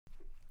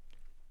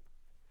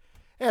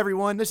Hey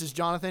everyone, this is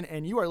Jonathan,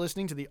 and you are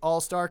listening to the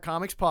All-Star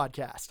Comics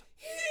Podcast.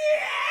 Yeah!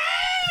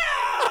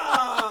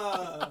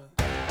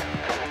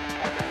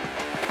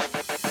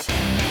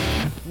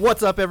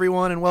 What's up,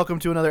 everyone, and welcome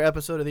to another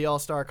episode of the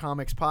All-Star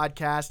Comics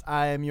Podcast.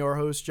 I am your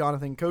host,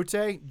 Jonathan Cote.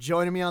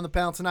 Joining me on the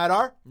panel tonight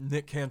are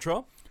Nick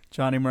Cantrell,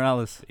 Johnny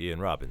Morales, Ian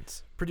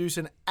Robbins.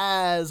 Producing,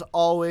 as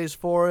always,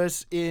 for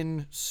us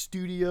in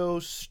studio,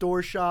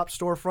 store shop,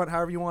 storefront,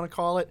 however you want to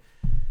call it,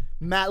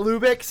 Matt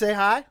Lubick. Say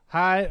hi.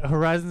 Hi,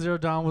 Horizon Zero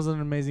Dawn was an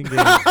amazing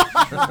game.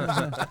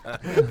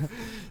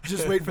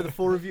 Just wait for the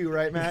full review,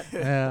 right, Matt?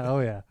 Yeah, oh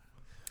yeah.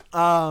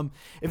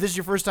 If this is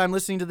your first time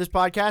listening to this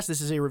podcast,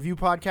 this is a review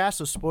podcast,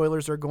 so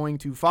spoilers are going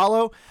to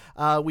follow.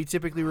 We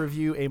typically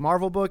review a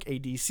Marvel book, a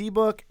DC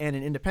book, and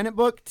an independent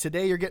book.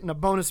 Today you're getting a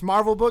bonus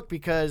Marvel book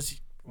because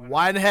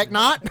why the heck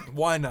not?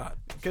 Why not?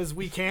 Because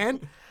we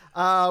can.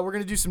 We're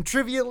going to do some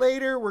trivia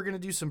later. We're going to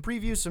do some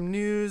previews, some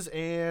news,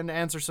 and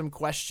answer some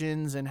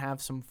questions and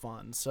have some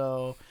fun.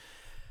 So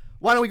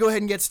why don't we go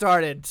ahead and get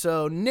started?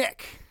 So,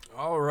 Nick,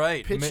 All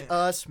right. pitch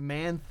us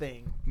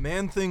Man-Thing.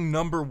 Man-Thing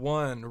number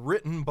 1,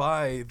 written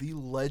by the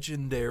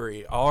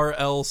legendary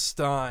R.L.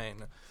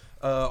 Stine.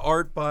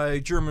 Art by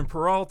German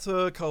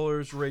Peralta,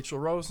 colors Rachel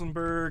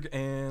Rosenberg,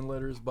 and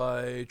letters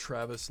by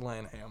Travis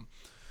Lanham.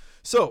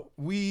 So,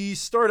 we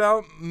start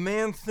out,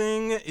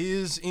 Man-Thing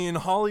is in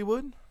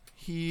Hollywood.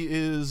 He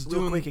is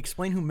Real quick,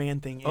 explain who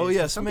Man-Thing is. Oh,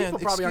 yes, Some Man-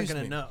 people probably aren't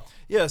excuse going to me. know.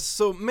 Yes,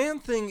 so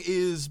Man-Thing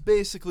is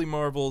basically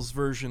Marvel's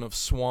version of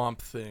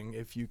Swamp Thing,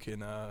 if you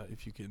can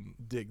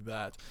dig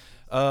that.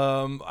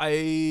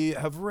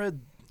 I've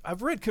read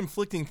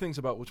conflicting things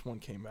about which one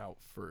came out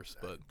first,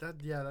 but That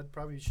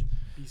probably should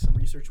be some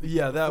research.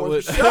 that before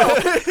would. the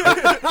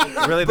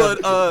show. Really,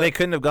 But, they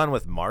couldn't have gone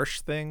with Marsh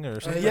Thing or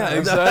something? Yeah,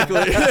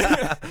 exactly.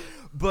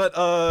 But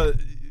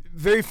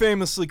very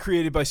famously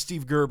created by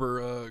Steve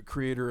Gerber,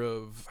 creator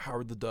of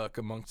Howard the Duck,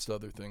 amongst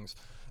other things.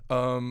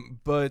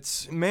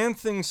 But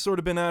Man-Thing's sort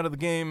of been out of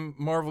the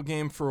Marvel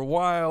game for a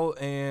while,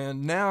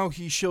 and now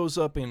he shows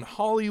up in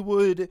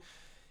Hollywood.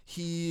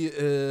 He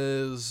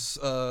is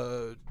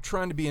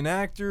trying to be an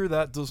actor.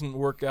 That doesn't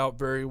work out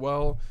very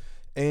well.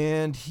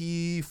 And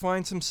he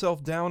finds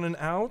himself down and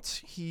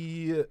out.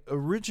 He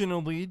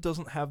originally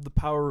doesn't have the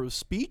power of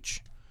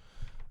speech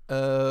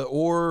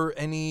or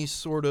any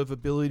sort of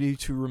ability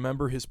to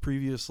remember his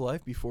previous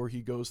life before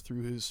he goes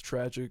through his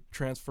tragic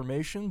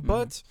transformation. Mm-hmm.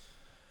 But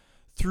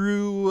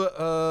through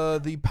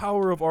the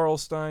power of R.L.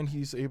 Stine,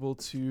 he's able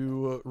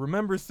to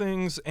remember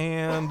things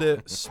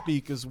and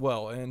speak as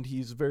well. And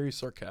he's very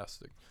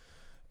sarcastic.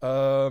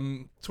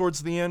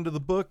 Towards the end of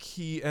the book,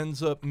 he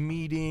ends up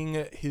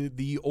meeting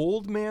the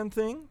old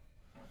Man-Thing,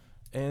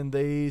 and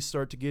they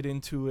start to get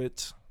into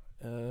it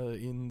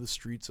in the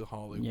streets of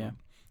Hollywood. Yeah.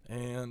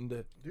 And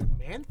Dude,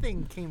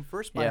 Man-Thing came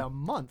first by Yeah. a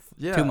month.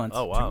 yeah, 2 months.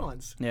 Oh, wow. 2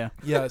 months. Yeah.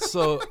 Yeah,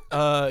 so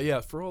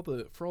for all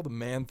the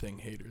Man-Thing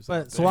haters.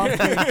 out But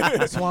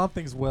there. Swamp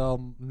Thing's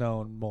well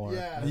known more.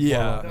 Yeah.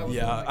 Yeah, That was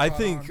yeah. really I caught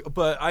think, on.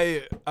 but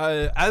I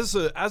as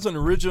an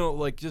original,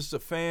 like just a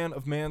fan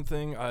of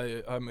Man-Thing,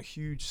 I'm a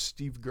huge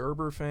Steve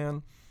Gerber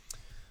fan.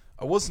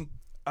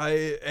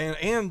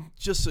 And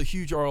just a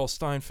huge R.L.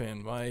 Stine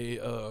fan. My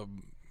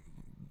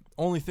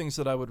only things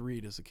that I would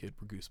read as a kid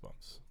were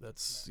Goosebumps.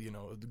 That's the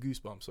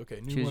Goosebumps.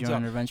 Okay, new Choose one's Your out.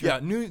 Own Adventure. Yeah,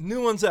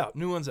 new one's out.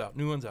 New one's out.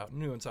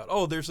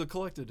 Oh, there's a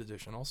collected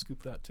edition. I'll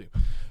scoop that too.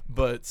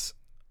 But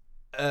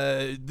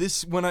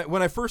this when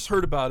I first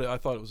heard about it, I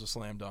thought it was a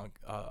slam dunk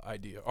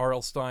idea.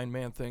 R.L. Stine,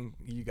 Man-Thing,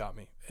 you got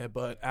me.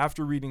 But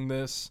after reading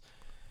this,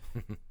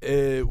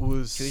 it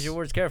was Choose your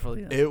words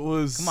carefully. it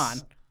was Come on.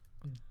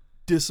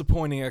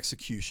 disappointing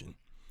execution,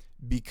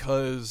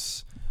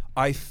 because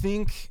I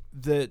think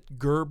that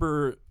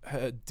Gerber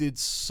did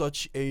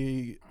such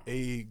a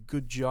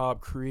good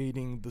job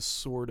creating the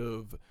sort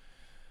of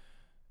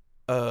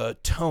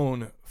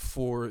tone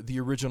for the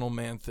original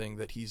Man-Thing,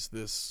 that he's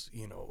this,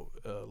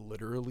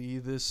 literally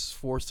this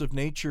force of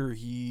nature.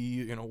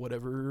 He,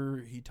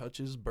 whatever he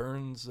touches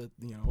burns at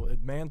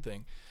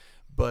Man-Thing.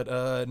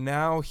 But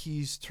now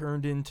he's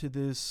turned into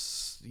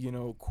this,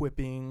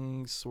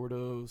 quipping, sort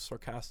of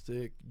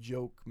sarcastic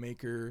joke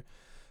maker.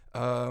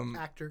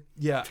 Actor.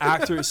 Yeah,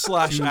 actor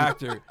slash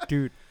actor.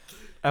 Dude,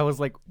 I was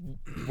like,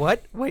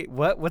 what? Wait,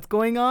 what? What's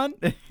going on?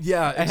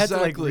 Yeah, I had to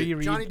like exactly.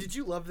 reread. Johnny, did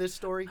you love this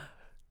story?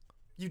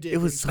 You did. It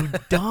was so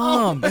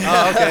dumb.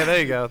 Oh, okay,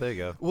 there you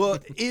go. Well,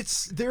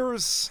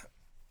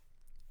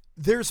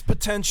 there's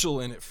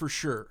potential in it for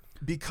sure,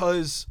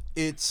 because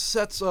it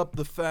sets up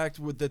the fact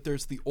that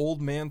there's the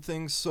old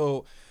Man-Thing.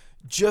 So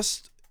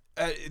just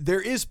there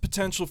is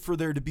potential for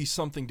there to be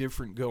something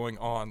different going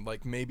on.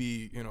 Like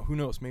maybe, who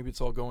knows? Maybe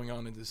it's all going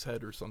on in his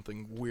head or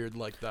something weird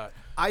like that.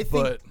 I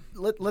think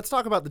let's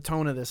talk about the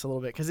tone of this a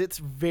little bit, because it's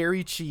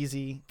very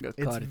cheesy. Oh,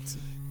 God, it's it's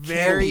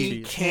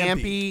very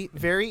campy.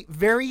 very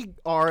very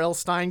R.L.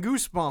 Stine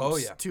Goosebumps. Oh,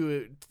 yeah.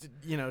 to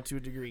a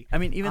degree. I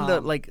mean, even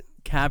the like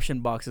caption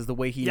boxes, the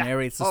way he Yeah.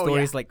 narrates the Oh,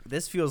 stories, yeah. like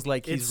this feels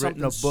like It's he's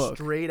written a something book.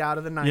 straight out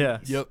of the 90s. Yeah.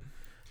 Yep.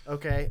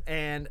 Okay,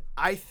 and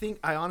I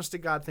honest to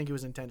God think it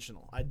was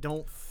intentional. I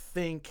don't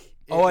think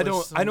Oh, I was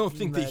don't something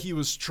think that he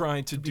was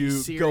trying to be go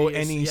serious,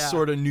 any yeah.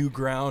 sort of new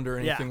ground or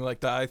Yeah. anything like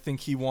that. I think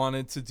he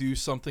wanted to do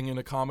something in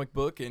a comic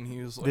book, and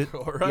he was like, It-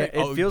 "All right, yeah,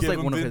 it I'll feels give like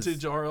him one of his-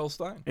 vintage R.L.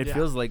 Stein." It Yeah.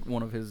 feels like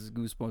one of his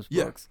Goosebumps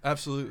Yeah, books.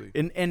 absolutely.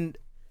 And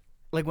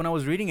like when I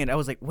was reading it, I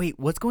was like, wait,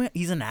 what's going on?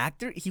 He's an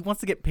actor? He wants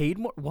to get paid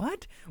more?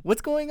 What?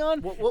 What's going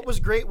on? What was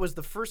great was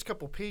the first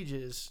couple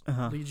pages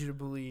Uh-huh. lead you to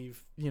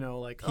believe,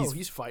 like,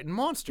 he's fighting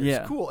monsters.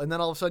 Yeah. Cool. And then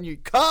all of a sudden you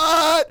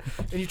cut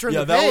and you turn Yeah,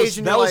 the that page was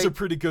and that you're was a like,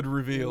 pretty good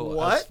reveal as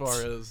what?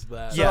 far as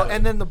that. So,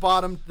 and then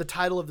the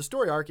title of the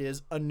story arc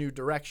is A New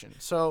Direction.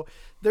 So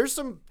there's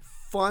some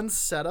fun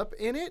setup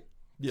in it,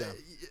 yeah.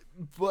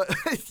 but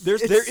There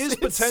is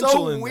potential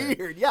so in weird.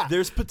 there. Yeah.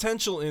 There's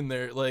potential in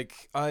there. Like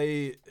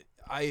I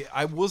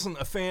wasn't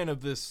a fan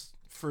of this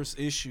first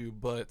issue,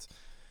 but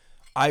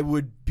I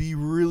would be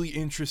really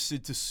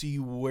interested to see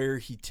where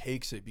he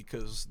takes it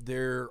because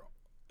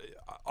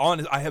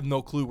I have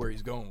no clue where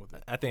he's going with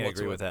it. I think I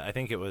agree with that. I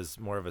think it was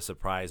more of a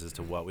surprise as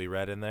to what we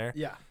read in there.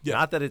 Yeah. Yeah.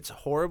 Not that it's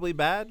horribly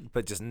bad,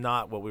 but just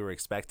not what we were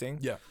expecting.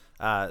 Yeah.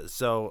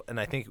 And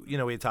I think, we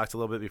had talked a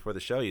little bit before the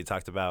show. You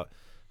talked about,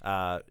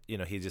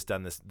 he just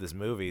done this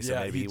movie, so yeah,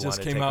 maybe he he just wanted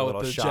to came take a out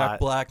little with the shot. Jack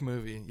Black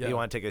movie. Yeah. He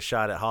wanted to take a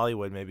shot at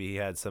Hollywood. Maybe he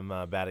had some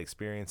bad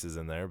experiences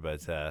in there,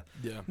 but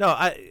Yeah. no,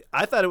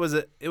 I thought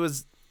it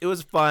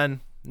was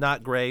fun.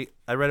 Not great.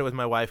 I read it with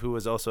my wife, who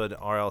was also an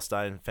R.L.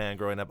 Stein fan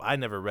growing up. I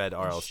never read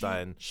R.L.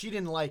 Stein. She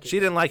didn't like it. She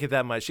didn't like it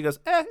that much. She goes,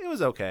 it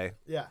was okay.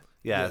 Yeah.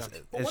 Yeah, Yeah. But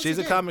and once she's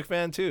a again- comic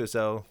fan too.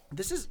 So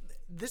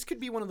This could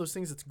be one of those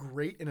things that's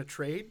great in a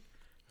trade,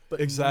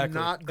 but Exactly.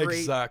 not great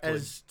Exactly.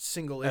 as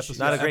single issues.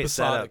 Not a great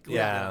episodic. setup.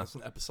 Yeah. It's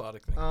an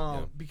episodic thing.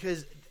 Yeah.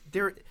 Because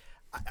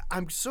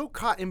I'm so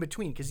caught in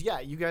between. Because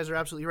you guys are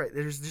absolutely right.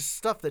 There's just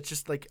stuff that's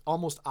just like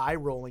almost eye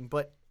rolling,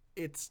 but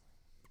it's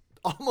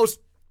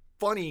almost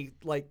funny,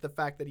 like the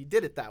fact that he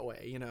did it that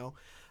way.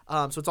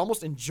 So it's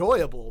almost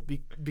enjoyable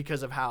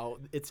because of how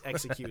it's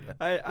executed.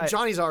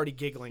 Johnny's already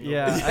giggling.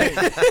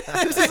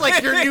 This is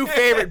like your new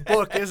favorite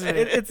book, isn't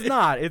it? It's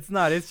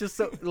not. It's just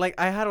so like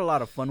I had a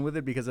lot of fun with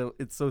it because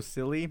it's so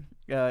silly.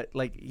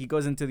 Like he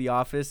goes into the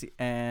office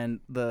and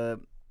the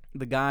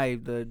guy,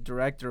 the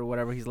director or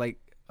whatever, he's like,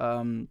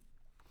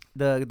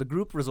 the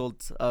group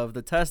results of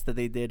the test that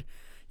they did,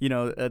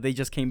 they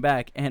just came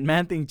back, and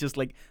Man-Thing just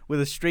like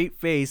with a straight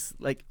face,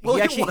 like Well,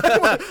 he actually,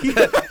 What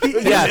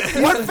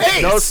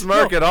face? no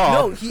smirk at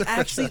all. no, he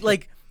actually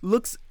like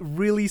looks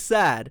really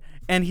sad,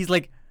 and he's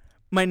like,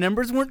 my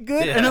numbers weren't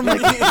good, and I'm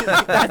like,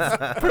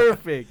 that's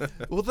perfect.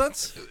 Well,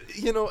 that's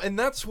and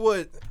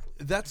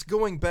that's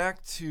going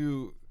back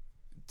to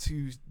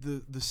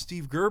the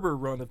Steve Gerber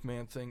run of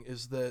Man-Thing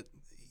is that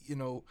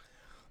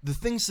the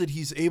things that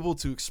he's able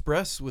to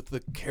express with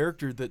the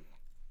character that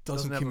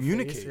doesn't have a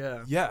communicate.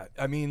 face, yeah.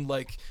 I mean,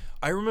 like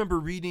I remember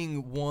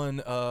reading one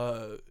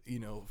for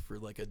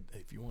like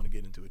if you want to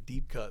get into a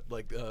deep cut,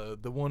 like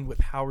the one with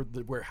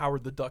where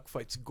Howard the Duck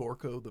fights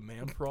Gorko the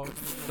man frog.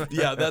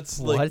 Yeah, that's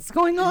like What's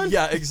going on?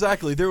 Yeah,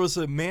 exactly. There was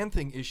a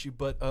Man-Thing issue,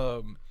 but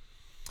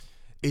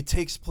it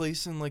takes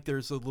place in like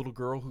there's a little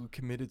girl who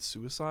committed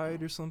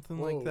suicide or something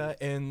Whoa. like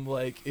that, and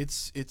like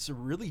it's a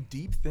really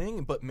deep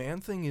thing. But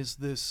Man-Thing is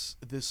this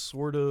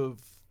sort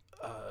of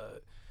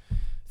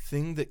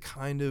thing that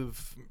kind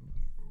of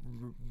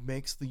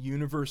makes the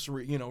universe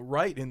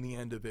right in the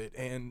end of it,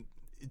 and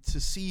to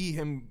see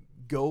him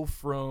go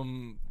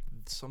from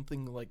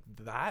something like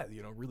that,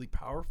 really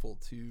powerful,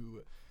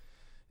 to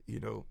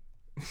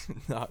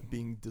not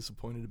being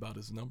disappointed about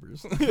his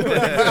numbers.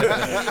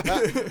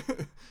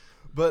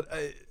 But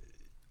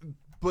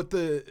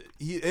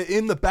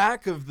in the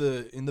back of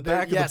the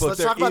book,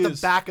 let's talk about the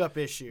backup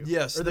issue.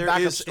 Yes, or the there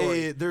backup is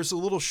story. there's a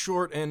little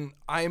short, and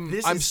I'm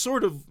is-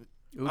 sort of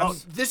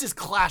This is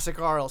classic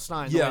R.L.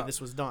 Stein. The way this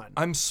was done.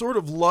 I'm sort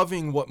of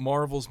loving what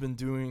Marvel's been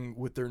doing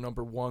with their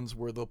number ones,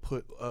 where they'll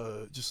put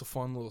just a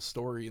fun little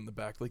story in the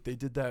back. Like they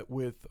did that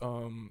with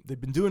they've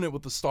been doing it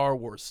with the Star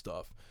Wars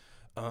stuff.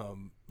 I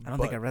don't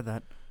think I read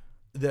that.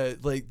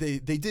 That like they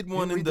did You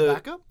one didn't in read the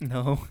backup?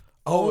 No.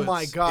 Oh it's-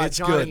 my God, it's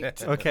Johnny!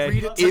 good. Okay.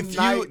 Read it If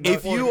tonight you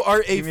before-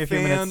 are Give me a a few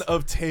fan minutes.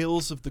 of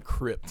Tales of the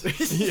Crypt,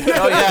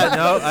 Oh yeah,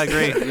 no, I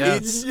agree. Yeah.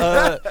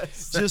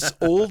 it's just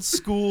old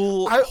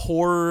school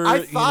horror.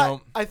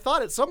 I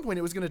thought at some point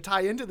it was going to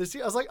tie into this. I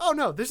was like, oh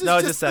no, this is No,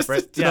 it's just just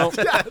separate.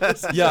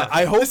 This is, Yeah. Yeah,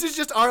 I hope this is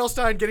just R.L.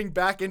 Stein getting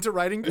back into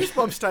writing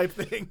Goosebumps type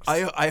things.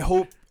 I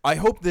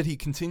hope that he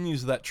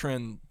continues that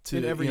trend to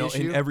In every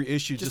issue? in every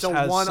issue. Just Just a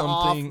has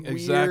one-off, something weird,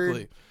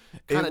 exactly.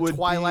 kind It of would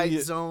Twilight be,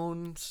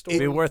 Zone It'd story.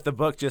 be worth the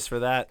book just for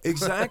that.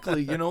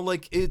 Exactly.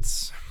 Like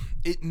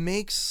it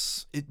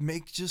makes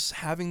just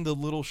having the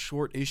little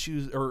short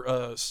issues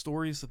or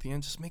stories at the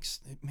end just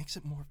makes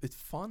it more, it's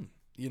fun.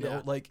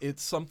 Yeah. Like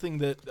it's something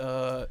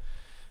that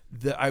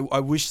that I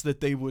wish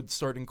that they would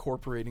start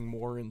incorporating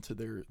more into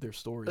their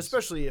stories.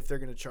 Especially if they're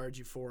going to charge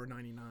you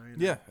 $4.99.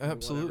 Yeah, or whatever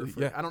absolutely,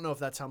 for- yeah. I don't know if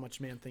that's how much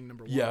Man-Thing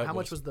number one. Yeah, it How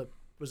much was.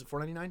 was it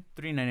 $4.99?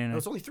 $3.99. No,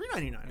 it's only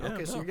 $3.99. Yeah,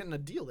 Okay, so no. you're getting a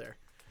deal there.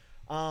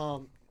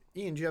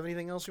 Ian, do you have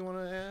anything else you want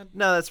to add?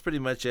 No, that's pretty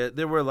much it.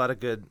 There were a lot of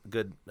good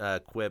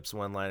quips,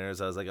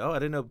 one-liners. I was like, oh, I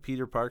didn't know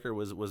Peter Parker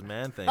was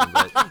Man-Thing.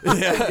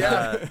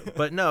 But,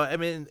 but no, I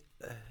mean,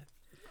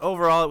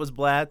 overall, it was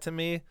bland to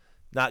me.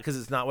 Not because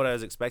it's not what I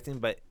was expecting,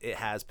 but it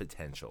has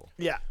potential.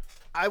 Yeah.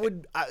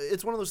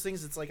 It's one of those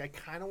things that's like I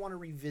kind of want to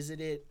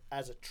revisit it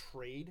as a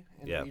trade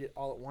and read it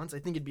all at once. I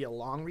think it'd be a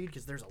long read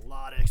because there's a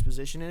lot of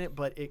exposition in it,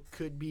 but it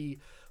could be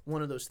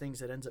one of those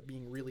things that ends up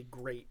being really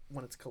great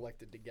when it's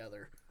collected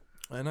together.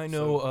 And I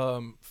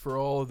know for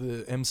all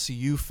the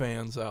MCU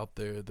fans out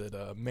there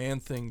that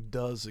Man-Thing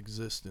does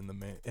exist in the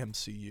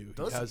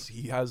MCU.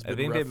 He has been I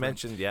think they referenced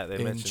mentioned, they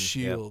in mentioned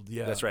S.H.I.E.L.D.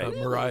 Yeah, that's right.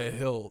 Mariah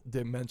Hill,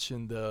 they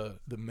mentioned the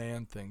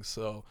Man-Thing,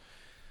 so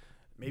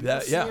Maybe we'll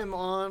see him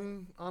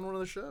on one of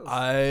the shows.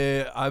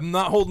 I'm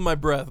not holding my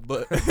breath,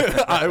 but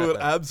I would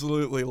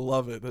absolutely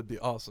love it. That'd be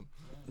awesome.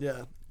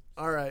 Yeah.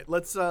 All right,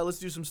 let's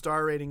do some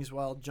star ratings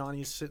while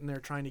Johnny's sitting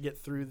there trying to get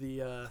through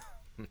the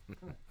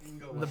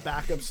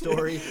backup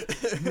story.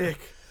 Nick,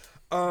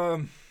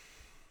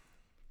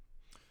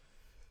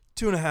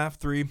 2.5,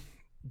 3,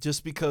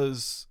 just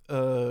because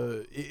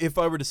if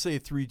I were to say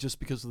 3, just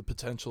because of the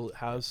potential it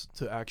has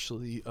to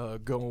actually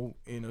go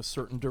in a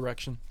certain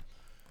direction,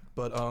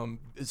 but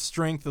its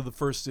strength of the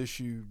first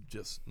issue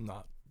just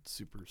not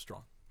super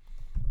strong.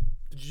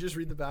 did you just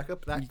read the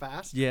backup that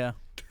fast? Yeah.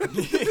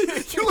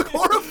 You look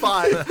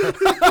horrified.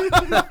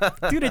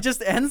 Dude, it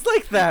just ends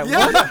like that.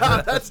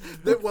 Yeah,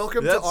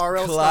 welcome to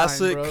R.L.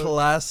 classic, Stein, bro.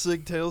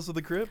 classic Tales of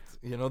the Crypt.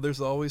 You know,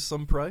 there's always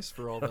some price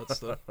for all that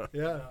stuff.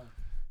 Yeah.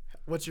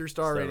 What's your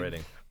star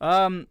rating?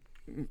 Oh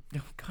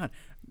God.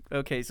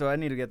 Okay, so I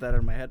need to get that out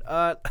of my head.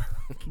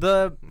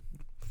 The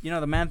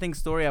Man-Thing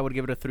story, I would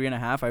give it a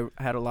 3.5.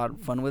 I had a lot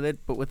of fun with it,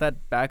 but with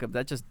that backup,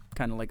 that just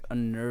kind of like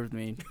unnerved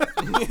me.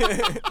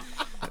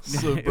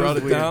 So It brought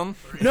was it weird. down.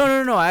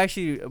 No. I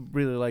actually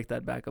really like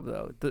that backup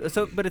though.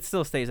 But it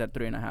still stays at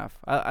 3.5.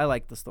 I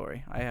like the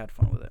story. I had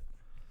fun with it.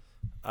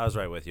 I was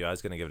right with you. I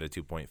was going to give it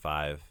a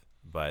 2.5,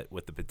 but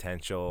with the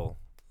potential,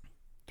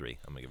 3.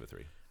 I'm going to give it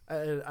 3.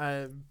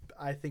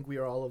 I think we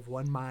are all of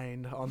one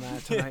mind on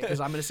that tonight because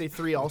I'm going to say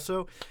 3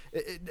 also.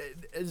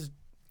 It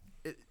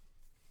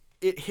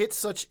hits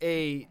such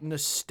a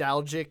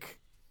nostalgic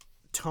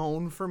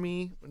tone for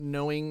me,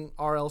 knowing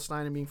R.L.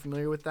 Stein and being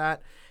familiar with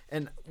that.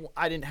 And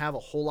I didn't have a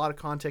whole lot of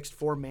context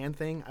for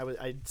Man-Thing.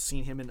 I'd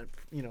seen him in a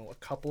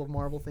couple of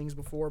Marvel things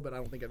before, but I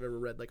don't think I've ever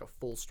read like a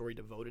full story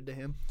devoted to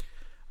him.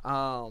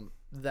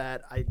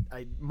 That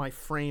my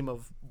frame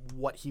of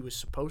what he was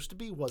supposed to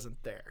be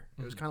wasn't there.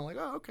 It was kind of like,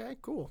 oh, okay,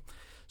 cool.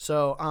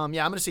 So I'm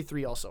gonna say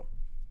 3 also.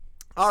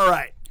 All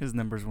right. His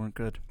numbers weren't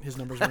good. His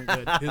numbers weren't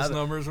good. His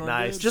numbers weren't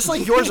Nice. good. Just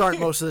like yours aren't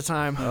most of the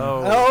time.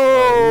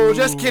 Oh,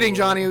 just kidding,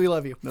 Johnny. We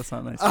love you. That's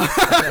not nice.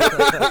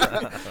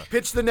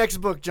 Pitch the next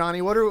book,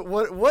 Johnny. What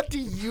do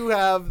you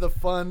have the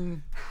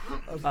fun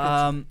of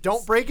pitching?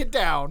 Don't break it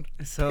down.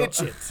 So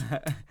Pitch it.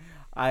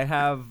 I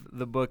have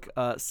the book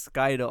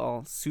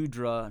Doll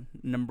Sudra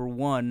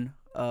 #1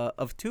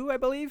 of 2, I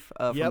believe,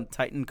 from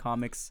Titan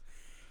Comics.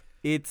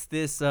 It's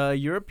this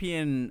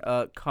European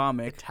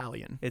comic.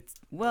 Italian. I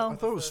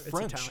thought it was It's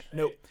French. Italian.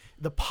 No,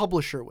 the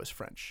publisher was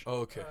French.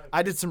 Oh, okay.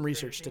 I did some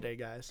research today,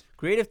 guys.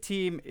 creative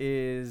team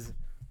is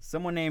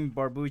someone named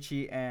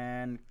Barbucci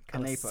and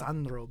Canepa.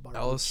 Alessandro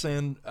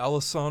Barbucci.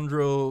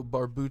 Alessandro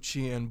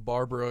Barbucci and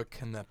Barbara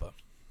Canepa.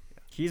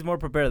 He's more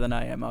prepared than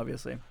I am,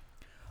 obviously.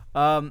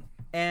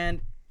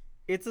 And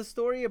it's a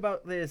story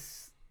about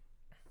this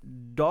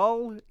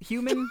doll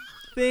human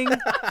thing.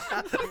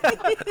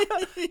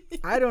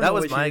 I don't know. That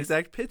was what my she is.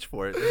 exact pitch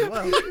for it as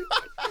well.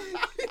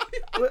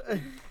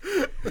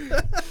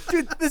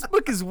 Dude, this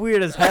book is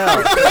weird as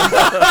hell.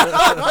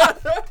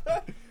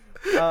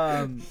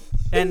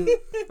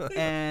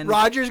 And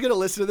Roger's gonna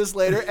listen to this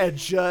later and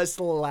just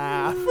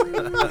laugh.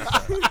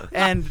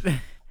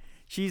 and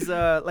she's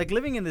like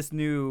living in this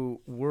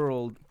new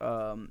world.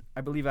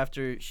 I believe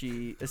after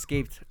she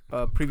escaped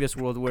a previous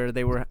world where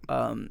they were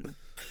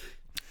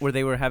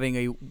having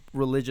a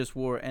religious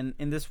war, and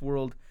in this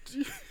world,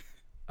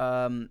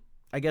 I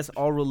guess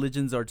all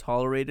religions are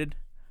tolerated.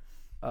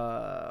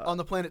 On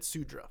the planet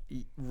Sudra.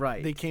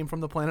 Right. They came from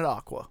the planet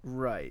Aqua.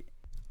 Right.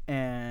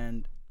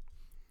 And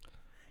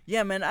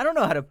yeah, man, I don't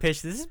know how to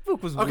pitch this. This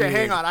book was Okay, weird.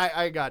 hang on.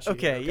 I got you.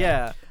 Okay,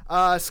 yeah.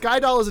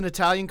 Doll is an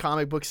Italian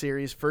comic book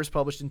series first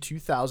published in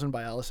 2000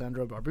 by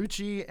Alessandro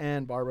Barbucci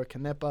and Barbara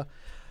Canepa.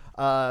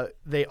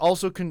 They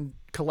also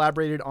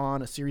collaborated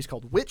on a series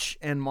called Witch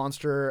and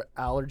Monster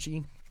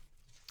Allergy.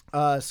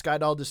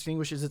 Doll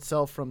distinguishes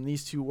itself from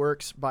these two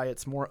works by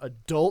its more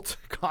adult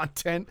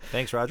content.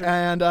 Thanks, Roger.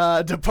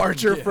 And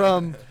departure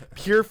from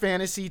pure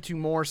fantasy to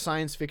more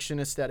science fiction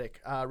aesthetic.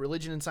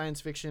 Religion and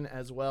science fiction,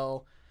 as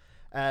well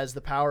as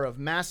the power of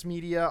mass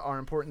media, are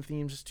important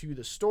themes to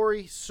the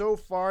story. So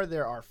far,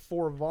 there are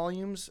 4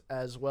 volumes,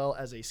 as well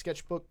as a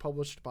sketchbook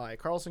published by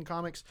Carlson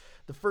Comics.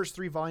 The first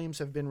 3 volumes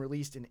have been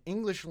released in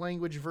English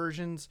language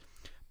versions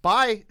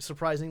by,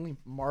 surprisingly,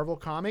 Marvel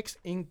Comics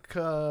in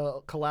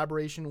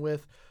collaboration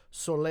with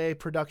Soleil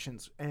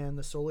Productions. And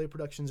the Soleil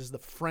Productions is the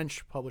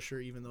French publisher,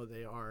 even though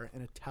they are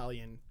an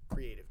Italian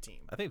creative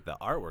team. I think the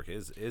artwork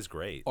is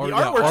great. The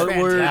artwork's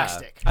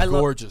fantastic.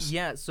 Gorgeous.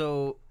 Yeah,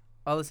 so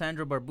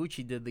Alessandro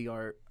Barbucci did the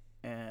art,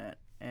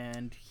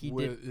 and he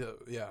did,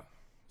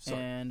 Sorry.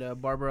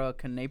 and Barbara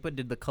Canepa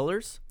did the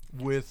colors.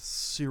 With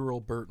Cyril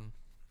Burton.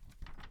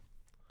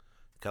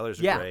 Colors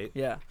are Yeah, great.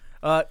 yeah.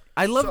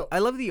 I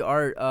love the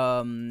art.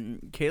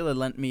 Kayla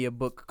lent me a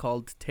book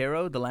called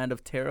Tarot, The Land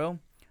of Tarot,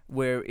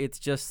 where it's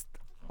just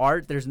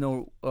art. There's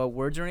no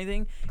words or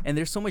anything, and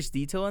there's so much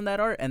detail in that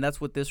art, and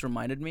that's what this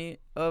reminded me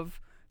of,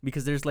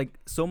 because there's like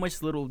so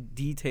much little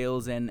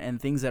details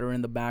and things that are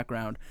in the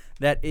background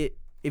that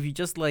if you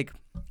just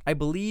I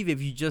believe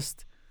if you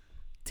just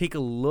take a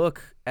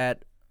look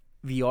at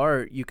the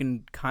art, you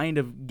can kind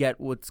of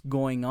get what's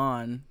going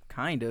on.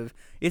 Kind of.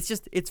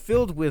 It's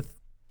filled with,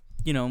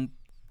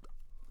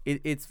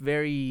 it's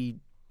very.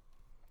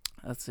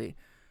 Let's see.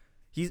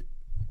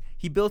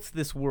 He built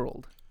this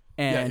world,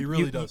 and he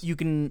really does. You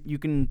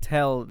can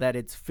tell that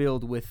it's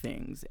filled with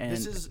things. And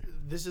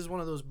this is one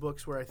of those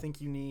books where I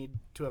think you need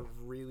to have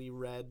really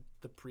read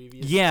the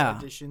previous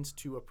editions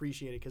to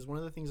appreciate it. Because one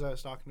of the things I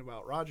was talking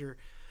about Roger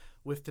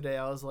with today,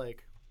 I was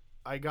like,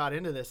 I got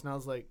into this and I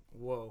was like,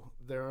 whoa,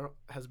 there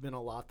has been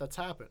a lot that's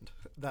happened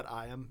that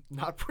I am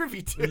not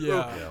privy to.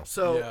 Yeah.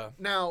 So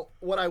now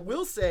what I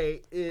will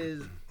say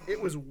is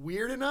it was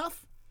weird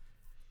enough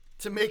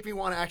to make me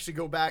want to actually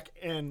go back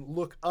and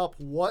look up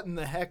what in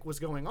the heck was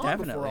going on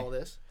before all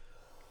this.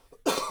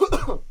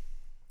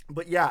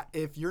 But yeah,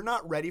 if you're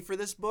not ready for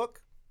this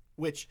book,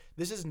 which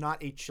this is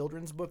not a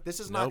children's book. This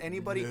is not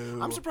anybody.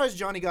 No. I'm surprised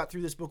Johnny got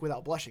through this book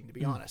without blushing, to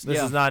be honest.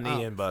 This is not an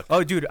Ian book.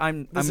 Oh, dude,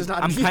 I'm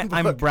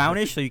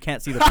brownish, so you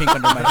can't see the pink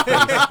under my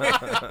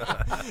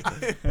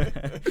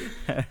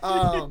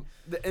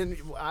face. And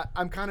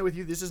I'm kind of with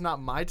you. This is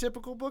not my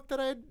typical book that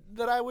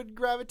I would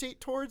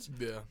gravitate towards.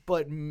 Yeah.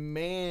 But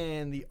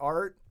man, the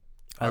art.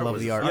 I love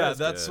the art. Yeah,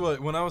 that's what,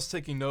 when I was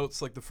taking notes,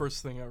 the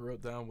first thing I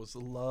wrote down was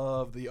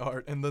love the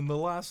art. And then the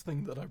last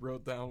thing that I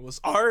wrote down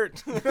was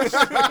art. Kind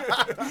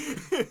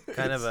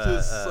of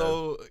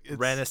a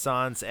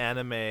Renaissance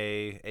anime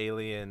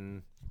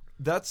alien.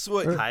 That's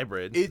what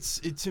hybrid.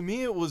 To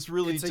me, it was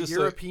really it's just a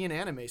European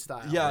anime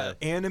style. Yeah,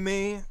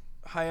 anime,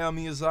 Hayao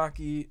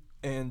Miyazaki,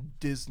 and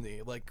Disney.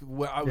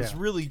 I was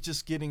really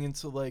just getting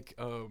into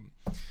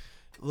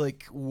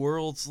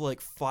worlds like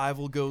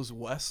Fievel Goes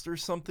West or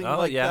something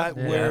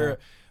that,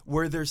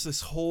 where there's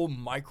this whole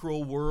micro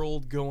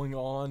world going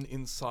on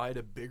inside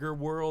a bigger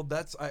world.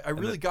 I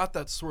really got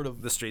that sort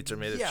of. The streets are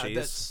made of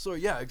cheese.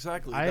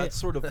 Exactly. That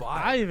sort of vibe.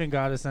 I even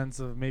got a sense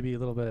of maybe a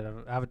little bit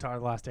of Avatar: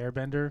 The Last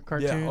Airbender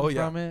cartoon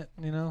from it.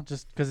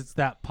 Just because it's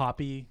that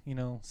poppy,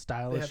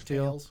 stylish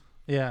feel. Tails.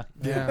 Yeah.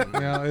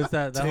 It's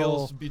that Tails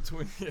whole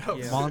between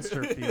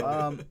monster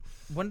feel.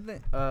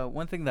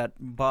 One thing that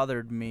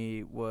bothered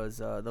me was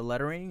the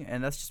lettering,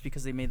 and that's just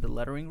because they made the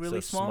lettering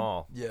really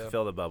small. Yeah. To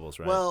fill the bubbles,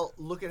 right? Well,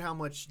 look at how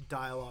much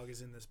dialogue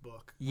is in this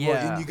book.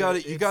 Yeah. And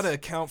you gotta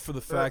account for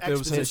the fact that it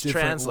was in a different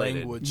translated.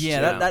 language.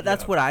 Yeah,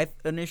 that's what I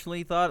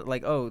initially thought.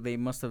 They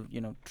must have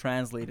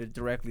translated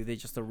directly. They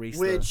just erased.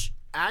 Which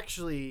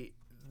actually,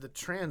 the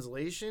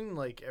translation,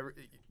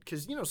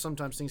 because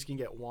sometimes things can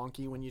get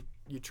wonky when you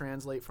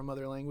translate from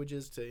other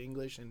languages to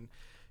English, and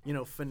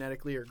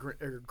phonetically or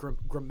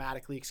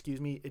grammatically,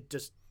 it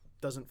just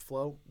doesn't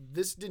flow.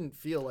 This didn't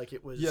feel like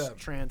it was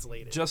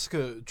translated.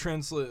 Jessica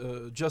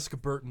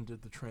Burton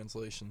did the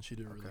translation. She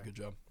did a really good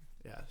job.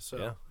 Yeah.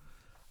 So,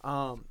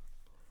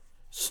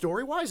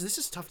 story-wise, this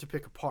is tough to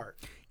pick apart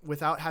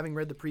without having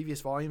read the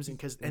previous volumes, I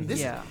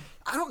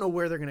don't know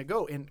where they're gonna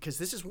go, because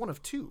this is one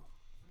of two.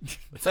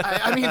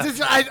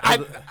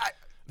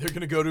 They're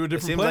gonna go to a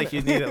different. It seems planet. like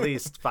you need at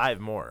least 5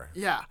 more.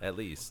 Yeah, at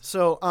least.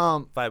 So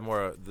 5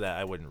 more that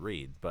I wouldn't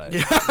read, but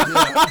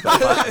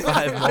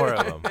 5 more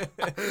of them.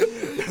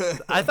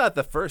 I thought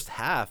the first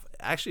half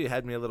actually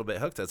had me a little bit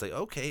hooked. I was like,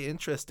 okay,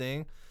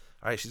 interesting.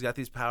 All right, she's got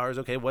these powers.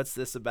 Okay, what's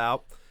this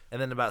about?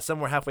 And then about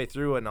somewhere halfway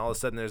through, and all of a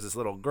sudden there's this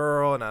little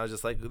girl, and I was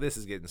just like, this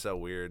is getting so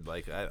weird.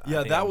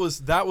 That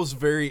was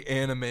very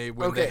anime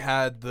when they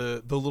had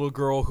the little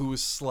girl who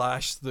was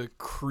slashed the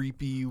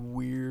creepy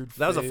weird.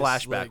 That was a face,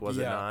 flashback, was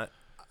it not?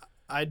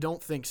 I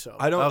don't think so.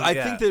 I don't. I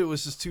think that it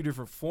was just 2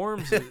 different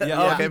forms.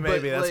 Okay,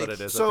 maybe that's what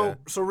it is. So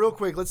real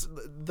quick,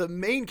 the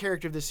main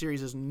character of this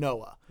series is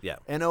Noah. Yeah.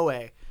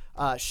 N-O-A.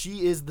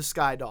 She is the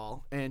Sky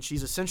Doll, and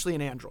she's essentially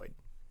an android.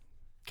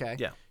 Okay.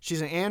 Yeah.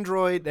 She's an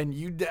android, and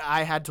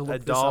I had to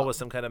look this up. A doll with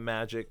some kind of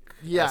magic.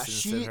 Yeah.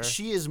 essence in her.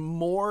 She is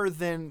more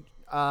than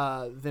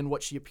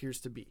what she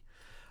appears to be.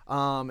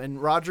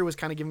 And Roger was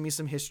kind of giving me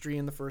some history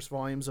in the first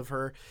volumes of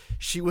her.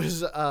 She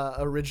was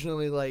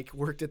originally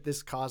worked at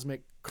this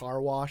cosmic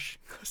car wash.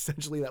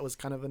 Essentially, that was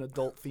kind of an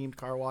adult themed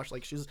car wash.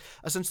 She's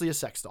essentially a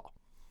sex doll.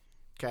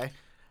 Okay.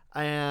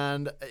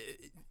 And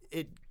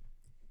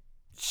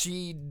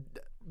she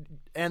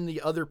and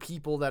the other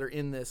people that are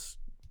in this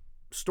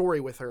story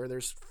with her,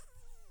 there's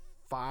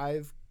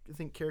 5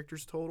 think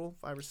characters total,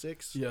 5 or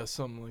 6. Yeah,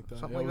 something like that.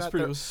 Something yeah, like it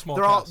that. was a small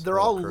They're all cast. they're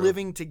all crew.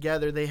 living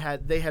together. They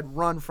had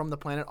run from the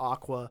planet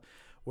Aqua,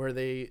 where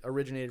they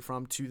originated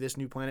from, to this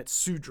new planet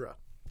Sudra.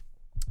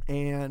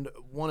 And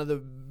one of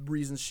the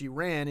reasons she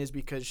ran is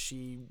because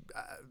she,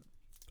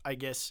 I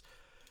guess,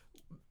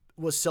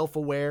 was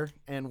self-aware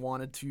and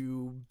wanted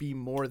to be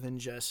more than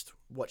just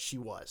what she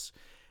was.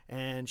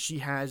 And she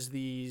has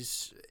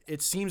these,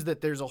 it seems that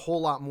there's a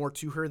whole lot more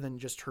to her than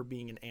just her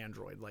being an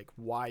android, like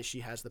why she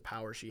has the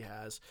power she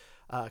has.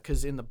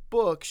 Because in the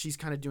book, she's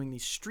kind of doing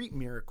these street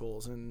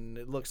miracles, and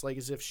it looks like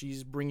as if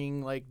she's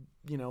bringing, like,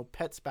 you know,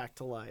 pets back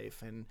to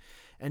life and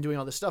doing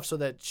all this stuff so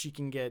that she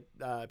can get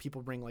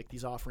people bring, like,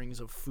 these offerings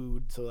of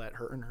food so that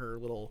her and her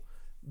little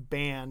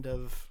band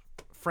of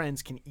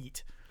friends can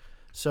eat.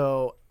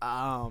 So,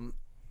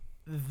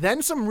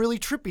 then some really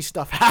trippy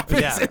stuff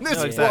happens in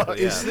this book.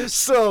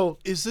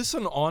 Is this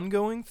an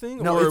ongoing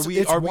thing? No, or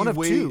it's one of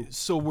two.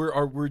 So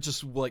we're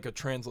just like a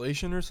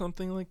translation or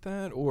something like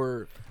that,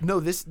 or no?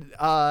 This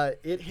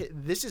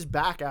this is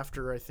back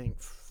after, I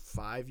think,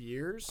 5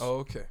 years. Oh,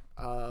 okay.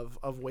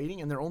 Of waiting,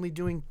 and they're only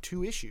doing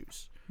 2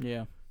 issues.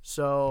 Yeah.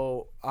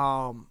 So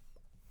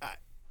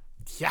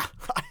yeah,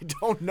 I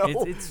don't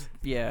know. It's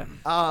yeah.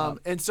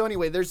 And so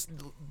anyway, there's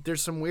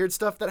some weird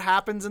stuff that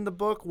happens in the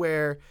book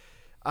where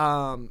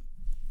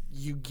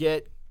you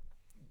get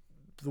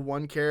the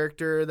one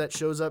character that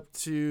shows up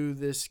to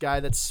this guy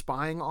that's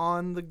spying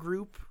on the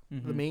group,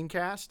 the main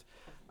cast,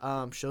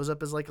 shows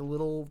up as like a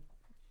little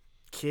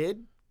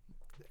kid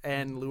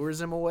and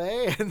lures him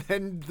away, and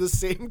then the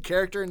same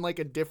character in like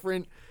a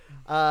different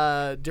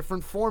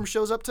form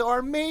shows up to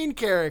our main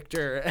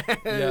character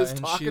and is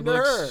talking to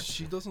her.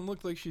 She doesn't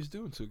look like she's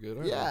doing too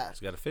good. Yeah, She's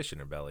got a fish in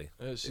her belly.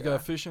 She's got a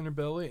fish in her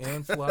belly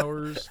and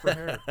flowers for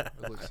hair.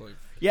 It looks like.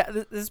 Yeah,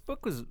 this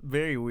book was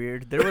very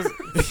weird. There was,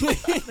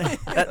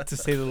 to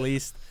say the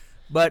least,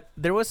 but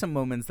there was some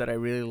moments that I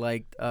really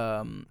liked,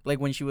 like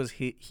when she was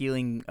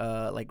healing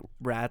like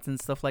rats and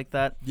stuff like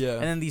that. Yeah.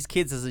 And then these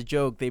kids, as a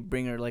joke, they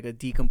bring her like a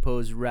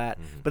decomposed rat.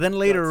 But then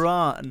later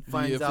on,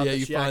 finds out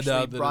that she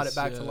actually brought it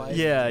back to life.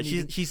 Yeah,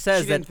 she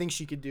says she didn't think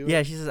she could do it.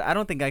 Yeah, she says, I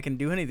don't think I can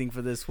do anything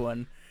for this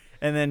one.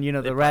 And then, you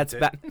know, the rat's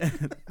back.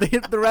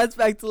 The rat's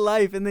back to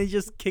life, and they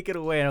just kick it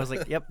away. And I was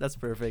like, "Yep, that's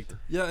perfect."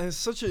 Yeah, and it's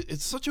such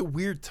a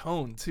weird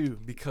tone too,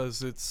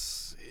 because it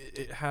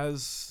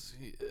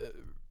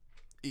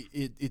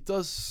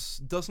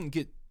doesn't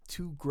get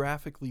too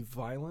graphically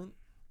violent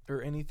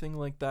or anything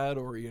like that,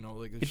 or you know,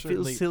 like it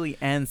feels silly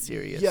and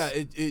serious. Yeah,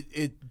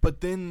 but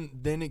then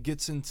it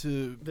gets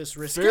into this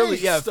risque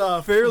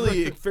stuff,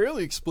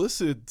 fairly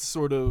explicit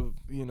sort of,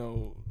 you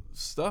know,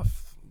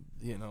 stuff,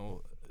 you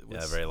know.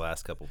 Yeah, very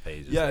last couple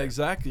pages. Yeah, there.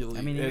 exactly.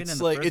 I mean, it's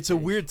like it's a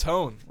weird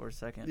tone or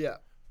second. Yeah.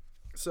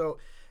 So,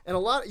 and a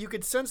lot you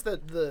could sense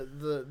that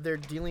they're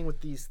dealing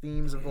with these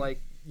themes of,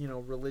 like, you know,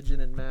 religion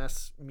and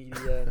mass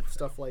media and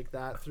stuff like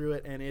that through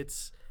it, and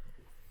it's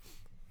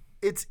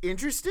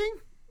interesting.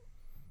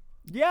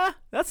 Yeah,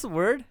 that's the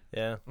word.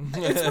 Yeah.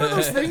 It's one of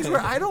those things where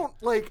I don't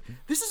like.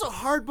 This is a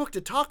hard book to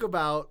talk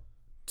about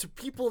to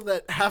people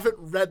that haven't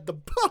read the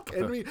book,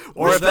 and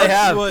or if they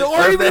have,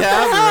 read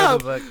the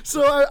book.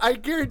 So I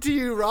guarantee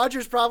you,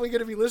 Roger's probably going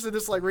to be listening to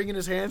this, like wringing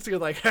his hands, to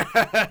like, trying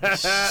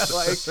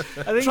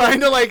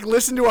to like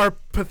listen to our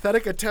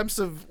pathetic attempts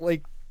of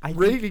like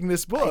reading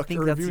this book. I think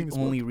or that's reviewing the this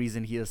only book.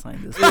 reason he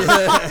assigned this,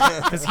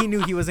 because he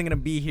knew he wasn't going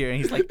to be here,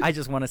 and he's like, I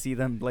just want to see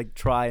them like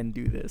try and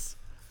do this.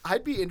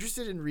 I'd be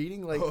interested in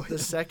reading like the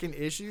second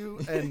issue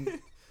and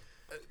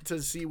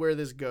to see where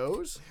this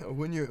goes.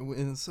 When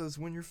it says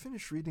when you're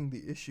finished reading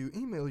the issue,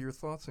 email your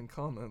thoughts and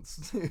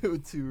comments to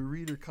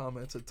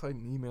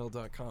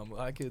readercomments@titanemail.com.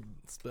 I could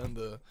spend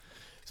a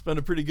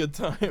pretty good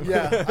time.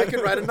 Yeah, I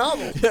could write a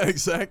novel. Yeah,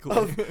 exactly.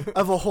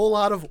 Of a whole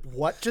lot of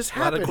what just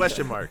happened. A lot of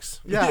question marks.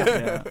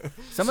 Yeah.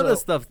 Some of the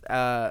stuff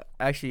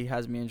actually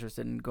has me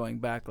interested in going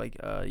back, like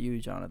you,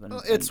 Jonathan.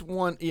 It's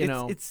one, you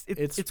know.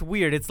 It's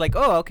weird. It's like,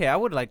 oh, okay, I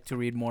would like to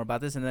read more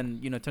about this, and then,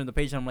 you know, turn the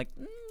page, and I'm like,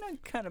 I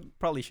kind of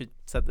probably should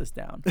set this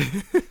down.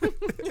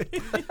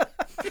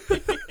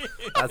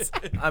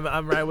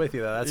 I'm right with you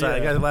though. That's right.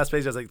 I got the last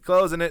page. I was like,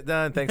 closing it,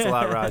 done. Thanks a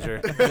lot,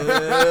 Roger.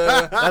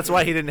 That's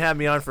why he didn't have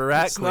me on for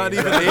Rat It's Queen. not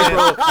even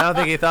April. I don't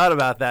think he thought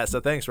about that. So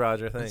thanks,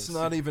 Roger. Thanks. It's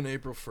not even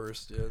April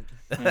 1st yet.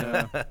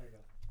 Yeah.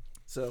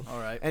 So, all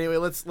right. Anyway,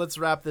 let's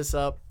wrap this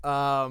up.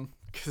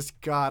 Because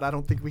God, I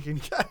don't think we can.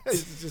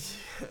 It's just,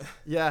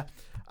 yeah.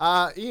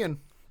 Ian,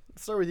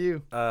 let's start with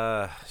you.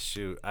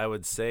 Shoot, I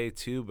would say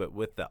 2, but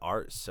with the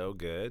art so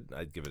good,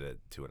 I'd give it a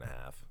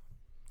 2.5.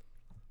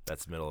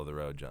 That's middle of the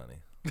road, Johnny.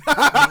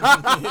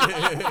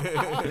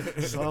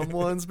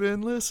 Someone's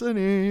been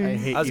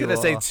listening. I was gonna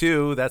say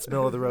 2. That's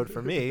middle of the road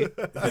for me.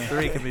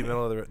 3 can be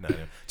middle of the road. No,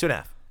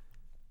 2.5.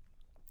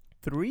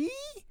 3?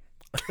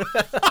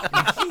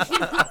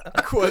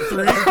 What,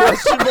 3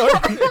 question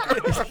mark?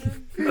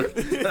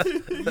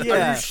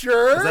 Yeah. Are you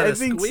sure? I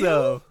think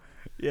so.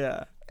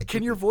 Yeah.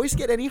 Can your voice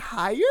get any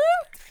higher?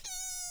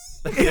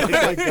 Oh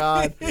my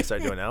God.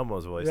 Start doing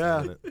Elmo's voice.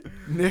 Yeah. Isn't it?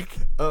 Nick.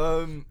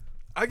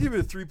 I give it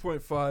a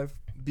 3.5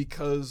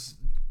 because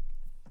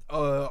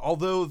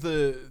although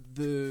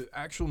the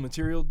actual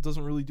material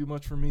doesn't really do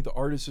much for me, the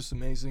art is just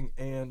amazing,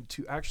 and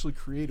to actually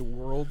create a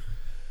world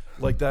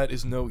like that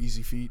is no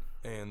easy feat,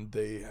 and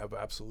they have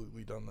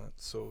absolutely done that.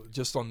 So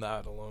just on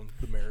that alone,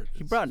 the merit.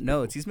 He brought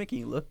notes. He's making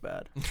you look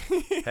bad.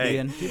 Hey,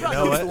 Ian. He you brought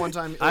know notes what? the one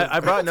time. I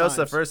brought notes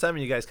the times. first time,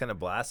 and you guys kind of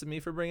blasted me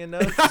for bringing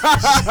notes.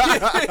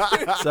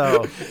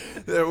 So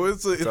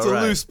It's a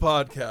alright. loose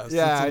podcast.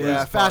 Yeah, It's a yeah.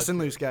 loose Fast podcast. and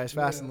loose, guys.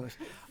 Fast and loose.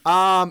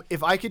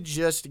 If I could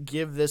just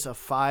give this a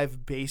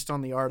 5 based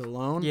on the art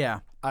alone,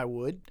 Yeah, I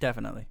would.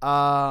 definitely.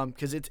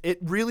 Because it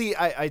really,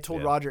 I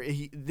told Yeah. Roger,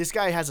 this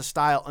guy has a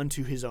style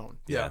unto his own.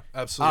 Yeah,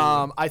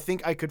 absolutely. I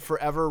think I could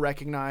forever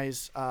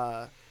recognize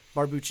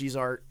Barbucci's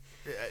art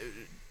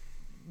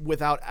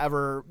without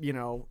ever,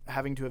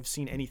 having to have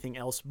seen anything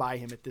else by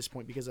him at this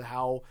point because of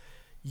how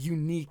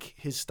unique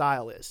his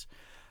style is.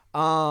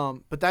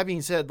 But that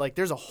being said, like,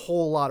 there's a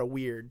whole lot of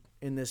weird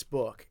in this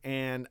book,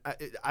 and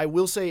I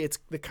will say it's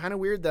the kind of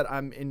weird that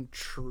I'm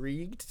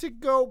intrigued to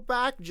go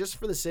back just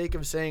for the sake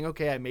of saying,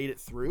 okay, I made it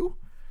through.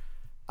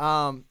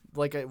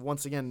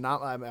 Once again,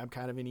 I'm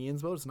kind of in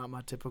Ian's boat. It's not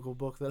my typical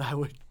book that I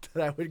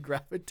would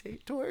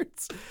gravitate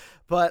towards,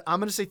 but I'm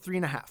gonna say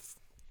 3.5,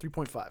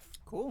 3.5.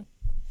 Cool.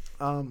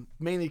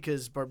 Mainly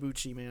because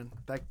Barbucci, man,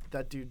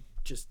 that dude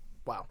just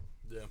wow.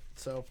 Yeah.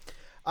 So,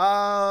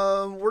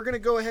 we're gonna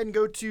go ahead and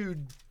go to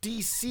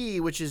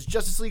DC, which is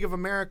Justice League of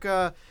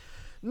America,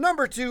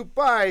 number 2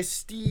 by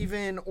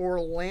Stephen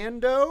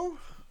Orlando,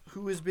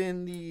 who has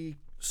been the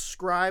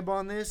scribe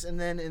on this. And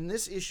then in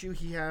this issue,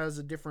 he has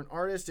a different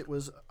artist. It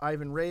was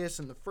Ivan Reyes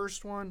in the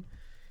first one.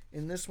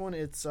 In this one,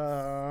 it's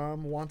Felipe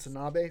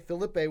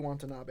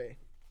Watanabe.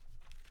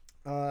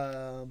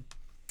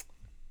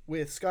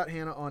 With Scott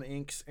Hanna on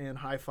inks and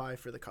Hi-Fi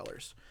for the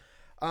colors.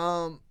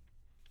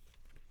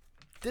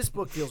 This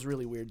book feels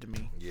really weird to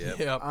me.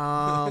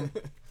 Yeah.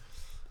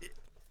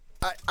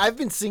 I've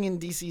been singing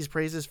DC's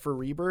praises for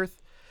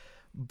Rebirth,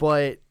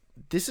 but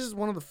this is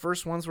one of the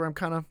first ones where I'm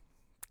kind of,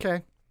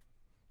 okay.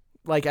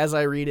 Like, as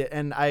I read it,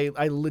 and I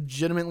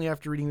legitimately,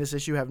 after reading this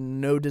issue, have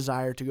no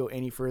desire to go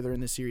any further in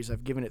this series.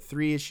 I've given it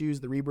 3 issues,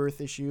 the Rebirth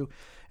issue,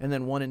 and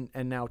then 1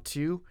 and now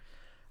 2.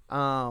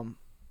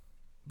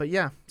 But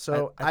yeah,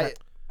 so I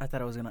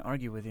thought I was gonna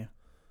argue with you.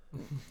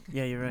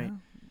 Yeah, you're right.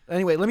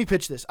 Anyway, let me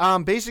pitch this.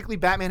 Basically,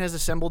 Batman has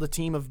assembled a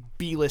team of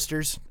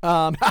B-listers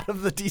out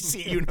of the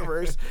DC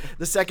universe,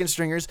 the second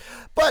stringers.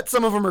 But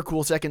some of them are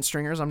cool second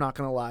stringers, I'm not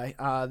going to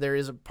lie. There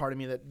is a part of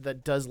me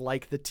that does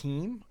like the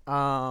team.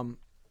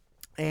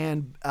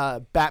 And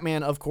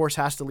Batman, of course,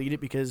 has to lead it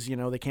because,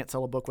 they can't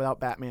sell a book without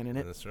Batman in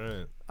it. that's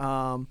right.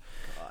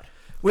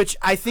 Which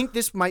I think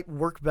this might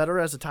work better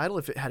as a title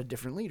if it had a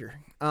different leader.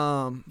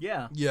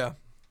 Yeah. Yeah.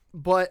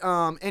 But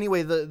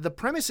anyway, the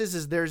premise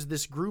is there's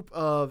this group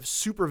of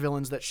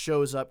supervillains that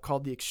shows up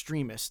called the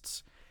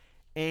Extremists,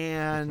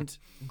 and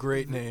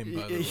Great name,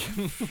 by the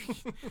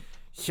way.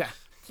 yeah,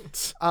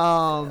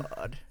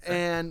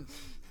 and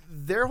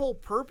their whole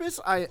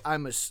purpose,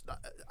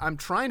 I'm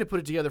trying to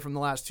put it together from the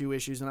last 2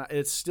 issues, and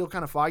it's still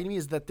kind of foggy to me,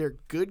 is that they're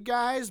good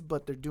guys,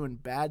 but they're doing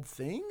bad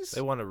things.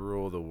 They want to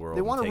rule the world.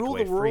 They want to rule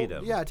the world.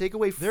 Freedom. Yeah, take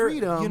away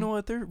freedom. You know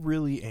what? They're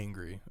really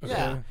angry. Okay?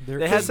 Yeah.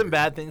 They had some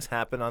bad things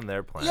happen on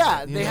their planet.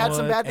 Yeah, You they know had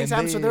some what? bad things And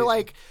happen, so they're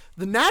like,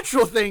 the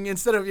natural thing,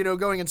 instead of,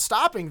 going and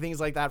stopping things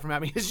like that from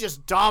happening, is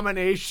just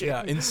domination.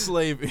 Yeah,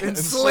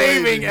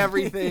 enslaving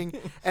everything.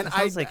 And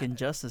Sounds like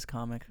Injustice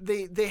comic.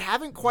 they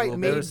haven't quite Well,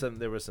 made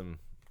there were some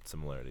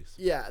similarities.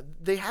 yeah,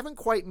 they haven't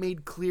quite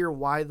made clear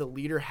why the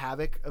leader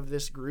Havoc of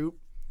this group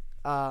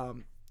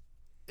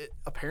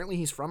apparently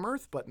he's from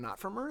Earth but not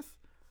from Earth.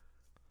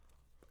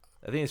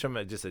 I think he's from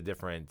just a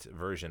different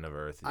version of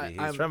Earth. He's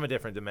I'm- from a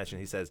different dimension.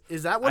 He says,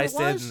 Is that what I it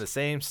stood was? in the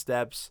same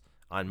steps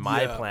on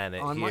my Yeah.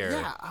 planet On here.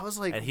 yeah, I was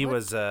like, And he what?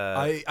 was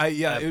it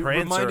prince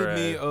reminded or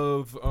me a-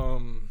 of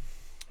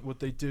what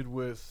they did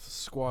with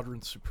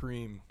Squadron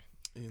Supreme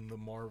in the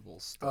Marvel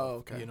stuff. Oh,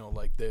 okay.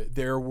 Like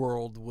their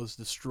world was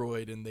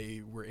destroyed and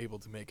they were able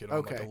to make it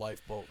on like Okay. a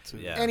lifeboat too.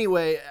 Yeah.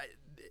 Anyway,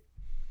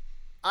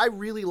 I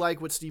really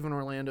like what Stephen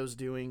Orlando's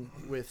doing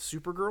with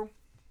Supergirl.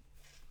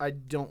 I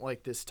don't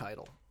like this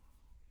title.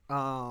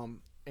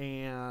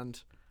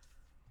 And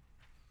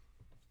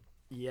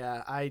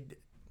yeah,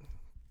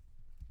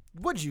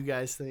 what'd you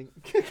guys think?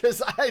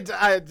 Because I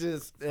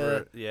just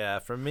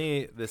for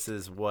me, this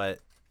is what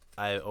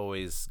I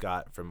always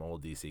got from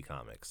old DC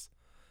comics.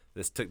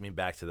 This took me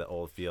back to the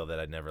old feel that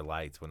I never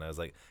liked when I was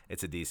like,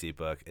 it's a DC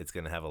book. It's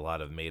going to have a lot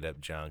of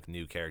made-up junk,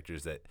 new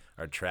characters that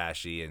are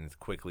trashy and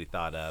quickly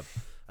thought up.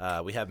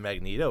 We have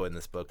Magneto in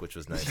this book, which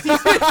was nice.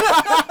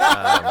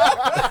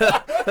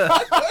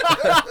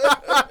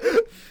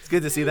 It's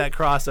good to see that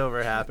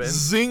crossover happen.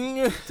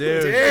 Zing!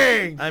 Dude,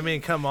 Dang! I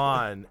mean, come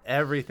on.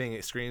 Everything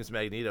screams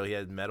Magneto. He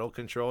has metal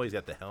control. He's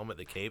got the helmet,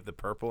 the cape, the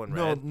purple and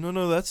red.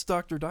 No, that's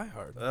Dr.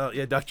 Diehard. Oh,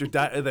 yeah,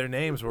 their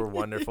names were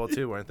wonderful,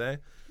 too, weren't they?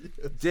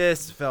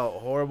 Just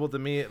felt horrible to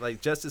me.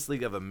 Like, Justice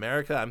League of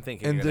America, I'm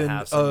thinking And you're going then to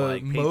have some,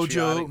 like,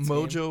 patriotic team.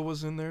 Mojo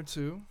was in there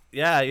too.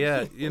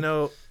 Yeah.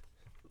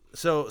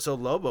 So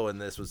Lobo in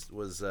this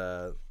was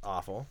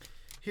awful.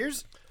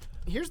 Here's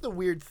here's the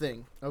weird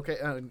thing. Okay.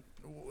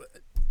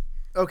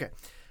 Okay.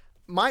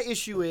 My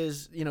issue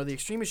is, the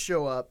extremists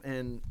show up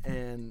and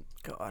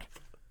God,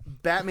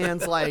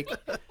 Batman's like,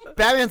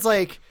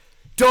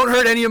 don't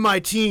hurt any of my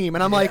team.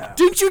 And I'm like,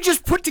 didn't you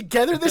just put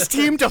together this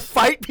team to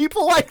fight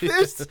people like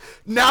this?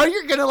 Now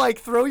you're going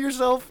to throw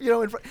yourself,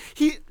 in front.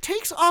 He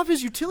takes off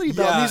his utility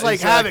belt and he's like,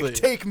 exactly. Havoc,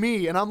 take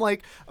me. And I'm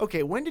like,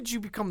 okay, when did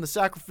you become the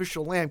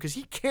sacrificial lamb? Because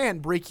he can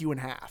break you in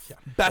half. Yeah.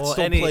 Bats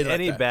don't play like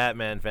any that.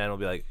 Batman fan will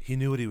be like, he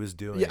knew what he was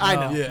doing. Yeah, I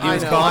know. Yeah. He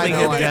was calming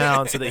him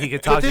down so that he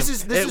could talk to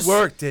him. It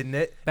worked, didn't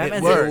it?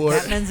 Batman's, it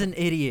worked. Batman's an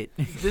idiot.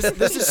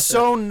 This is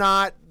so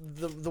not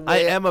the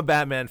way. I am a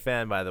Batman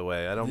fan, by the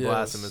way. I don't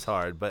blast him as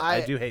hard, but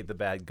I do hate the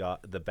Bat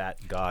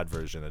God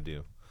version. I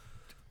do.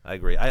 I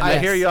agree. I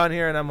hear you on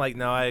here, and I'm like,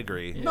 no, I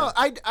agree. Yeah. No,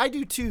 I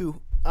do too.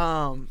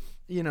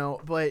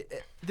 But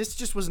this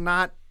just was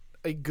not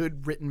a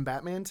good written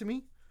Batman to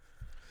me.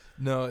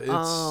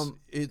 No,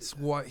 it's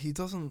why he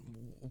doesn't.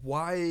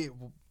 Why?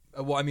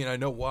 Well, I mean, I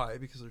know why,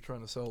 because they're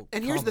trying to sell.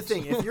 And here's the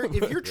thing: if you're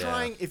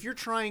trying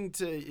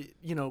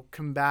to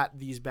combat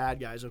these bad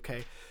guys,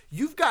 okay,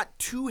 you've got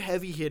two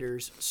heavy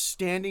hitters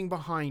standing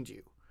behind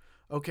you,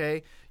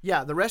 okay.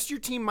 Yeah, the rest of your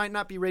team might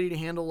not be ready to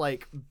handle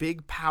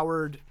big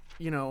powered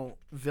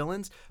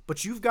villains,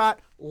 but you've got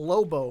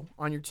Lobo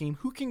on your team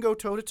who can go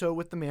toe to toe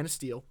with the Man of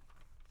Steel,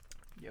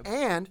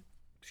 and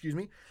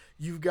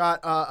you've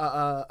got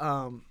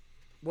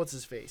what's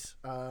his face,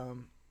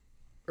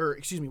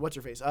 what's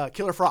her face,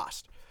 Killer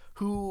Frost.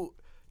 Who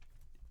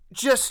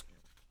just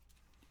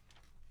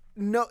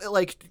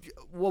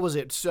what was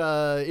it?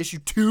 Issue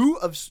 2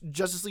 of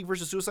Justice League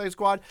versus Suicide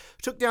Squad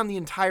took down the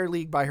entire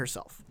league by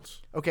herself.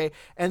 Okay,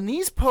 and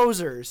these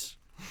posers,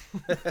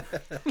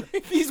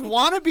 these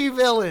wannabe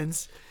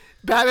villains,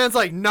 Batman's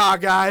like, nah,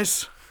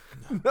 guys,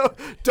 no,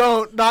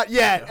 not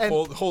yet. Yeah,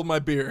 and hold my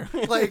beer.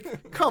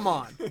 come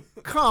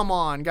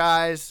on,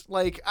 guys.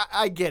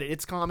 I get it.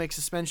 It's comic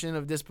suspension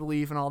of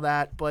disbelief and all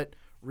that, but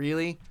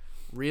really.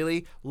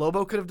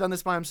 Lobo could have done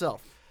this by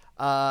himself.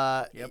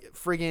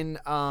 Friggin'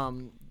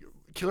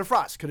 Killer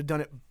Frost could have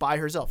done it by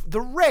herself. The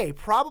Ray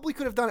probably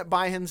could have done it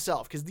by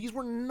himself because these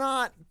were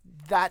not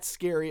that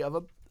scary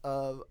of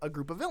a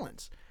group of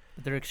villains.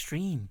 But they're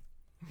extreme.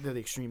 They're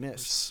the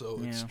extremists. So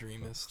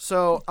extremist.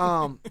 So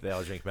they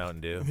all drink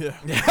Mountain Dew. Yeah,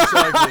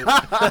 exactly.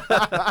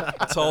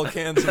 Tall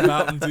cans of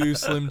Mountain Dew,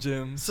 Slim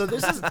Jims. So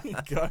this is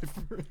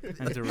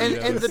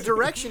and the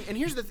direction. And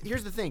here's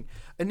the thing.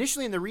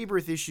 Initially in the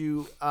Rebirth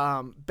issue,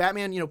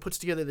 Batman puts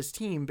together this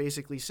team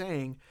basically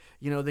saying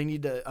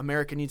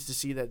America needs to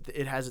see that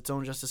it has its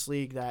own Justice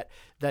League, that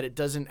it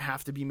doesn't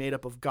have to be made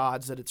up of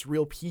gods, that it's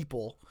real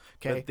people.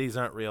 Okay, but these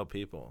aren't real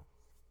people.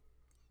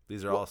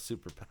 These are all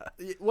super.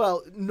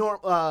 Well,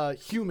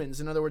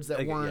 humans, in other words,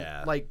 that weren't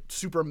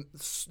super,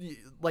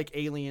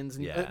 aliens.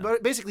 And, but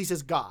it basically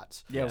says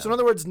gods. Yeah. So in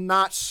other words,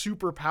 not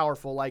super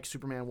powerful like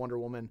Superman, Wonder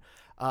Woman,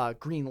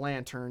 Green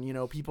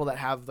Lantern. People that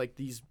have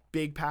these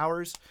big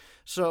powers.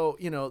 So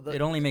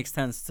it only makes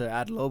sense to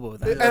add Lobo.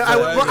 Then.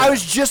 I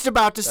was just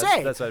about to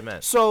say. That's what I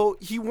meant. So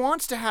he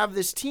wants to have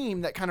this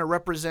team that kind of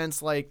represents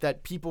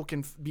that people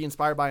can be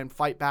inspired by and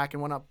fight back and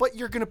whatnot. But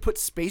you're gonna put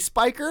Space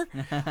Spiker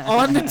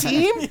on the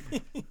team,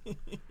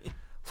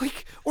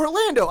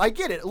 Orlando. I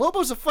get it.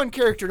 Lobo's a fun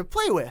character to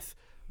play with.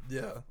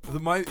 Yeah,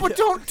 but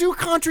don't do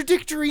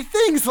contradictory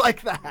things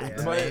like that.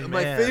 Yeah.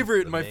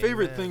 My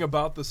favorite thing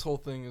about this whole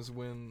thing is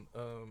when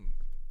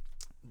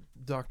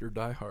Dr.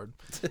 Diehard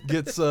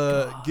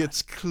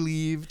gets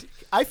cleaved.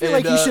 I feel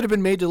like he should have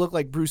been made to look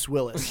like Bruce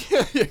Willis.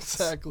 Yeah,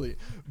 exactly.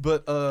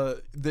 But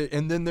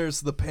and then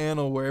there's the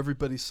panel where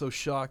everybody's so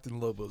shocked and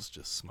Lobo's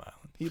just smiling.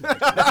 He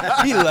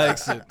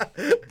likes it.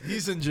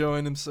 He's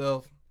enjoying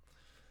himself.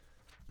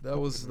 That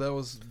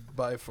was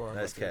by far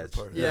nice my favorite catch.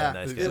 part. Yeah,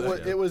 nice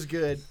it was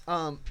good.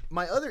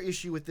 My other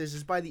issue with this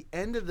is by the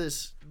end of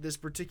this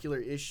particular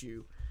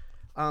issue,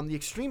 the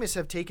extremists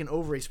have taken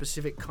over a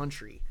specific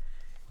country,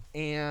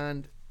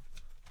 and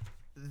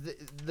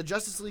the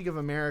Justice League of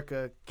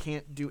America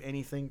can't do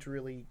anything to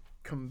really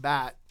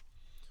combat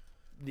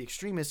the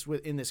extremists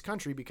in this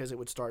country because it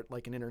would start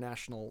an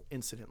international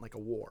incident, like a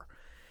war.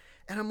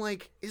 And I'm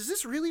like, is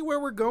this really where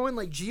we're going?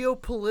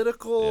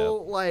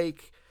 Geopolitical,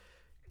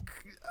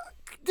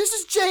 this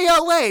is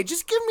JLA.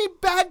 Just give me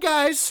bad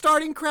guys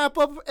starting crap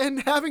up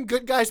and having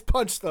good guys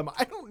punch them.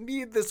 I don't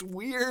need this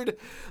weird,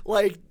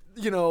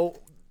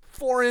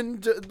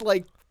 foreign,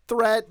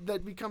 threat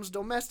that becomes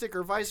domestic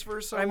or vice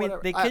versa. I mean,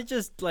 whatever. they could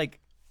just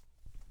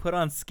put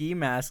on ski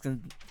masks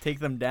and take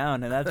them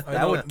down, and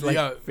that would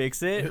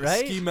fix it,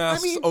 right? Ski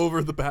masks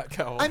over the bat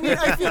cowl. I mean,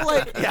 I feel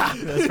like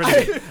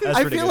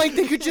I feel like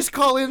they could just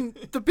call in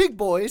the big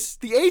boys,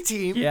 the A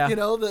team,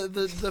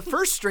 the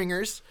first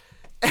stringers,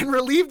 and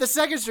relieve the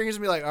second stringers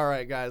and be like, all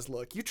right, guys,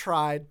 look, you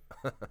tried.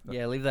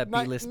 Yeah, leave that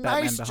B-list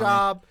Batman nice behind.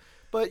 job.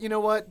 But you know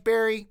what,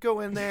 Barry,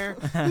 go in there.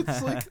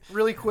 It's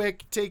really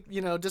quick. Take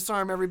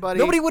disarm everybody.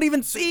 Nobody would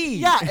even see.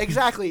 Yeah,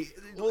 exactly.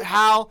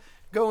 Hal,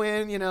 go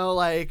in.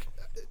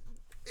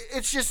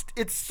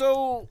 It's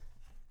so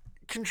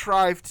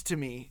contrived to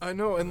me. I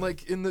know, and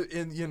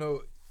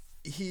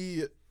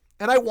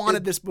And I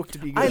wanted this book to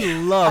be good.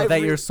 I love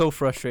that you're so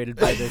frustrated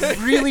by this. I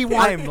really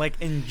want. I'm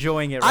like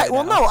enjoying it right now.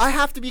 Well, no, I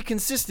have to be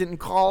consistent and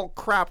call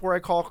crap where I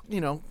call,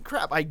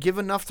 crap. I give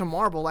enough to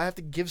Marvel. I have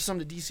to give some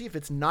to DC if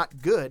it's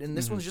not good, and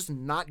this one's just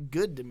not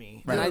good to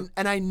me. Right.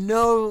 And I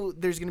know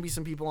there's going to be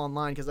some people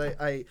online because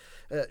I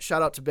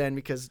shout out to Ben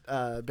because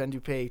Ben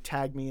Dupay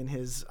tagged me in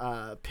his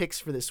picks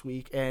for this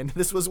week, and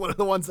this was one of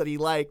the ones that he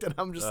liked, and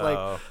I'm just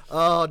like,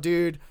 oh,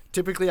 dude.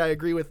 Typically, I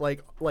agree with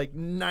like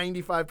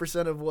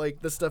 95% of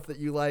like the stuff that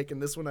you like,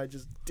 and this one I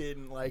just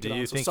didn't like.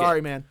 Sorry,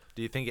 man.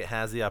 Do you think it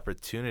has the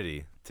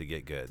opportunity to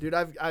get good? Dude,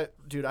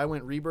 I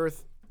went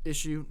Rebirth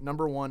issue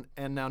number 1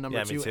 and now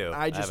number 2. Me too.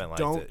 I just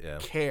don't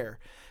care.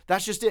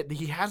 That's just it.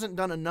 He hasn't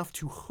done enough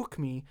to hook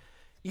me,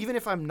 even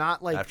if I'm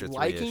not like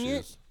liking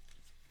it.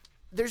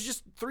 There's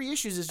just 3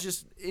 issues is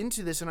just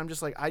into this, and I'm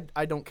just like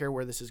I don't care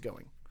where this is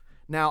going.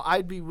 Now,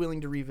 I'd be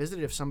willing to revisit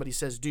it if somebody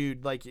says,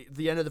 dude, like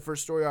the end of the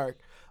first story arc,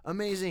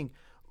 amazing,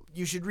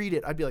 you should read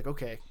it. I'd be like,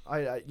 okay,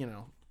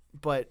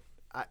 but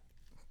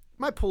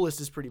my pull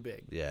list is pretty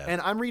big. Yeah. And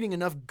I'm reading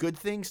enough good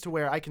things to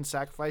where I can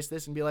sacrifice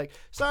this and be like,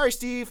 sorry,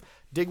 Steve,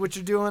 dig what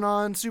you're doing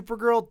on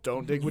Supergirl,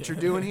 don't dig what you're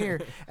doing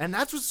here. And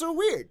that's what's so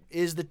weird,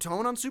 is the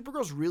tone on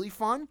Supergirl's really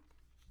fun.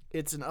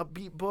 It's an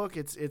upbeat book.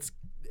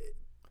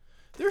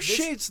 There's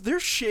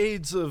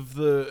shades of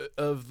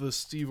the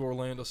Steve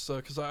Orlando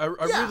stuff because I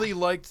really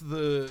liked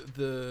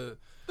the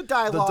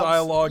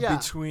dialogue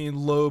between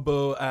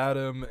Lobo,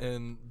 Adam,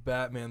 and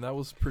Batman. That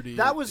was pretty.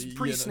 That was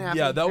pretty snappy.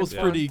 Yeah, that was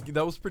pretty.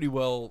 That was pretty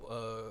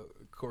well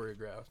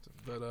choreographed.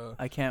 But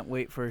I can't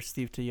wait for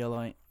Steve to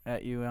yell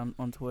at you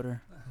on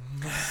Twitter.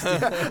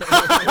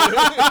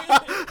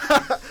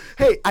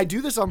 Hey, I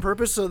do this on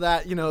purpose so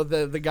that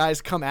the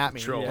guys come at me.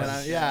 Trolling.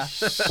 Yeah.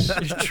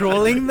 You're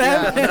trolling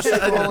them. Yeah, I'm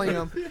just trolling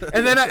them.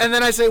 And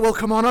then I say, well,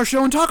 come on our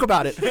show and talk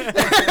about it.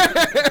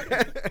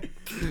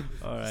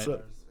 All right.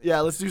 So, yeah,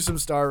 let's do some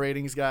star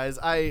ratings, guys.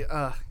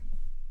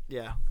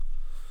 Yeah.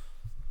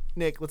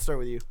 Nick, let's start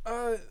with you.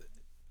 I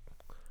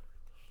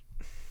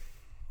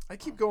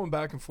keep going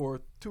back and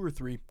forth, 2 or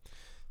 3,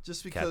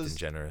 just because. Captain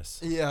Generous.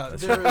 Yeah,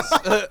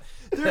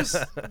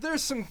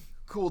 there's some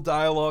cool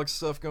dialogue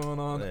stuff going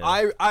on. Yeah.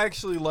 I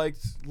actually liked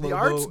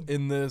Lobo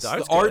in this.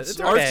 The art's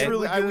okay.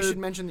 really good. We should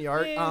mention the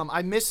art.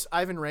 I miss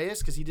Ivan Reyes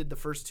because he did the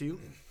first 2,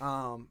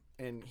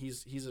 and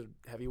he's a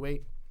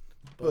heavyweight.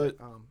 But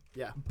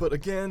yeah. But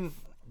again,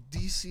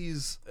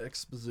 DC's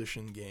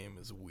exposition game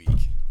is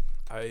weak.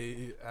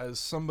 As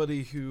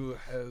somebody who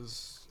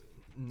has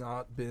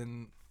not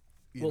been.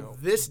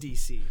 This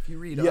DC, if you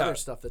read other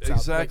stuff that's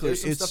out there,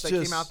 there's some stuff that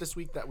came out this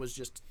week that was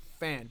just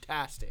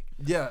fantastic.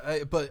 Yeah,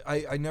 but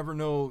I never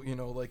know,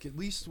 like at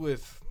least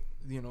with,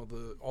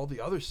 all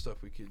the other stuff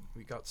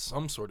we got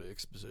some sort of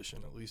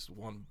exposition, at least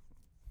one,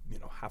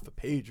 half a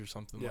page or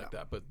something like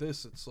that. But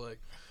this, it's like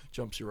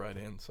jumps you right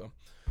in. So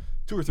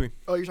 2 or 3.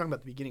 Oh, you're talking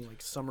about the beginning,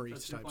 like summary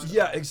type stuff.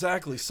 Yeah,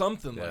 exactly,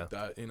 something like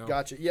that.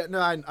 Gotcha. Yeah,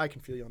 no, I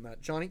can feel you on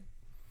that, Johnny.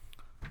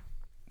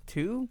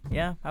 2?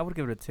 Yeah, I would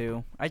give it a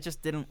 2.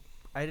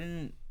 I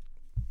didn't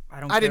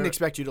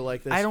expect you to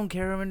like this. I don't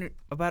care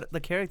about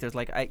the characters.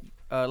 Like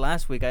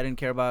last week I didn't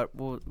care about.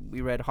 Well, we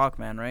read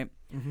Hawkman, right?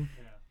 Mm-hmm.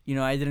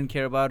 Yeah. I didn't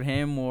care about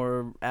him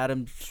or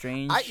Adam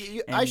Strange.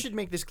 I should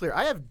make this clear.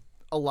 I have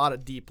a lot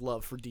of deep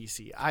love for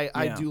DC.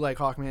 I do like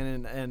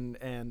Hawkman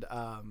and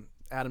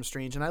Adam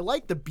Strange, and I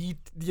like the B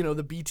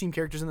team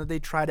characters, and that they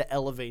try to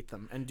elevate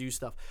them and do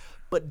stuff,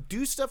 but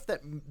do stuff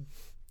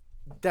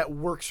that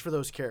works for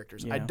those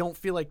characters. Yeah. I don't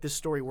feel like this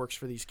story works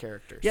for these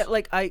characters. Yeah,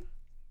 like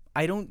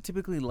I don't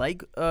typically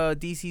like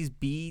DC's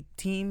B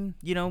team,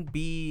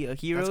 B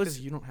heroes. That's because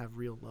you don't have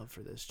real love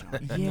for this,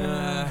 John.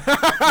 Yeah,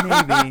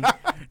 maybe.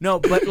 No,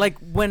 but like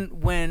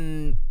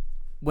when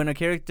a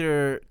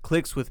character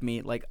clicks with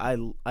me, like I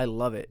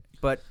love it.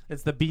 But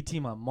it's the B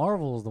team on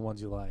Marvel is the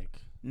ones you like.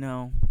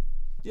 No.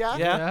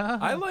 Yeah.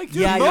 I like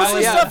most of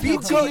the stuff B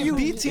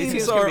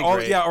teams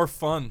are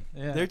fun.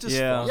 Yeah. They're just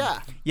fun.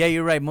 Yeah,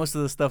 you're right. Most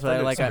of the stuff that I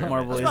like at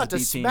Marvel is B team. I was about to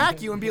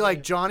smack you and be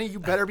like, Johnny, you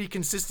better be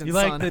consistent. You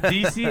like the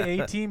DC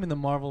A team and the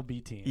Marvel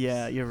B team.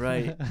 Yeah, you're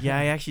right. Yeah,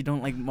 I actually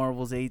don't like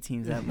Marvel's A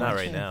teams that much. Not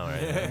right now,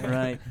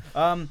 right?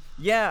 Right.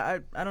 Yeah,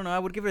 I don't know. I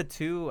would give it a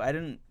 2. I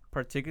didn't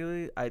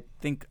particularly. I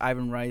think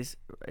Ivan Rice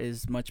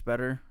is much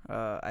better.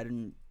 I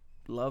didn't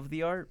love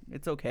the art.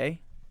 It's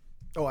okay.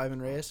 Oh, Ivan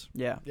Reyes?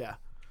 Yeah. Yeah.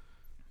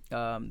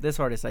 This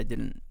artist I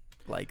didn't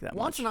like that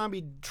much.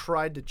 Watanabe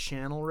tried to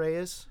channel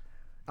Reyes.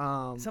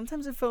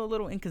 Sometimes it felt a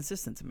little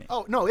inconsistent to me.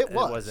 Oh, no, it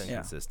was. It was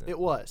inconsistent. It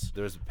was.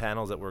 There was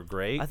panels that were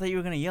great. I thought you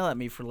were going to yell at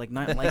me for like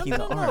not liking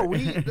the art. No,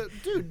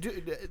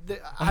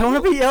 dude, I don't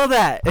want to be yelled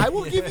at. I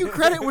will give you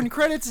credit when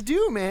credit's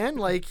due, man.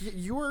 Like,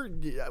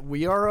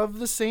 we are of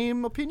the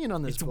same opinion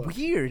on this book. It's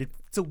weird.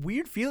 It's a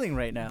weird feeling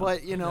right now.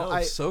 But,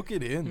 soak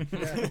it in.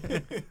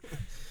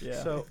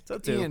 Yeah. So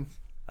Ian.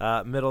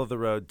 Middle of the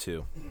road,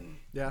 2.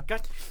 Yeah.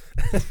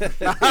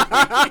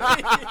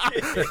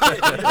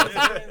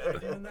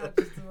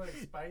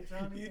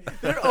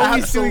 They're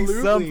always doing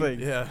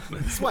something. Yeah.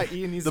 That's why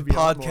Ian needs the to be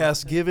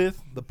podcast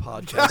giveth, the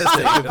podcast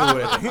taketh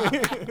away.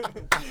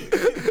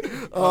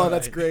 Oh,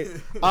 that's great.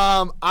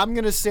 I'm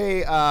gonna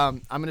say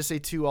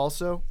 2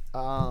 also.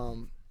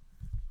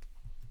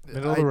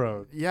 Middle of the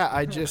road. Yeah,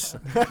 I just.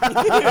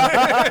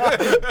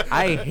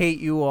 I hate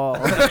you all.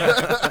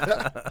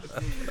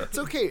 It's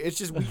okay. It's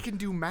just we can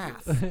do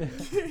math.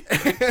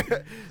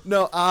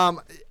 No,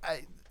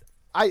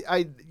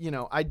 I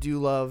do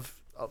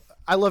love.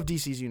 I love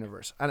DC's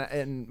universe,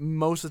 and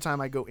most of the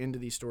time I go into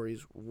these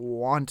stories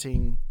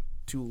wanting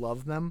to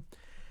love them,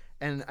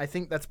 and I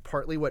think that's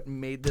partly what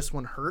made this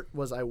one hurt.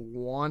 Was I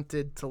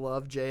wanted to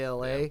love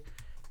JLA,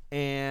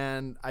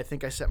 and I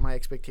think I set my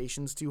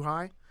expectations too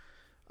high.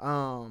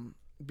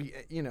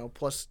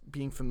 Plus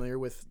being familiar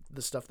with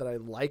the stuff that I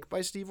like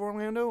by Steve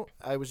Orlando,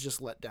 I was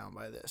just let down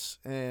by this.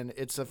 And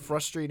it's a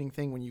frustrating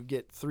thing when you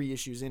get 3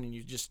 issues in and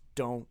you just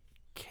don't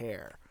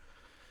care.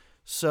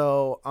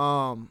 So,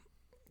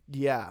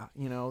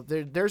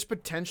 there's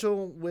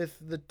potential with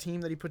the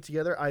team that he put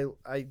together. I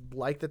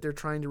like that they're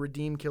trying to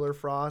redeem Killer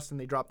Frost and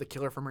they dropped the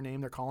killer from her name.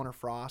 They're calling her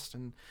Frost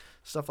and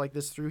stuff like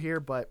this through here,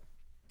 but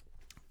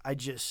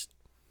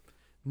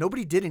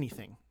nobody did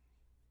anything.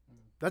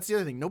 That's the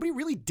other thing. Nobody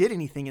really did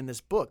anything in this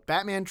book.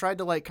 Batman tried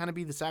to kind of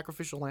be the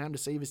sacrificial lamb to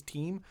save his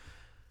team,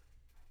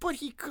 but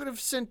he could have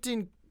sent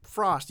in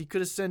Frost. He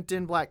could have sent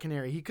in Black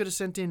Canary. He could have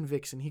sent in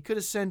Vixen. He could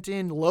have sent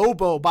in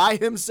Lobo by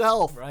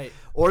himself, right?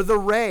 Or the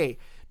Ray.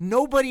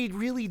 Nobody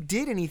really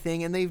did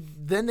anything, and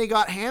they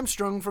got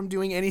hamstrung from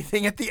doing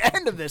anything at the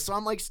end of this. So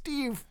I'm like,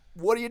 Steve,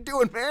 what are you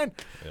doing, man?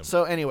 Yep.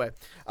 So anyway,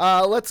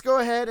 let's go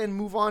ahead and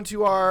move on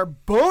to our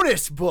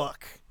bonus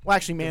book. Well,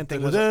 actually, Man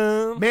Thing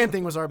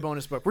was our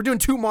bonus book. We're doing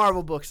 2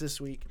 Marvel books this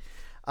week.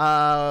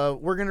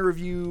 We're going to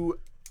review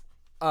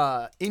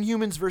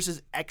Inhumans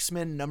versus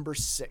X-Men number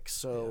 6.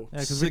 So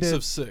 6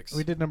 of 6.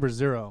 We did number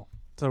 0,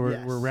 so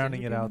we're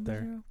rounding it out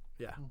there.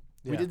 Yeah.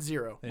 We did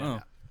 0. Yeah. Oh.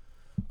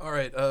 All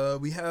right.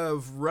 We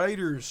have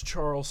writers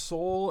Charles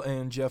Soule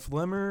and Jeff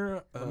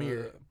Lemire.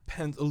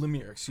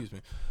 Lemire, excuse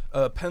me.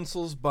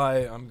 Pencils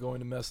by, I'm going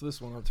to mess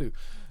this one up too,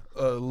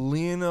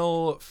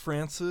 Lionel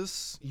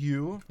Francis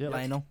Yu. Yeah,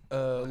 Lionel,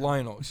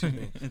 excuse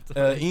me.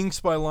 Inks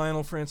by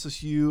Lionel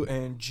Francis Yu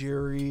and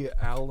Jerry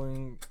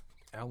Allen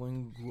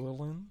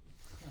Guillen.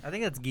 I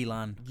think that's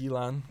Gilan.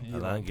 Gilan.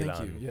 Gilan.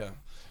 Thank you. Yeah.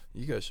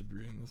 You guys should be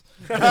reading this.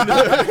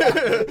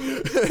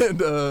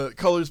 And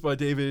colors by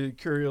David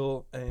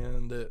Curiel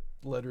and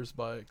letters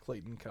by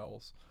Clayton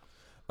Cowles.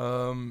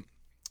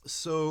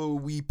 So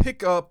we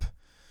pick up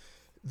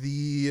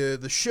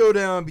the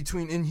showdown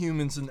between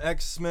Inhumans and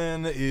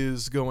X-Men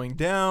is going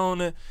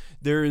down.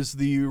 There is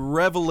the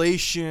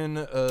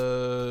revelation,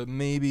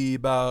 maybe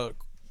about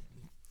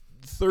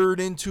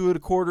a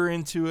quarter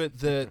into it,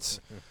 that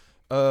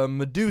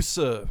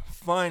Medusa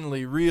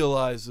finally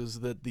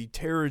realizes that the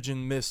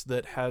Terrigen mist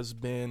that has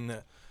been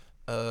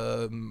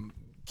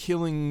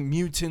killing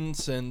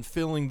mutants and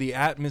filling the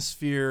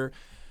atmosphere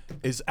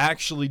is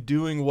actually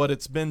doing what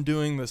it's been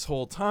doing this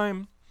whole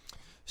time.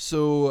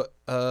 So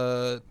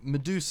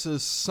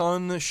Medusa's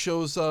son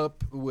shows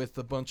up with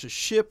a bunch of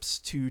ships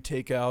to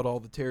take out all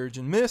the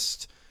Terrigen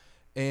mist,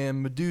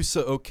 and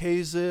Medusa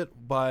okays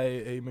it by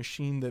a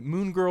machine that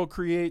Moon Girl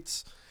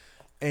creates,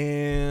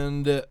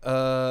 and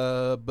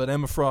but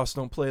Emma Frost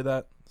don't play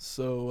that,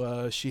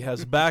 so she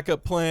has a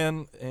backup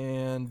plan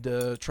and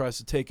tries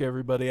to take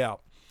everybody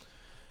out.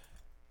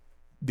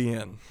 The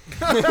end.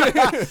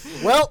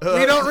 Well,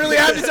 we don't really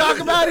have to talk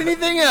about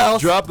anything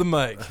else. Drop the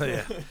mic.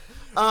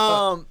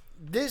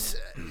 This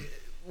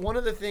one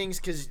of the things,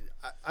 because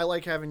I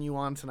like having you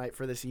on tonight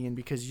for this, Ian,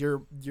 because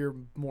you're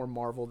more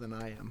Marvel than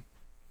I am.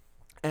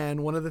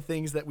 And one of the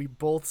things that we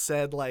both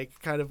said,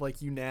 kind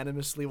of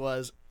unanimously,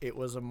 was it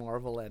was a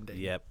Marvel ending.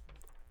 Yep.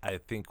 I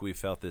think we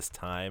felt this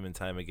time and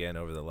time again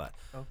over the last.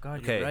 Oh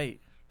God, you're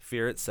right.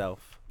 Fear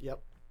itself.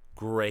 Yep.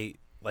 Great.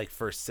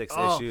 First 6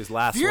 issues.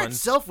 Last Fear one.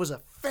 itself was a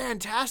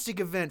fantastic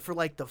event for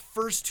the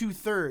first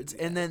 2/3,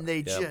 and then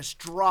they just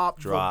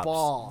dropped the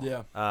ball.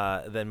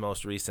 Yeah. Then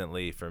most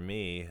recently for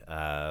me,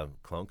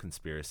 Clone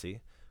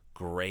Conspiracy.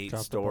 Great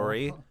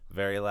story.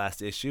 Very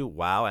last issue.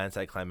 Wow,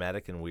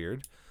 anticlimactic and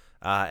weird.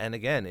 And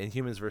again,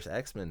 Inhumans vs.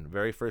 X-Men.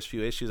 Very first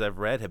few issues I've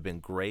read have been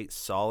great,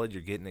 solid.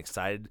 You're getting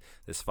excited.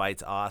 This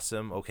fight's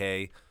awesome.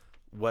 Okay,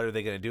 what are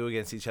they going to do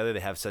against each other? They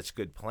have such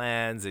good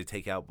plans. They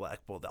take out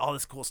Black Bolt. All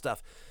this cool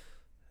stuff.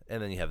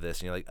 And then you have this,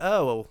 and you're like,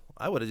 oh, well,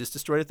 I would have just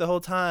destroyed it the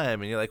whole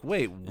time. And you're like,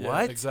 wait, what?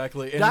 Yeah,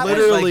 exactly. And that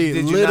literally,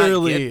 did you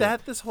not get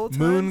that this whole time?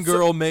 Moon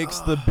Girl makes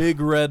the big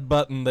red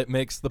button that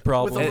makes the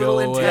problem With a go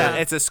little away. antenna.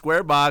 Yeah, it's a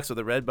square box with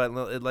a red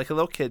button, like a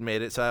little kid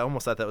made it. So I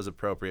almost thought that was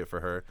appropriate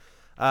for her.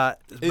 But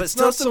It's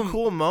still not some some-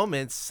 cool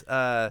moments.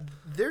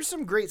 There's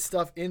some great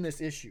stuff in this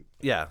issue.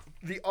 Yeah.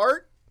 The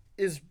art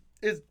is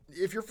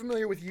if you're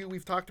familiar with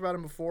we've talked about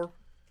him before.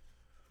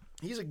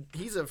 He's a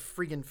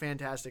freaking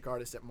fantastic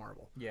artist at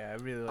Marvel. Yeah, I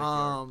really like the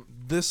art.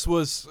 This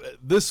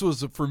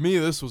was for me.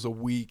 This was a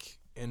weak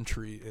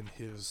entry in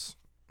his.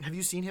 Have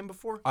you seen him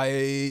before?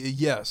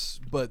 Yes,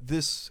 but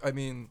this, I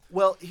mean.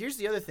 Well, here's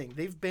the other thing.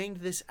 They've banged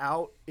this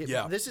out.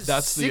 This is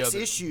that's the 6 other-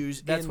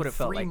 issues That's in what it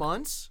felt 3 like.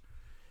 months.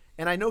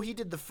 And I know he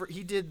did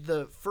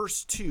the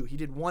first 2. He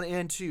did 1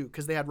 and 2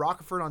 because they had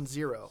Rockefeller on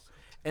 0.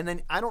 And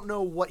then I don't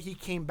know what he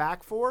came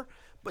back for,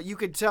 but you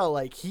could tell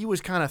like he was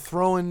kind of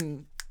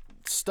throwing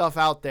stuff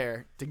out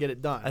there to get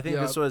it done. I think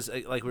this was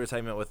like we were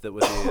talking about with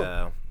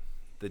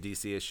the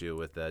DC issue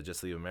with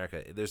Just Leave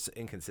America. There's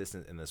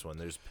inconsistent in this one.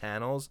 There's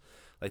panels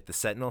like the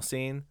Sentinel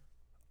scene.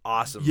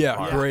 Awesome. Yeah,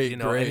 art. great. You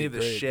know, great, any of the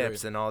great,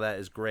 ships great. and all that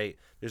is great.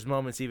 There's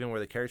moments even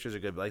where the characters are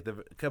good, but like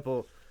the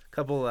couple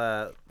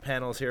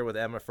panels here with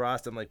Emma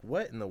Frost, I'm like,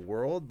 what in the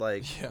world?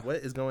 Like, what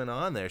is going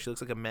on there? She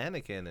looks like a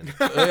mannequin. And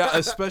yeah,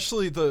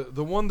 especially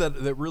the one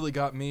that really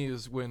got me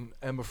is when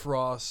Emma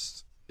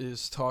Frost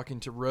is talking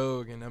to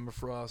Rogue and Emma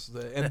Frost,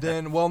 and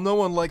then no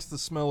one likes the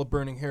smell of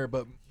burning hair,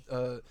 but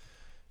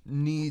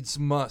needs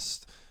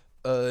must.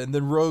 And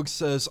then Rogue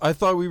says, I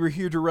thought we were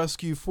here to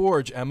rescue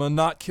Forge, Emma,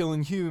 not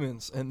killing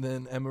humans. And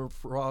then Emma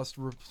Frost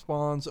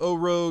responds, oh,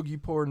 Rogue, you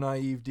poor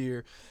naive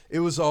dear.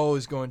 It was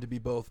always going to be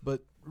both.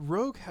 But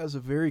Rogue has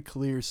a very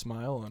clear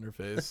smile on her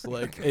face.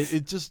 Like,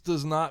 it just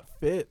does not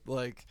fit.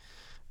 Like,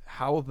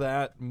 how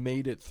that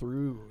made it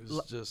through is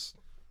just...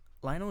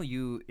 Lionel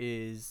Yu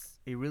is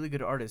a really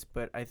good artist,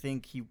 but I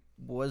think he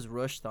was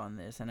rushed on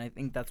this. And I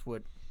think that's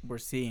what we're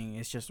seeing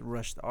is just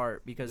rushed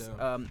art. Because,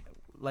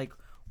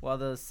 while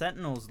the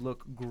Sentinels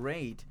look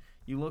great,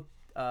 you look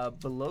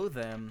below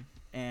them,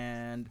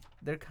 and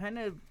they're kind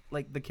of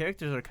like the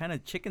characters are kind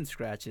of chicken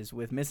scratches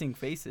with missing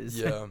faces.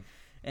 Yeah,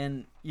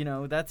 and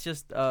that's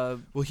just.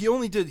 Well, he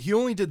only did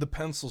the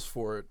pencils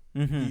for it,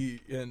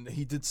 Mm-hmm.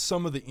 he did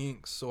some of the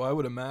inks, so I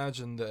would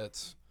imagine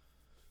that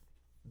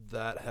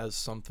has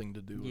something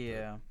to do with it.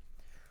 Yeah.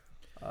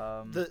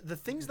 The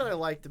things that I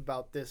liked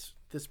about this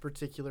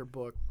particular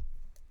book.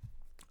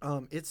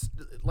 It's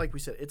like we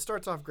said, it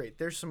starts off great.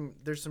 There's some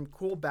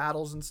cool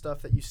battles and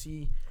stuff that you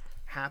see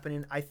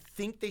happening. I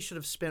think they should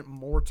have spent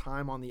more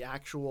time on the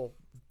actual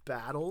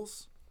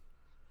battles.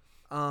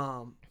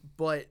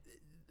 But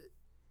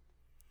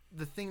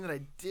the thing that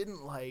I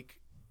didn't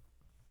like,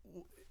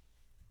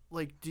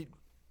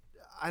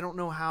 I don't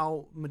know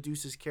how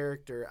Medusa's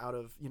character out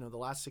of the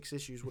last 6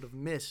 issues would have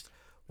missed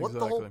what the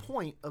whole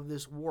point of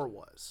this war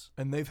was.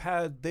 And they've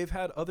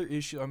had other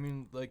issues. I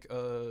mean, like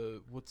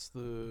what's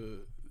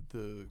the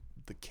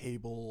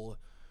Cable,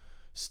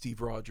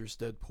 Steve Rogers,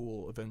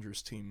 Deadpool,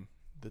 Avengers team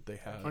that they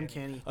had?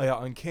 Uncanny. Oh,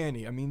 yeah,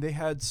 Uncanny. I mean, they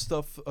had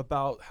stuff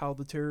about how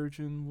the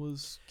Terrigen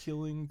was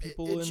killing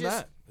people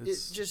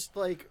It's just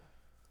like,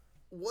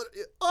 what?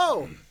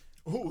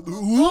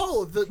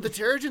 The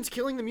Terrigen's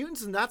killing the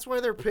mutants, and that's why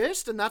they're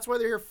pissed, and that's why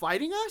they're here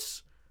fighting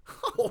us?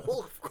 Oh,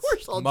 well, of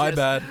course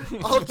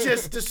I'll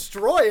just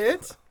destroy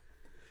it.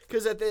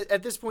 Because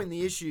at this point in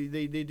the issue,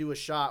 they do a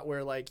shot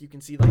where like you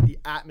can see like the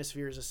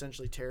atmosphere is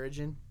essentially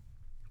Terrigen,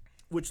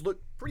 which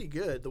looked pretty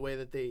good the way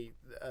that it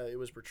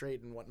was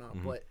portrayed and whatnot.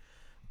 Mm-hmm. But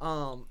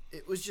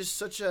it was just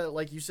such a,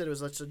 like you said, it was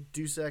such a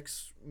Deus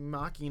Ex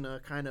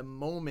Machina kind of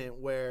moment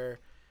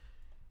where,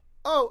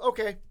 oh,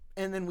 okay,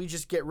 and then we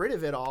just get rid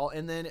of it all,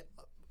 and then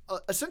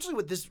essentially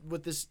what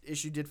this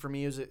issue did for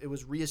me is it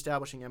was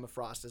reestablishing Emma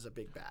Frost as a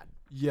big bad.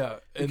 Yeah,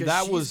 and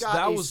because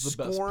that was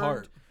the best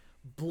part.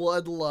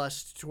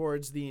 Bloodlust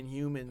towards the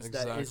Inhumans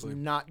that is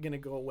not going to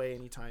go away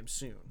anytime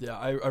soon. Yeah,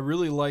 I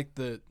really like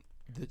that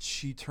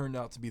she turned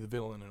out to be the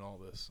villain in all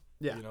this.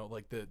 Yeah,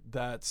 like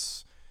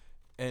that's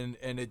and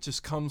it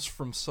just comes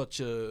from such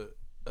a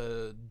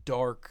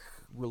dark,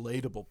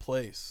 relatable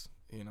place.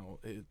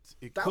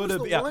 It could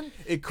have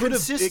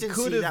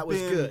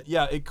good.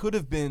 Yeah, it could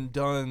have been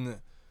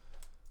done.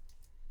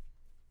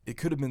 It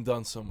could have been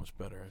done so much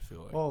better, I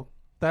feel like. Well,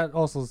 that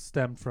also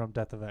stemmed from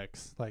Death of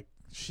X. Like,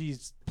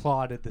 she's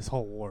plotted this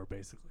whole war,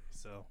 basically.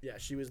 So yeah,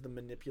 she was the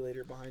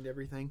manipulator behind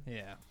everything.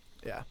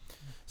 Yeah.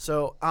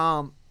 So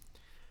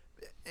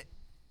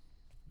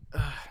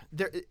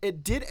there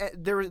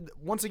was,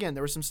 once again,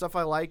 there was some stuff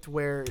I liked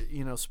where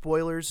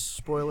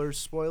spoilers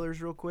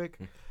real quick.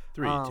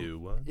 3, 2,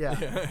 1.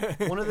 Yeah.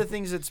 One of the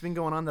things that's been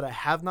going on that I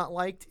have not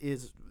liked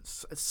is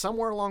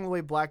somewhere along the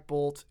way Black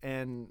Bolt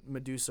and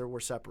Medusa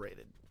were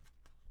separated.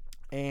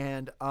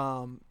 And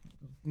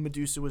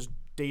Medusa was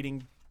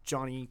dating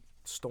Johnny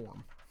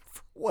Storm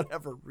for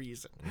whatever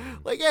reason.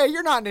 Like, hey,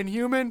 you're not an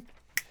Inhuman.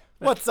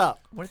 What's up?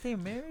 Were they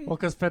married? Well,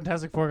 because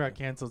Fantastic Four got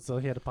canceled, so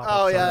he had to pop up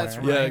Oh, somewhere. yeah, that's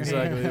right. Yeah,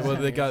 exactly. Well,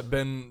 they got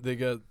Ben. They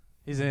got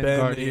He's in Ben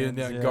Guardians.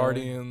 in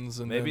Guardians,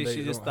 and maybe then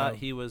she they just don't thought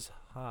have- he was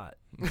hot.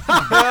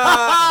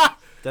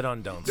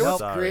 Don't. You know what's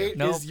Sorry. great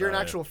Nope. is you're an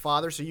Sorry. actual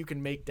father, so you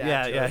can make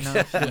dad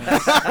jokes. No, she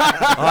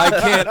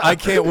didn't. I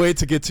can't wait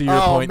to get to your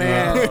Oh point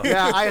man, now.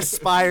 yeah, I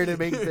aspire to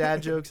make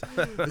dad jokes.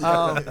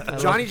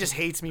 Johnny just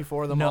hates me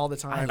for them all the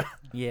time.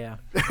 Yeah.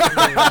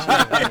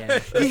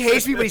 He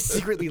hates me, but he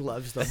secretly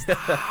loves them.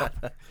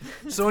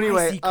 So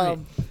anyway,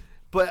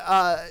 but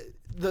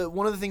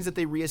one of the things that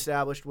they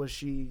reestablished was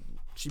she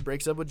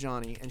breaks up with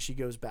Johnny and she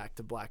goes back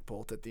to Black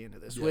Bolt at the end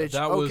of this. Yeah, which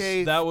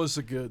that was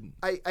a good.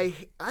 I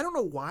don't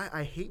know why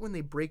I hate when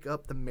they break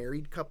up the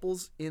married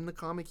couples in the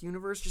comic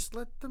universe. Just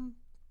let them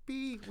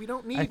be. We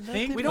don't need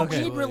need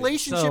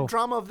relationship So-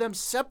 drama of them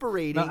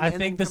separating. No, I and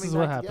think then this is coming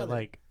what back happened. together.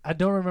 Like, I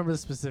don't remember the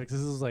specifics.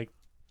 This is like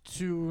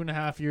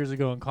 2.5 years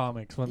ago in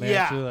comics when they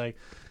Yeah. actually like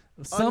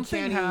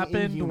something Uncanny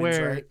happened Inhumans,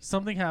 where right?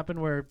 something happened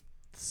where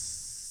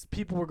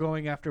people were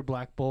going after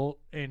Black Bolt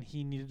and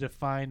he needed to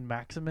find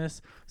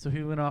Maximus, so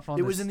he went off on.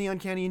 It was in the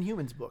Uncanny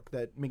Inhumans book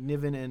that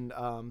McNiven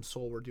and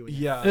Soul were doing.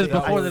 Yeah. It was Yeah,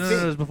 before I that. No,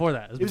 think- it was before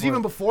that. It was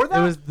even before that.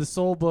 It was the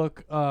Soul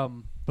book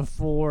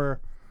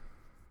before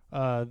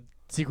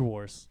Secret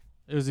Wars.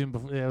 It was even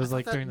before. Yeah, it was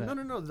like during that.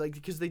 No, like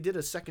because they did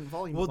a second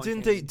volume. Well, of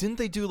didn't Uncanny.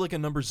 they do like a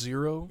number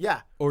 0?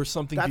 Yeah, Or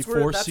something That's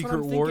before what I'm Secret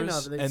thinking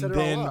Wars, of. They and set it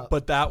all then up.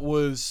 but that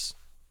was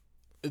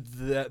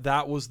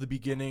the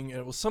beginning.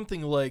 It was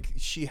something like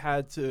she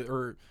had to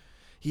or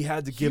he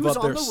had to give was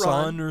up on their the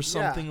son run, or yeah,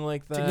 something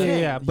like to that. King.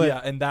 Yeah, but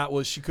yeah, and that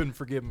was she couldn't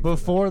forgive him. for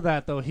before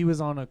that, though, he was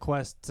on a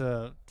quest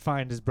to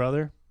find his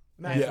brother.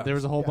 And Yeah. there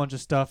was a whole Yeah. bunch of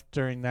stuff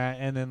during that,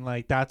 and then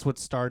like that's what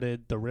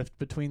started the rift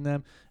between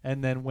them.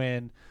 And then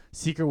when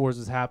Secret Wars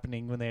was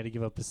happening, when they had to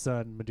give up his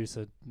son,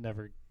 Medusa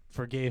never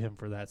forgave him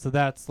for that. So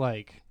that's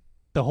like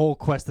the whole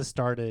quest that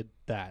started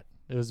that.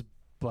 It was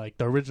like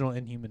the original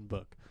Inhuman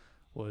book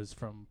was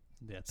from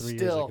 3 years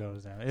Still. ago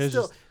now. It was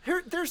Still,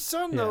 just their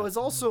son though Yeah. is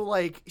also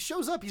like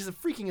shows up. He's a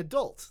freaking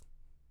adult.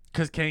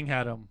 because Kang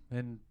had him,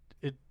 and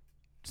it.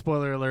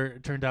 Spoiler alert!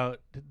 It turned out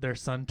their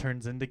son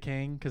turns into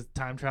Kang because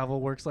time travel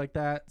works like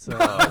that. So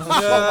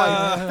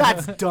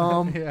That's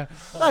dumb. yeah.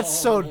 That's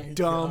so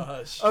dumb.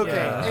 Gosh. Okay.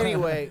 Yeah.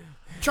 Anyway,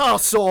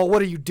 Charles Soule,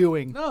 what are you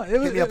doing? No, it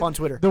was Hit me up on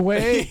Twitter. the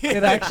way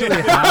it actually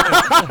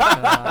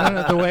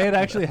happened. The way it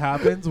actually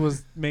happens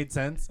was made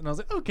sense, and I was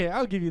like, okay,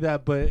 I'll give you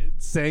that. But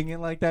saying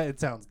it like that, it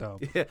sounds dumb.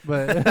 Yeah.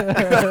 But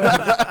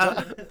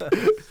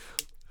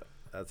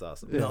That's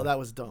awesome. No, that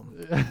was dumb.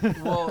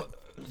 Well,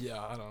 yeah,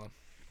 I don't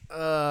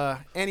know.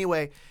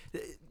 Anyway,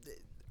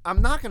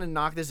 I'm not gonna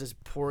knock this as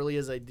poorly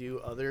as I do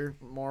other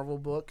Marvel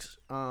books,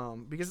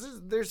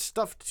 because there's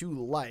stuff to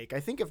like. I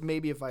think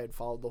if I had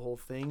followed the whole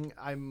thing,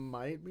 I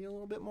might be a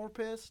little bit more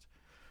pissed.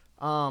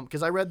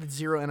 Because I read the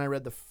 0 and I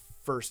read the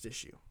first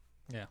issue.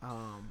 yeah,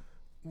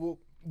 Well,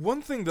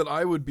 one thing that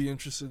I would be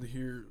interested to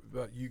hear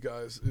about you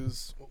guys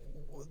is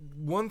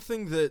one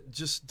thing that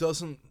just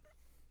doesn't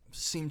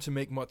seem to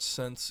make much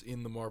sense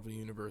in the Marvel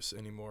universe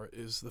anymore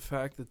is the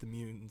fact that the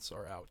mutants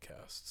are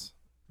outcasts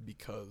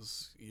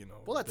because,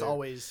 Well, that's they're-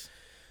 always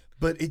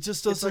But it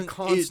just it's doesn't a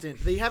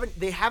constant. They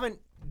haven't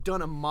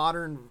done a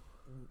modern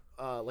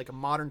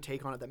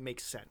take on it that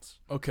makes sense,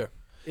 okay.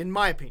 in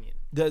my opinion.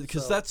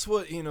 Because So- that's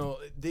what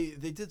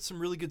they did some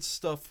really good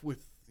stuff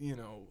with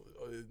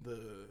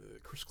the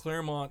Chris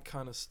Claremont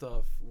kind of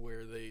stuff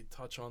where they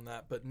touch on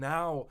that, but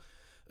now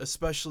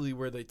especially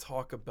where they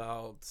talk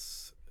about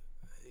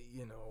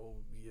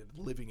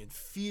living in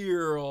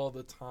fear all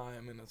the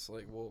time, and it's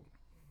like, well,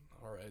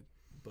 all right,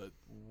 but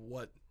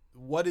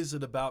what is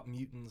it about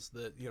mutants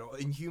that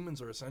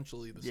Inhumans are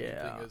essentially the same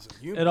Yeah. thing as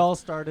Inhumans? it all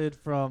started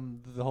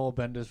from the whole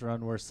Bendis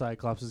run where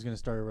Cyclops is going to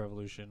start a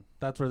revolution.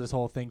 That's where this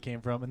whole thing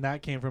came from, and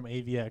that came from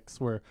AVX,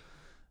 where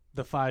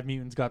the 5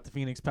 mutants got the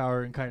Phoenix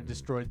power and kind of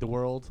destroyed the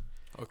world.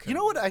 Okay. You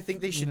know what I think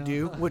they should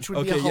do, which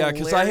would be Okay, yeah,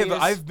 because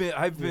I've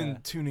been Yeah.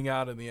 tuning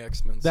out in the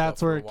X-Men. That's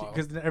stuff where for a while.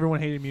 because everyone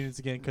hated mutants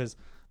again because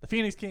the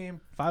Phoenix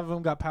came, 5 of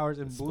them got powers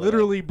and Split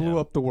literally up, blew yeah.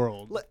 up the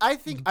world. I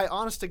think,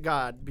 honest to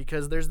God,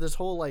 because there's this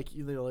whole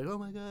they're like, oh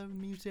my God, I'm a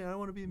mutant, I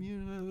want to be a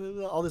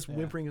mutant, all this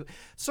whimpering.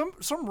 Some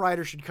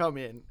writer should come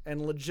in and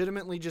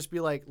legitimately just be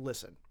like,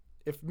 listen,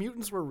 if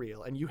mutants were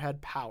real and you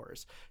had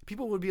powers,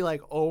 people would be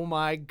like, oh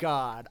my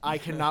God, I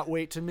cannot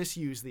wait to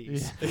misuse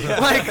these.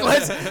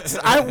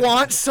 I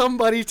want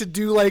somebody to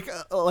do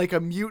like a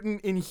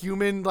mutant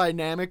inhuman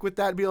dynamic with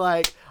that and be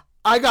like,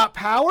 I got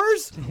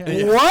powers?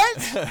 Yeah.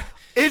 What?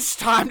 It's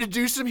time to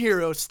do some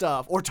hero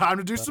stuff or time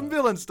to do some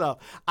villain stuff.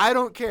 I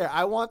don't care.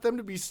 I want them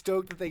to be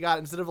stoked that they got it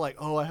instead of like,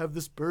 oh, I have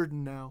this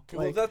burden now.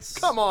 Well, Like, that's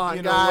come on,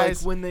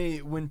 guys. guys. Like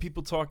when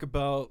people talk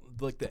about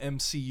like the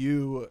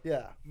MCU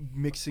Yeah.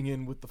 mixing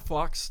in with the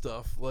Fox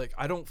stuff, like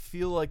I don't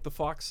feel like the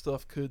Fox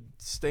stuff could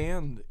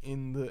stand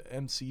in the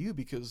MCU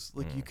because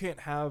like you can't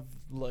have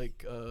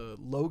like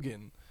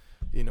Logan,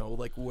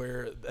 like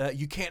where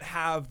you can't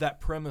have that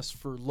premise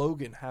for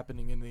Logan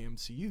happening in the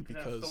MCU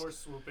because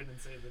swoop in and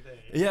save the day.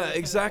 yeah,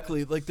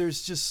 exactly. Like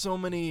there's just so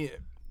many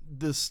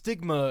the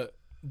stigma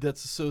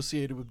that's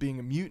associated with being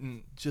a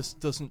mutant just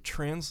doesn't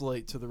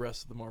translate to the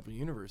rest of the Marvel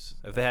universe.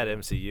 If they had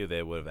MCU,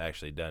 they would have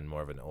actually done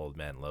more of an old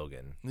man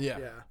Logan. Yeah.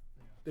 Yeah.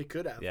 They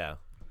could have. Yeah,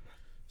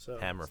 So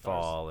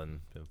Hammerfall and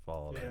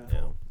Pinfall. Yeah. And, you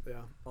know. Yeah,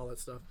 all that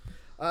stuff.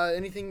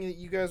 Anything that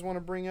you guys want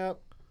to bring up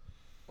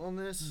on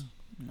this?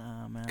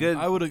 Nah, man. Good,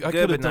 I would've- I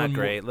good, could've but not done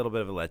more. great. A little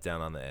bit of a letdown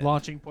on the end.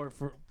 Launching point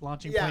for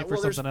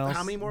There's something else.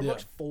 how many more Yeah.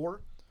 books?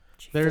 4?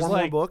 There's 4 more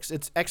like books.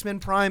 It's X-Men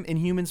Prime,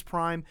 Inhumans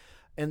Prime,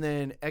 and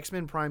then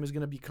X-Men Prime is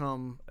going to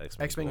become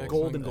X-Men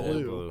Gold and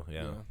Blue.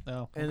 Yeah.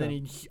 oh, And okay.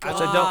 then Which I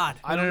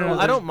I No, don't no, know. no,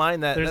 I don't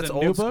mind that. there's That's a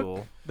new old book?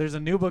 school. There's a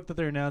new book that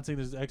they're announcing.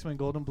 There's X-Men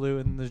Gold and Blue,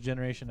 and then there's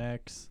Generation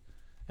X,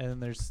 and then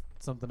there's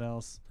something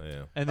else.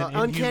 Yeah. And then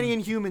Uncanny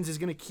Inhumans is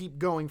going to keep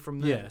going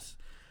from this. Yes.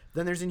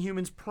 Then there's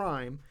Inhumans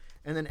Prime,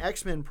 and then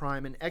X-Men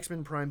Prime, and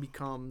X-Men Prime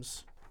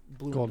becomes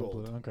Blue Gold and and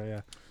Gold. Blue. Okay,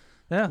 yeah.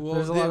 Yeah, Well,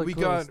 there's a yeah, lot of we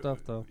cool got- stuff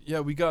though.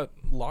 Yeah, we got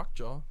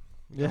Lockjaw.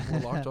 Yeah,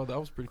 Lockjaw. That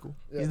was pretty cool.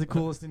 he's the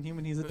coolest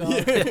Inhuman. He's a dog.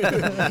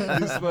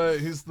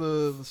 He's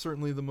the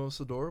certainly the most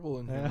adorable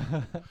in here.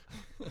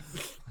 Yeah.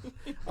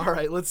 All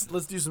right, let's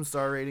do some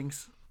star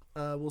ratings.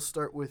 We'll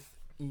start with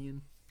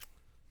Ian.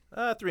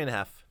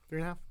 3.5.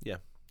 3.5. Yeah.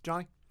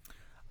 Johnny.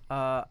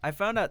 I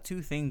found out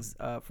two things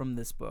from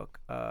this book.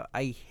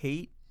 I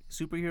hate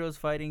superheroes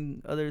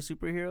fighting other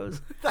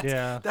superheroes.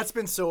 Yeah. That's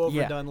been so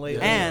Yeah. overdone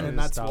lately, And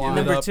that's Stop. why. Give it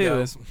Number up, two.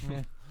 guys.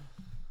 Yeah.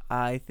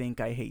 I think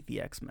I hate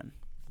the X-Men.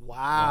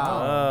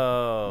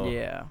 Wow. Oh.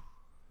 Yeah.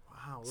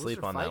 Wow. those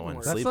Sleep are on that fighting one.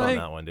 words. That's Sleep like-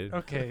 on that one, dude.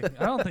 Okay,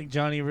 I don't think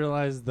Johnny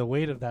realized the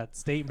weight of that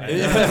statement.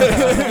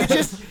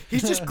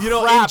 He's just You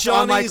know, in crapped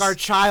on like Johnny's- our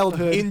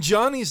childhood. In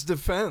Johnny's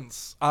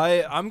defense,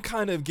 I'm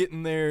kind of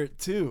getting there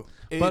too.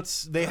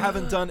 But- They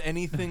haven't done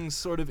anything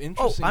sort of Oh,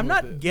 interesting. I'm with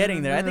not it.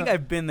 getting there. I No, think no.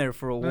 I've been there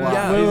for a while.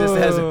 Yeah, Wait, he just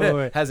wait, hasn't- wait,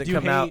 wait. hasn't Do you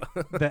come out.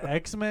 hate the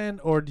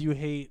X-Men, or do you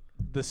hate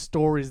the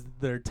stories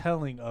they're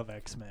telling of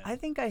X-Men? I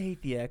think I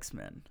hate the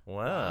X-Men.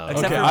 Wow.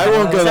 Okay, for, I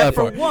won't go that except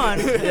for far. one.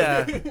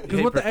 Yeah.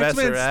 Because what the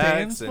X-Men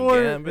stands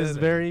for is and-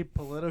 very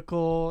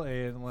political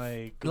and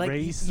like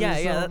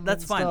racism.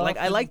 That's and fine. stuff. Like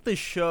I like the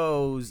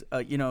shows,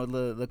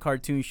 the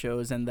cartoon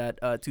shows and that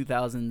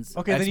 2000s.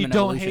 Okay, then you X-Men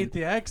don't Evolution. hate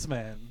the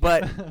X-Men.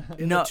 But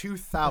in no, the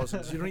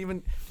 2000s. You don't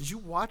even. Did you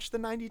watch the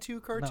 92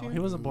 cartoon? No, he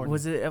wasn't born.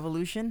 was it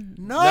Evolution?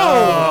 No.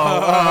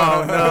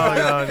 Oh,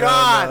 no,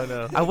 God.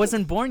 no. I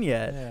wasn't born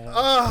yet. Yeah.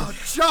 Oh,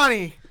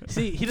 Johnny.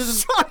 See, he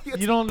doesn't. Johnny, it's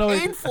You don't know.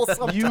 painful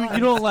sometimes. You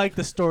don't like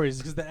the stories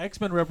because the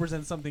X-Men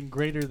represent something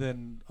greater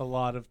than a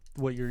lot of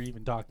what you're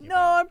even talking No,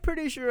 about. I'm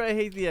pretty sure I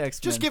hate the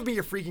X-Men. Just give me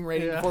your freaking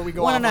rating Yeah. before we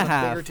go 1.5. off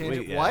on a bigger tangent.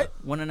 Wait, yeah.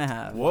 What?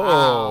 1.5.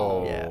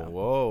 Whoa. Yeah.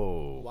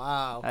 Whoa.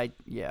 Wow. I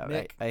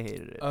Nick?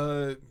 hated it.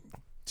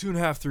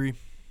 2.5, 3.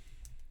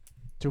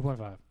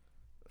 2.5.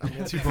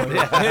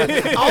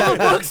 2.5. All the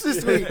books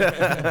this week.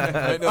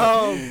 I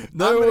know.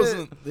 No, I'm it gonna-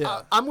 wasn't.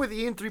 Yeah. I'm with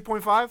Ian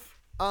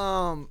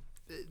 3.5.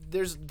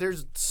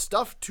 There's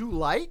stuff to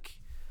like,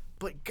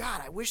 but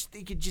God, I wish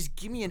they could just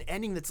give me an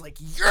ending that's like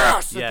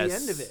yes at the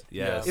end of it.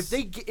 Yes.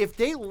 If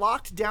they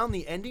locked down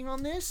the ending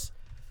on this,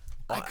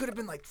 I could have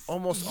been like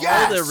Almost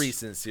yes! all the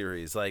recent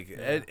series, like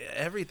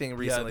everything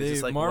recently,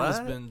 just like Marvel's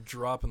what? been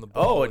dropping the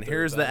ball. Oh, and with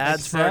here's their the best.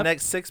 ads for our Except-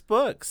 next 6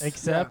 books.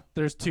 Except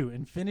there's two.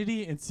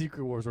 Infinity and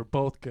Secret Wars were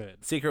both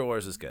good. Secret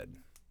Wars is good.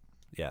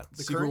 Yeah.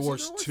 The Secret current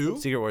Wars Secret 2.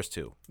 Secret Wars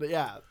 2. But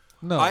yeah,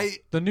 No, I-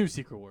 the new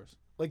Secret Wars.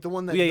 like the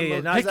one that Yeah, the yeah, yeah,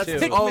 mo- not that's two.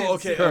 the- Oh,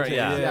 okay, Current, okay,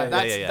 yeah. yeah,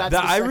 that's yeah. that's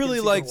That the I second really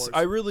Secret liked. Wars.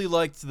 I really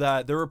liked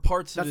that. There were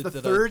parts That's of the it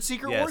that third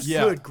Secret Yes. Wars.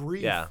 Yeah. Good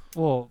grief. Yeah.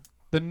 Well,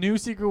 the new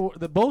Secret War,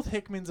 both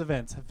Hickman's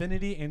events,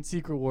 Infinity and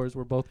Secret Wars,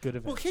 were both good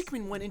events. Well,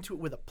 Hickman went into it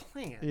with a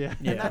plan. Yeah.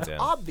 And that's Yeah.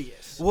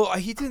 obvious. Well,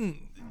 he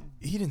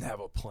didn't have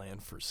a plan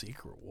for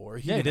Secret War.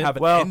 He Yeah, he didn't did. have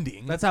an Well,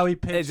 ending. That's how he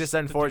pitched. It just to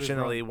do his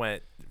unfortunately run.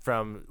 went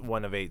from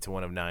 1 of 8 to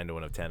 1 of 9 to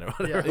 1 of 10 or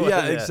whatever. Yeah. it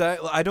yeah, was.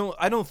 exactly. I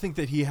don't think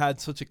that he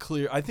had such a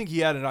clear. I think he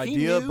had an He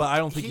idea, knew- but I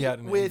don't think he had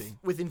an with ending.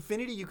 with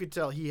Infinity. You could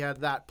tell he had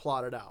that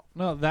plotted out.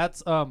 No,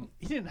 that's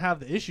he didn't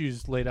have the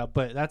issues laid out,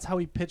 but that's how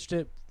he pitched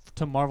it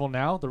to Marvel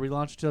now, the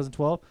relaunch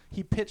 2012.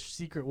 He pitched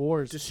Secret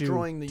Wars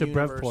Destroying to the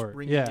universe. Brevport.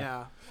 Bringing,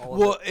 Yeah. all of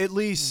Well, it.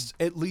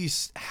 at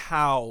least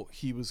how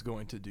he was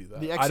going to do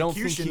that. The I don't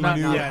think execution he might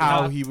knew not-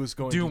 how not he was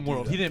going Doom to do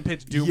World. that. He didn't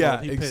pitch Doom yeah,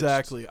 World. He pitched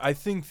exactly. I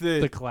think that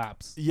the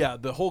collapse. yeah,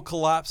 the whole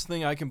collapse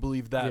thing, I can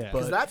believe that. Yeah. But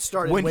because that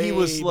started when way he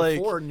was like,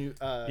 before new,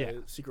 Yeah.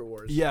 Secret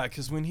Wars. yeah,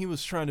 because when he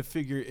was trying to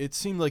figure, it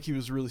seemed like he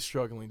was really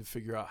struggling to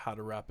figure out how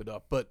to wrap it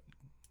up. But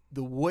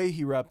the way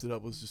he wrapped it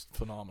up was just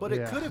phenomenal. But it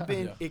Yeah. could have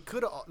been. Yeah. It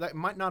could have. That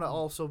might not have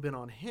also been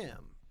on him.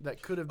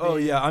 That could have been. oh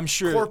yeah, I'm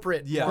sure.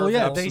 corporate Yeah, Marvel. Well, yeah,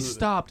 absolutely. they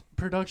stopped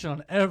production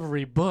on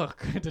every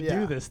book to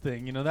Yeah. do this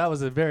thing. You know, that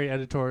was a very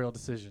editorial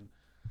decision.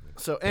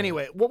 So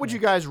anyway, what would you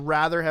guys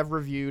rather have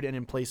reviewed, and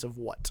in place of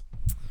what?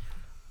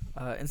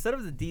 Instead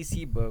of the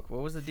DC book,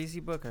 what was the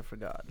DC book? I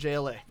forgot.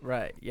 JLA.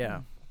 Right.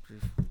 Yeah.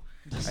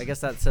 I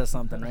guess that says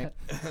something, right?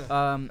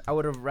 I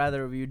would have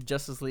rather reviewed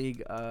Justice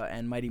League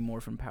and Mighty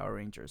Morphin Power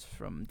Rangers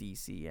from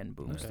DC and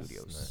Boom Nice,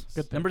 Studios. nice.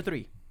 Good pick. Number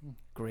 3,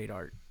 great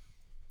art.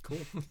 Cool.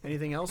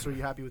 Anything else? Or are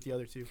you happy with the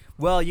other two?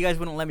 Well, you guys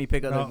wouldn't let me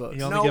pick other No, books.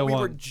 you only No, get we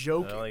one. were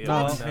joking. Only get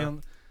No, one.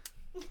 him-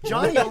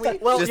 Johnny only.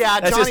 Well, Just- yeah,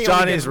 that's Johnny just only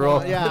Johnny's gets rule.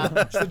 one. Yeah,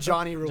 it's the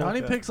Johnny rule.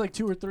 Johnny picks like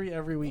 2 or 3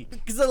 every week.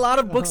 Because a lot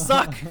of books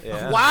suck.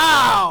 Yeah.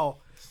 Wow.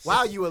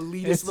 Wow, you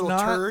elitist It's little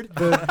not turd.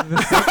 The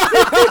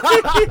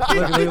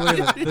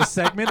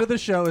segment of the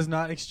show is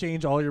not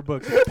exchange all your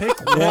books. Pick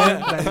one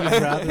that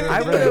you'd rather I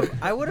have would read.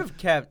 have. I would have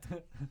kept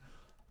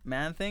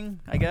Man Thing.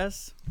 I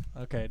guess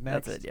Okay,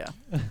 next. that's it. Yeah.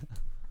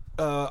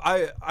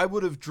 I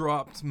would have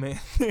dropped Man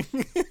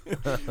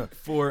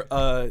for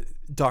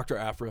Dr.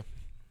 Aphra.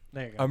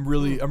 There you go. I'm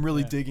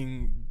really Yeah.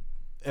 digging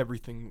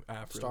everything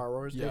Aphra. Star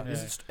Wars. Yeah.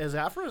 Is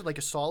Afro like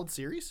a solid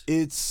series?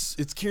 It's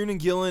Kieran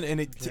Gillen, and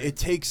it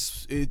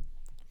takes it.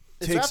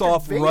 takes after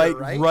off Vader,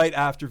 right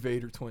after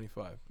Vader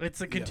 25.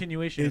 It's a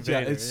continuation of Yeah,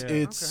 Vader.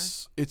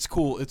 it's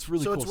cool. It's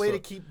really so cool. it's a way to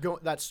stuff.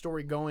 keep that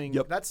story going.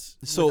 Yep. That's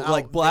So without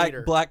like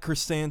Vader. Black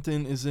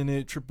Chrysanthemum is in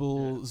it,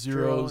 Triple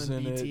Zero's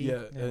and in it, BT.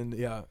 and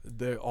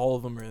they're all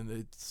of them are in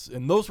it.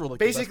 And those were like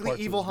the best basically parts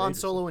of evil Han Vader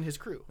Solo and his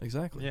crew. stuff.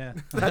 Exactly. Yeah.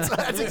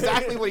 That's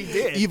exactly what he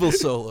did. Evil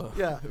Solo.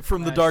 Yeah.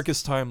 From the Nice.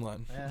 darkest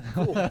timeline.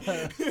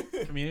 Yeah.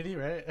 Community,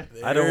 right?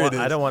 I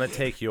don't want to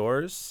take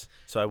yours,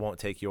 so I won't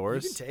take You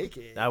yours. can take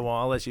it.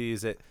 I'll let you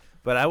use it.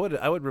 But I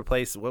would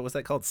replace, what was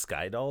that called?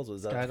 Sky Dolls?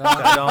 Was that Sky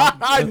Sky Doll?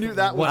 I knew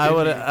that one.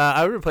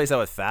 I would replace that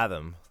with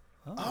Fathom.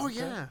 Oh,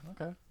 yeah.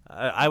 Okay.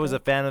 I was a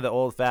fan of the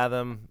old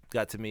Fathom.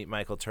 Got to meet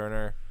Michael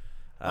Turner.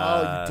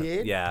 Oh, you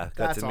did? Yeah,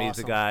 got That's to meet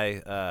awesome. the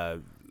guy.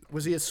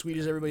 Was he as sweet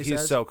as everybody He's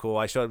says? so cool.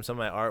 I showed him some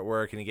of my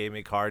artwork, and he gave me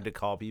a card to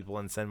call people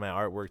and send my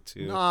artwork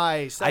to.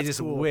 Nice. That's I just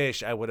cool.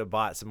 wish I would have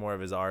bought some more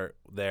of his art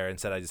there.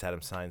 Instead, I just had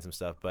him sign some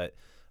stuff. But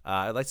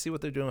I'd like to see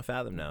what they're doing with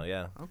Fathom now.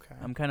 Yeah. Okay.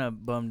 I'm kind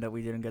of bummed that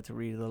we didn't get to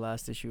read the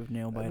last issue of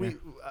Nailbiter.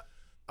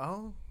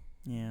 Oh,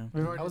 Yeah.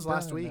 That was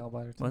last week.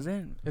 Was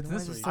it? It's Why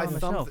this is it week. still I on the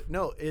thumbed shelf? it.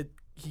 No,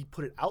 he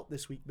put it out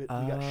this week, but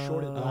we got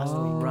shorted last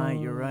Oh, week. right.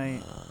 You're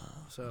right.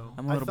 So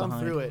I'm a I little thumbed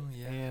behind. through it, Oh,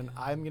 yeah. and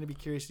I'm gonna be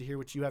curious to hear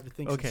what you have to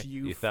think Okay. since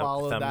you, You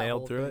followed that thumbnailed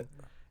whole through thing.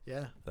 it?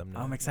 Yeah.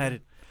 Thumbnail. I'm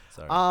excited.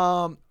 Sorry.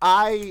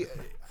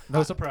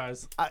 No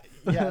surprise.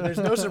 There's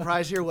no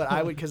surprise here what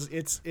I would, because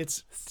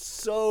it's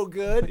so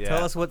good. Yeah.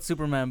 Tell us what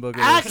Superman book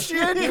it is.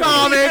 Action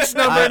Comics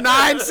number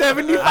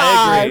 975.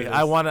 I agree.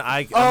 I'm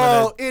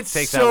gonna it's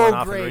take so that one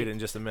off great. and read it in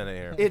just a minute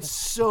here. It's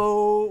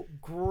so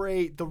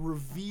great. The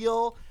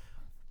reveal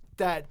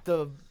that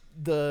the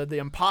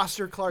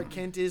imposter Clark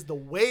Kent is, the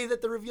way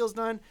that the reveal's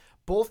done.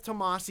 Both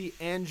Tomasi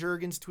and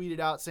Jurgens tweeted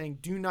out saying,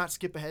 do not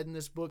skip ahead in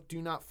this book.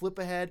 Do not flip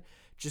ahead.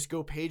 Just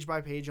go page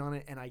by page on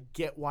it. And I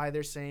get why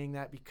they're saying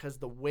that, because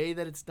the way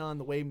that it's done,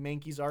 the way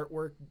Mankey's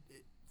artwork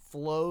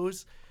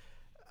flows,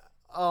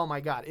 oh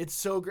my God, it's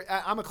so great.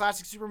 I'm a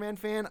classic Superman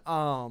fan.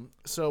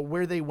 So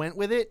where they went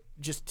with it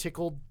just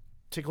tickled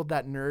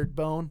that nerd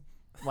bone,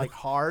 like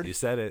hard. You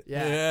said it.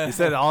 Yeah. You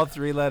said all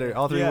three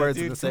words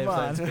in dude, the same come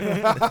on.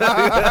 sentence.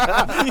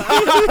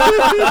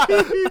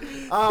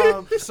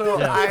 So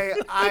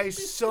I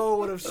so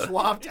would have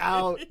swapped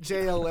out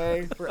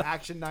JLA for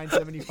Action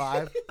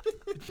 975.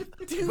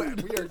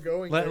 Dude, we are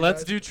going.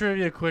 Let's do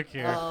trivia quick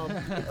here.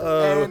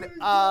 And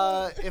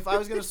if I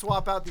was gonna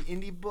swap out the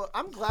indie book,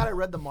 I'm glad I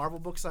read the Marvel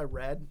books I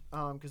read,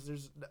 because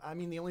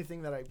the only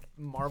thing that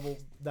Marvel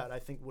that I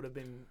think would have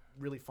been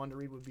really fun to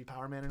read would be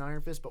Power Man and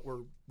Iron Fist, but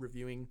we're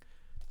reviewing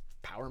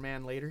Power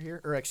Man later here,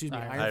 or excuse me,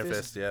 Iron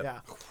Fist. yeah.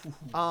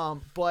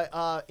 But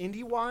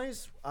indie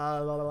wise,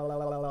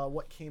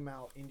 what came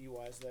out indie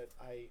wise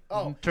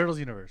that Turtles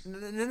Universe.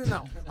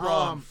 no.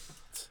 Wrong.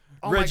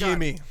 Oh my Reggie God. and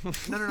me.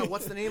 No.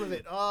 What's the name of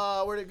it?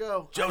 Where'd it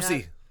go?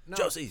 Josie. No,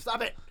 Josie.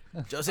 Stop it.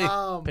 Josie.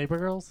 Paper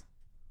Girls?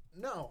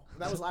 No,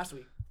 that was last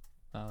week.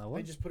 They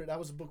What? just put it. That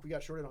was a book we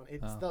got shorted on.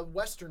 It's Oh. the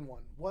Western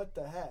one. What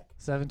the heck?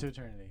 Seven to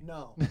Eternity.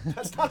 No,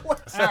 that's not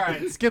what. All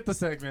right, skip the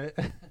segment.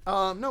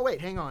 No,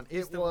 wait, hang on.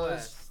 It the was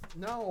West.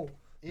 no.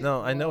 it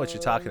No, I know what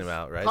you're talking was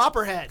about, right?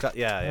 Copperhead.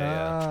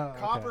 Yeah. Okay.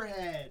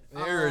 Copperhead.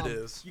 There it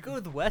is. You go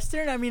with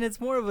Western? I mean, it's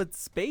more of a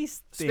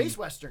space thing. Space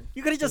Western.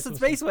 You could have just said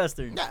Space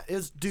Western. Yeah,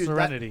 dude.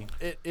 Serenity.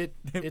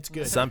 It's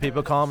good. Some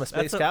people call him a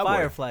space That's a cowboy.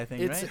 Firefly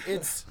thing, It's right?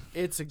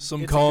 it's a.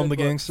 Some it's a call him good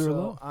the book, gangster, so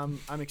though.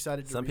 I'm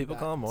excited to Some read people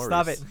that. call him Maurice.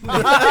 Stop it.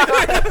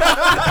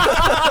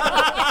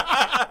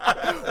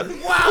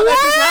 Wow, that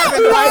just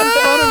happened right in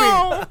front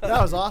of me.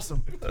 That was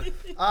awesome.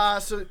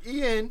 So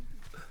Ian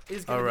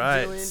is going All to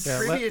right. be doing Yeah,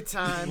 trivia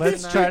time.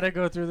 Let's tonight. try to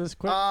go through this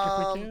quick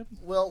if we can.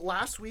 Well,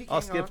 last week.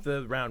 I'll hang skip on.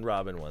 the round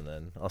robin one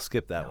then. I'll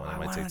skip that one. It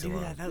might take too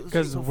long.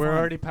 Because we're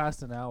already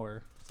past an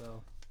hour.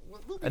 So.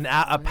 We'll be A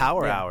fine.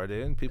 power Yeah. hour,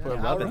 dude. People Yeah,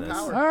 are loving hour of this.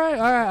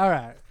 power. All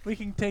right. We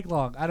can take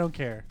long. I don't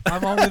care.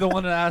 I'm only the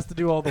one that has to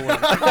do all the work.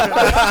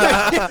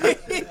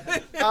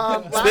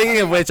 Speaking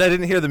of which, I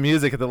didn't hear the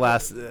music at the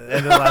last end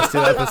of the last two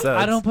episodes.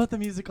 I don't put the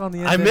music on the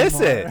end. I miss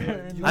anymore.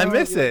 it. No. I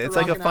miss it. It's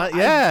like a fun.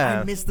 Yeah.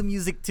 I miss the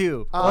music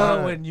too.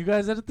 Well, when you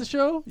guys edit the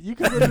show, you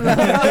can edit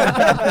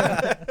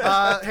it.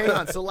 Hang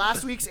on. So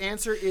last week's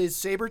answer is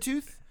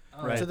Sabretooth.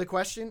 Right. To the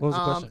question. What was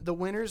the question? The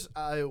winners,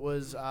 it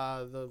was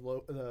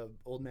the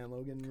Old Man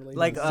Logan related.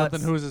 Like,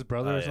 Something who is his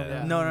brother Oh, or yeah. something.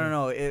 Yeah.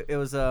 No. It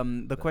was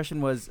the question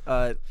was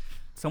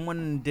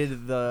someone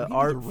did the need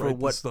art to for write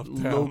this what stuff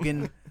down.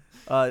 Logan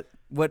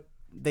what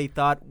they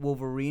thought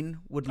Wolverine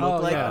would look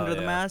Oh, like yeah. under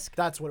the Yeah. mask.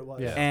 That's what it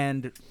was. Yeah.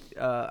 And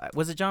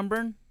was it John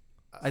Byrne?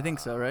 I think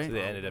so, right? So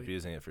they ended up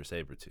using it for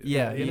Sabretooth.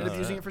 Yeah, They ended up Oh,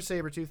 using yeah. it for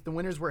Sabretooth. The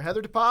winners were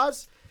Heather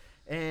DePaz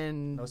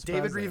and No surprise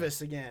David there.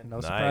 Rivas again. No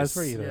Nice. surprise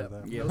for either Yeah, of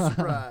them. no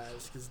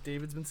surprise, because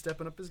David's been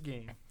stepping up his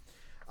game.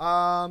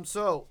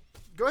 So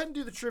go ahead and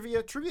do the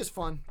trivia. Trivia's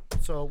fun,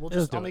 so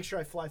Let's do I'll it. make sure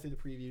I fly through the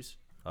previews.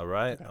 All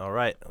right.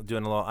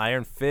 Doing a little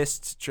Iron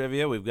Fist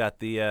trivia. We've got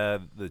the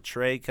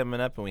tray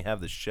coming up, and we have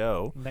the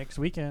show Next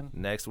weekend.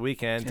 next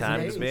weekend. Ten Time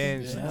days. to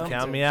binge. Yeah.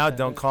 Count me out.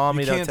 Don't call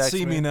me. You Don't can't text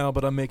see me now,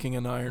 but I'm making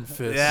an iron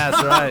fist. Yeah,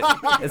 that's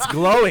right. It's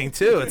glowing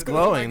too. It's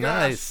glowing.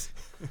 gosh. Nice.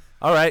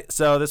 All right,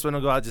 so this one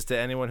will go out just to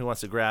anyone who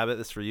wants to grab it.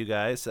 This is for you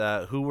guys.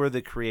 Who were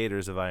the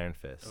creators of Iron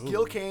Fist?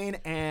 Gil Kane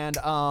and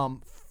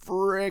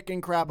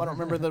frickin' crap. I don't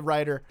remember the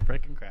writer.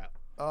 Frickin' crap.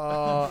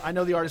 I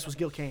know the artist was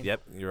Gil Kane.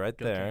 Yep, you're right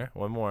there.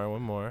 One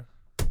more.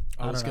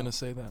 I was don't know. gonna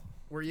say that.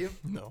 Were you?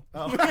 No.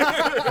 Oh.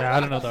 Yeah,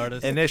 I don't know the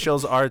artist.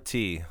 Initials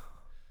RT.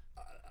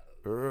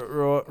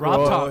 Rob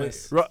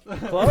Thomas.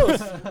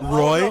 Close.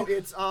 Roy. No,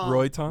 it's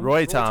Roy Thomas.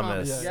 Roy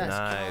Thomas. Thomas. Yes,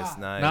 Nice, God.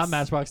 nice. Not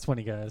Matchbox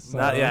 20 guys.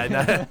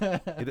 So.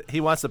 He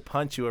wants to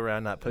punch you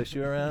around, not push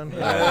you around.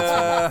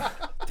 Yeah,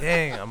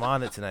 dang, I'm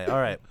on it tonight.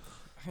 All right.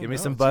 Give me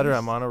some butter.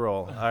 I'm on a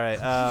roll. All right.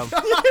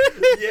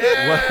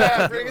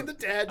 Yeah, bring in the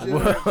dad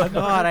joke.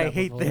 God, I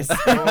hate this.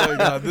 Oh my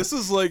god, this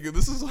is like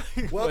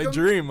my Welcome-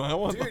 dream. I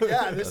want. Dude,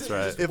 yeah, this That's is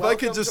right. just If I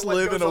welcome could just to what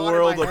live in goes a on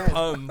world my of head.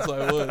 puns,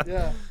 I would.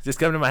 Yeah. Just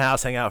come to my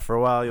house, hang out for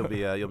a while.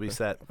 You'll be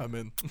set. I'm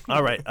in.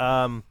 All right.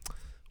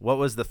 What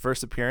was the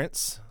first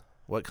appearance?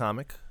 What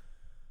comic?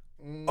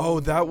 Oh,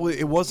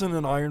 it wasn't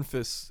an Iron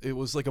Fist. It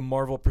was like a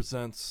Marvel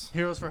Presents.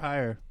 Heroes for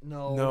Hire.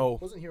 No,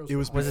 Wasn't Heroes it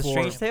was for Was it before.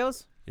 Strange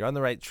Tales? You're on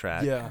the right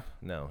track. Yeah.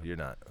 No, you're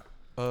not.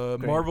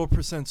 Marvel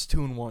Presents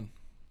 2-in-1.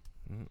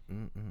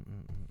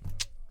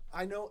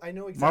 I know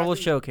exactly. Marvel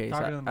Showcase.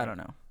 Talking to the I don't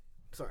know.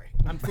 Sorry,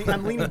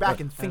 I'm leaning back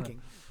and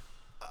thinking.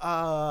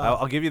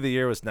 I'll give you the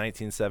year was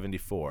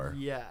 1974.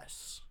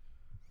 Yes.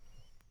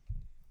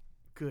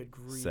 Good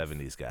grief.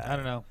 70s guy. I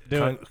don't know.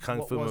 Do it. Kung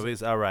What Fu was it?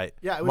 movies. All right.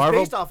 Yeah, it was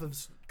Marvel- based off of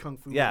Kung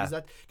Fu. Yeah.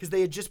 movies. Because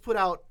they had just put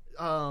out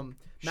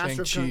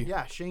Master of Shang-Chi. Kung.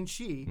 Yeah,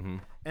 Shang-Chi. Mhm.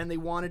 And they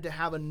wanted to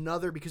have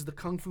another because the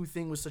Kung Fu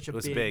thing was such a It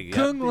was big. big. Yeah.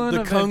 Kung Lun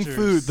The Kung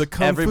Adventures.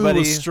 Fu Everybody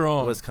was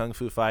strong. was Kung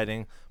Fu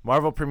fighting.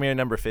 Marvel premiere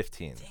number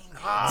 15.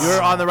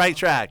 You're on the right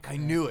track. I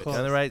knew it. You're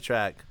on the right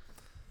track.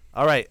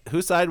 All right.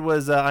 Whose side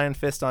was Iron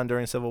Fist on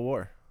during Civil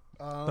War?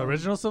 The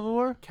original Civil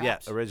War?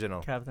 Caps. Yeah,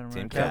 original. Captain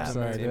Team America. Cap. Cap's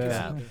side, Team yeah.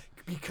 Cap.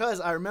 Because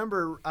I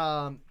remember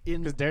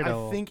in 'Cause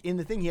Daredevil. I think in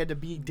the thing he had to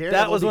be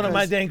Daredevil. That was one of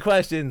my because- dang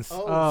questions.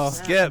 Oh,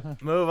 snap.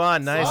 Skip. Move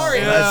on. Nice. Sorry.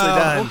 Nicely Well,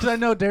 done. because I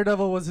know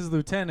Daredevil was his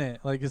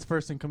lieutenant, like his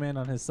first in command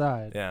on his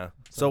side. Yeah.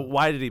 So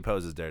why did he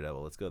pose as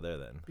Daredevil? Let's go there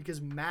then. Because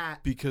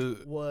Matt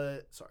Because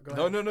was. Sorry,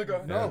 go no, ahead. go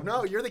ahead.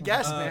 No, you're the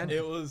guest, man.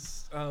 It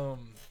was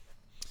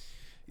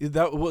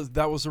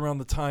that was around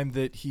the time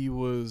that he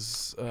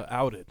was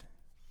outed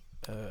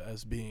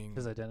as being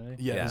His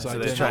identity. yeah, Yeah, his so they're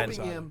identity trying was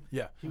to- outed. him-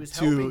 yeah he was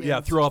to helping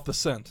him throw off the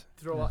scent.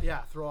 throw off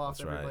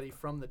That's right. everybody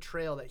from the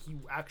trail that he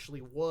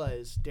actually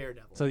was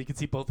Daredevil. So you can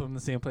see both of them in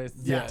the same place at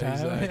the Yeah, same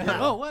time. exactly.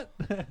 Oh, what?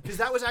 Because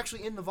that was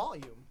actually in the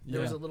volume.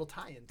 There was Yeah. a little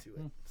tie-in to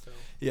it. So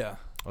Yeah,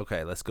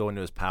 Okay, let's go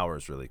into his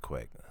powers really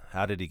quick.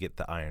 How did he get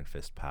the Iron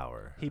Fist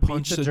power? He beat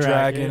punched the a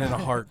dragon in a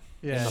heart.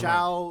 Yeah.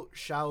 Shao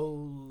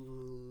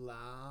Xiao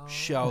Lao. Yep.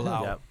 Shao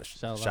Lao.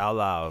 Shao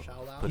Lao.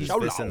 Shao Lao. Put his Shao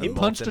fist Lao. in He the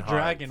punched a molten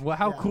heart. dragon. Well,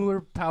 how Yeah.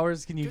 cooler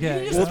powers can you Dude, get?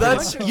 he just Well,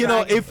 that's punched a you know,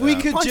 dragon. if we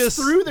Yeah. could punched just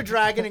through the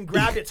dragon and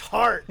grabbed its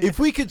heart. if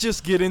we could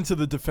just get into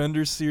the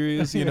Defenders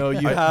series, you know,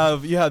 you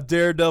have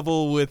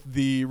Daredevil with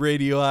the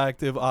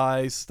radioactive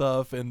eye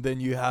stuff, and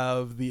then you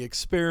have the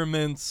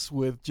experiments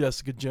with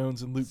Jessica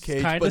Jones and Luke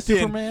Cage. Kinda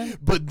Superman.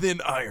 But then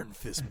Iron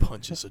Fist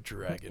punches a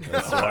dragon. in the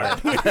heart.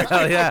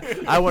 Hell yeah.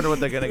 I wonder what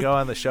they're going to go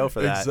on the show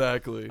for that.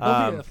 Exactly.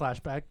 There'll be a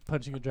flashback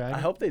punching a dragon. I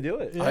hope they do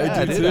it. Yeah,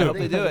 I do dude, too. I hope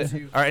they do it.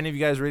 too. Are any of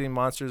you guys reading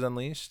Monsters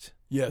Unleashed?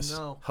 Yes.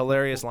 No.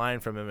 Hilarious line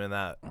from him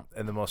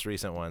in the most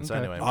recent one. So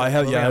Okay. anyway, I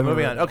have- yeah, I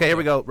moving on. remember. Okay, here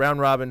we go. Round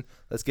robin.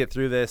 Let's get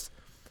through this.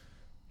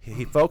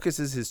 He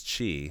focuses his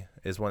chi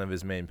is one of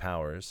his main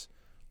powers.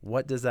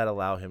 What does that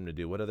allow him to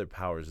do? What other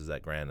powers does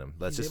that grant him?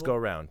 Let's He's just able- go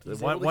around. he's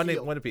One, able to one,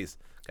 heal. one apiece.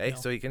 Okay, Heal.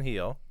 so he can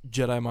heal.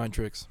 Jedi mind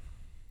tricks.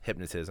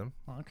 Hypnotism.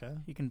 Okay.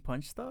 You can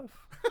punch stuff.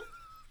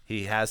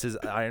 He has his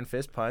Iron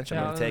Fist punch. I'm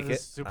Yeah, going to take this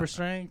it. Super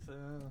strength.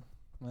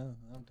 Well,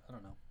 I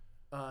don't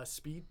know.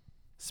 Speed.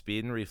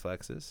 Speed and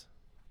reflexes.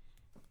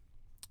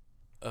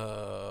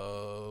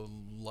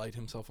 Light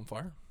himself on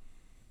fire.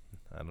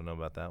 I don't know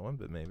about that one,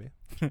 but maybe.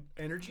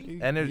 Energy.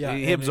 Energy. Yeah,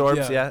 he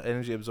absorbs, yeah.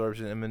 energy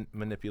absorption and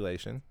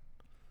manipulation.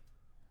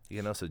 He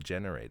can also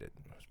generate it.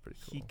 That's pretty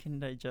He cool. can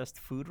digest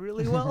food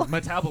really well.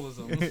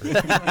 Metabolism.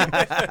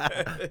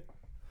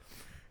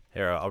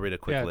 Here, I'll read a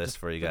quick Yeah, list just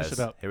for you finish guys.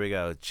 it up. Here we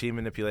go. Chi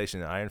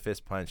manipulation, Iron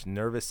Fist punch,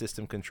 nervous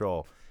system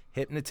control,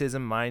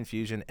 hypnotism, mind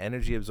fusion,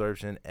 energy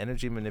absorption,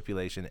 energy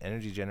manipulation,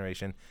 energy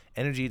generation,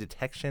 energy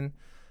detection.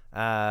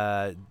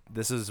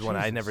 This is one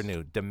I never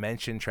knew.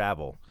 Dimension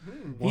travel.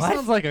 He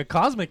sounds like a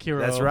cosmic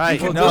hero. That's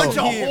right. Well, No, punch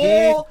a he-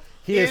 hole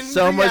he is in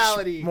so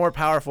reality. much more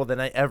powerful than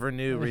I ever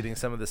knew reading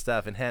some of the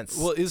stuff, and hence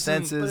Well, isn't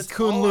senses. But it's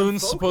all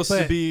Kunlun's unfocused. supposed to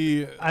But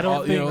be? I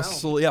don't you know,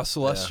 think-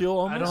 celestial.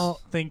 I Almost? don't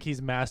think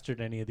he's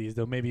mastered any of these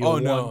though. Maybe Oh,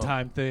 a no.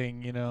 one-time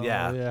thing, you know.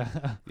 Yeah. Yeah.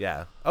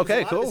 Yeah. 'Cause Okay. a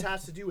lot of Cool. this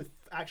has to do with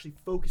actually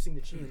focusing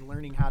the chi and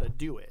learning how to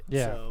do it.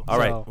 Yeah. So, All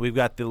right. So- We've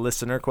got the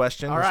listener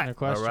question. All right. Listener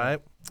question. All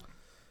right.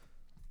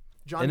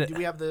 John, And do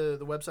we have the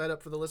website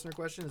up for the listener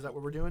question? Is that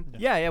what we're doing?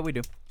 Yeah, we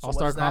do. So All what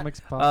Star is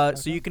that?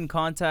 Comics. So you can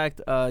contact,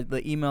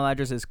 the email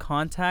address is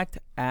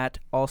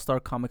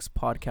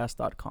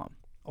contact@allstarcomicspodcast.com.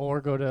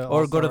 or go to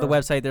Or go to the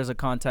All-Star- website. There's a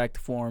contact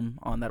form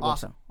on that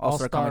Awesome. website.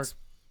 All-Star-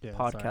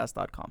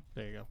 allstarcomicspodcast.com.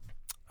 There you go.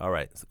 All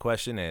right. So the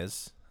question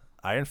is,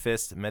 Iron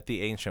Fist met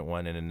the Ancient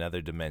One in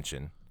another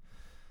dimension.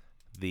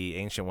 The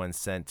Ancient One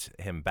sent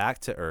him back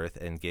to Earth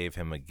and gave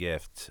him a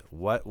gift.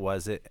 What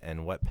was it,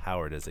 and what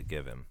power does it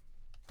give him?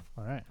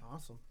 All right.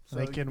 Awesome. So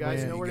They you can guys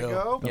win. know where There to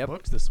you go. The Yep.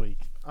 books this week.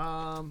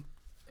 And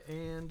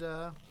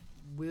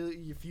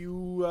if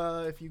you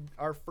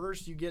are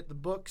first, you get the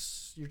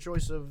books. Your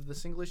choice of the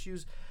single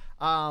issues.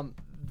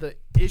 The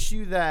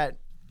issue that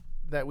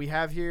we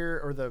have here,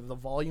 or the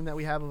volume that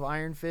we have of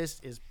Iron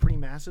Fist, is pretty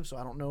massive. So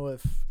I don't know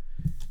if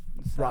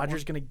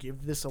Roger's gonna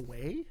give this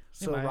away.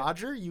 So might.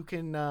 Roger, you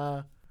can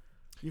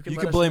You let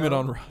can us blame it know.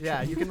 on Roger.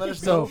 Yeah, you can let us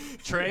So know.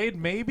 trade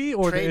maybe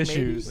or Trade the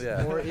maybe, issues.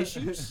 Yeah. or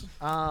issues.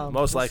 Most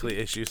we'll see. likely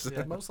issues.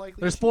 Yeah, most likely.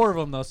 There's issues. 4 of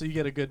them though, so you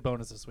get a good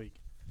bonus this week.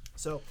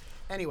 So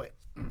anyway,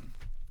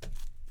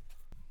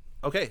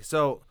 Okay,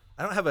 so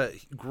I don't have a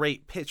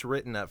great pitch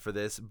written up for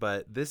this,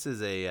 but this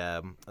is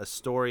a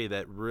story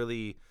that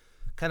really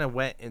kind of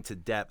went into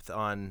depth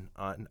on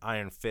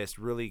Iron Fist,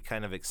 really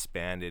kind of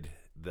expanded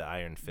the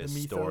Iron Fist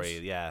mythos. story.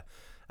 Yeah,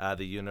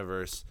 the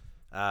universe.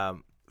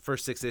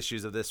 First 6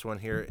 issues of this one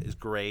here is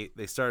great.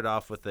 It started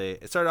off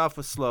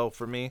with slow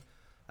for me.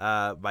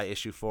 By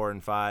issue 4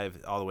 and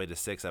 5 all the way to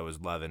 6, I was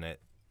loving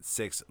it.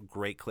 6,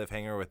 great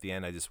cliffhanger with the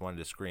end. I just wanted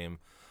to scream,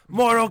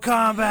 Mortal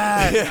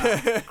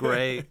Kombat!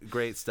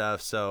 Great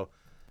stuff. So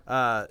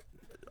I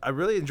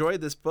really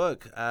enjoyed this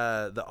book.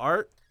 The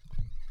art,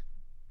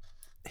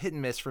 hit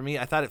and miss for me.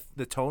 I thought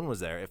the tone was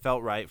there. It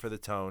felt right for the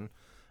tone.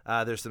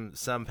 There's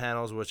some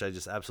panels which I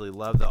just absolutely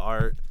love the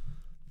art,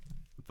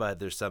 but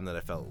there's some that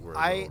I felt were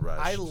a little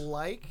rushed. I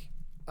like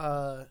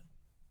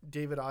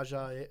David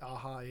Aja,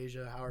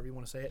 however you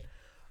want to say it,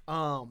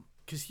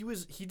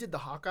 because he did the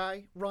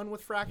Hawkeye run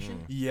with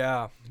Fraction.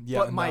 Yeah.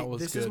 But and that was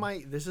this good.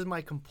 is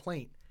my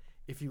complaint.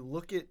 If you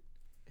look at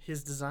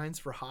his designs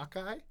for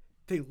Hawkeye,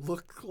 they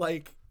look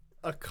like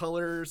a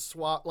color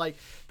swap. Like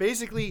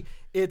basically,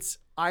 it's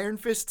Iron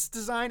Fist's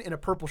design in a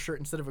purple shirt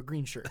instead of a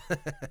green shirt. Well,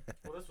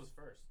 this was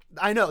first.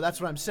 I know,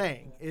 that's what I'm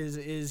saying.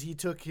 Is he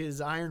took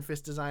his Iron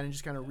Fist design and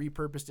just kind of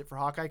repurposed it for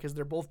Hawkeye, because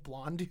they're both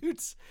blonde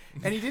dudes,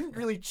 and he didn't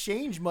really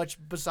change much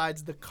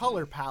besides the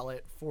color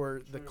palette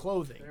for the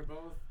clothing. They're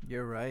both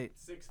You're right.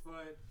 6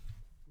 foot,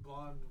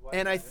 blonde, white.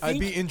 And I I'd think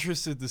be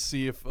interested to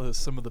see if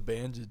some of the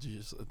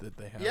bandages that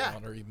they have Yeah.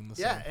 on are even the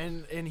yeah,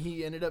 same. and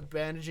he ended up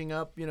bandaging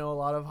up, a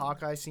lot of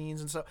Hawkeye scenes,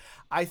 and so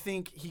I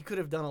think he could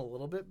have done a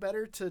little bit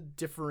better to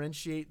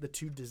differentiate the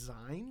two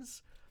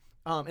designs.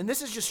 And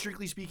this is just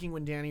strictly speaking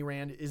when Danny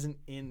Rand isn't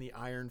in the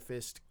Iron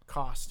Fist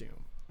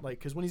costume. Like,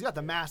 because when he's got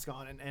the mask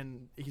on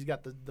and he's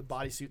got the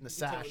bodysuit and the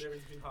sash.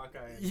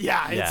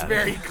 Yeah, it's Yeah.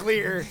 very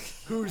clear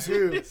who's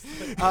who.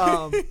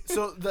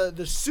 So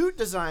the suit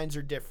designs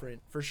are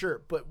different for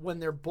sure, but when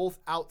they're both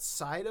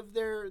outside of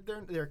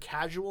their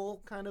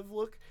casual kind of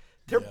look,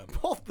 they're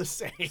both the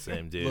same.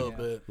 Same A dude. little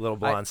bit. Little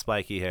blonde,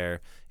 spiky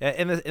hair. Yeah,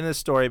 in this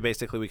story,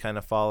 basically, we kind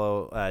of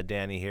follow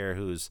Danny here,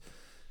 who's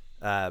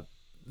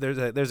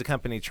there's a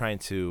company trying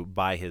to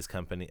buy his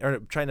company, or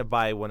trying to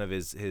buy one of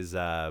his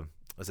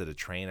was it a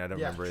train? I don't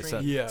remember. It's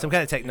some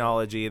kind of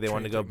technology. They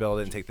want to go build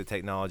it and take the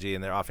technology,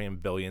 and they're offering him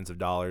billions of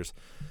dollars.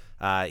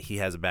 He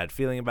has a bad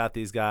feeling about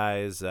these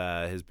guys.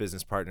 His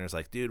business partner is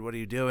like, dude, what are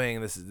you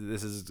doing? This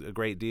is a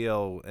great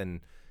deal. And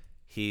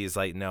he's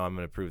like, no, I'm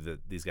going to prove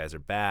that these guys are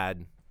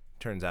bad.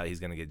 Turns out he's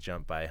going to get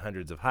jumped by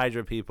hundreds of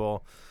Hydra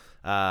people.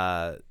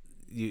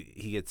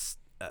 He gets.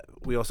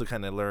 We also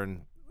kind of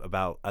learn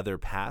about other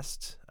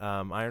past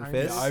Iron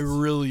Fist. Yeah, I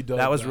really dug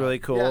That was really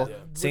cool. Yeah.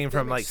 Seeing With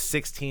from them like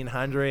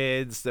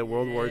 1600s, the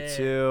World War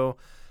II,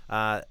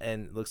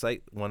 and looks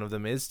like one of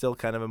them is still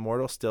kind of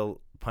immortal,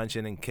 still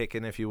punching and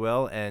kicking, if you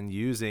will, and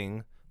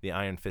using the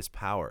Iron Fist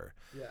power.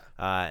 Yeah.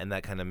 And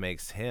that kind of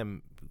makes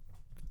him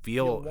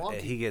feel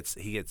wonky. he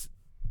gets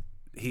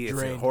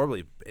Drained.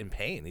 horribly in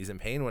pain. He's in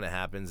pain when it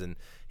happens, and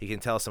he can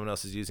tell someone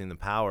else is using the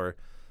power.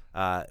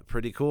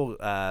 Pretty cool.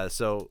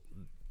 So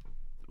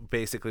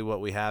basically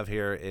what we have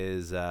here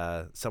is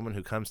someone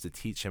who comes to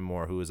teach him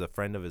more, who is a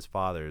friend of his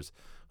father's,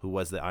 who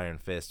was the Iron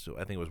Fist.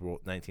 I think it was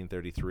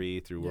 1933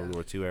 through World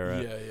War II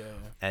era. Yeah.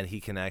 And he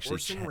can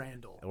actually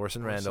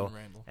Orson Randall.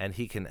 And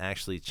he can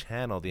actually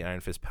channel the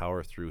Iron Fist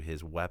power through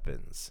his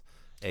weapons,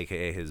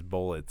 aka his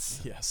bullets.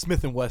 Yeah,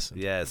 Smith and Wesson.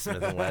 Yeah,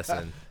 Smith and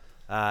Wesson.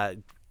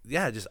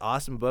 Just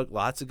awesome book.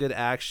 Lots of good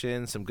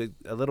action.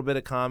 A little bit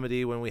of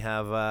comedy when we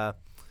have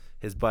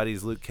his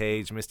buddies Luke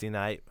Cage, Misty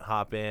Knight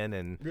hop in,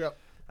 and Yep.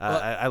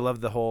 I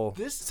love the whole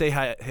This- say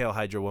hi, Hail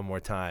Hydra one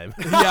more time.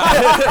 Well,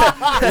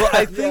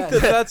 I think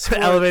that's The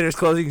what, elevator's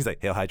closing. He's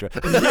like, Hail Hydra.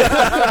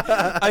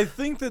 I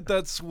think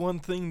that's one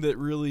thing that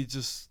really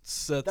just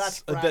sets That's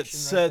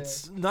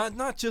Fraction right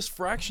not just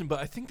Fraction, but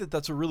I think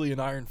that's a really an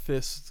Iron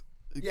Fist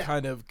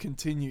kind of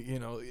continue.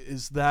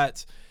 Is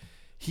that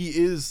he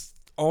is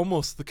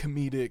almost the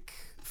comedic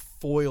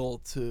foil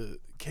to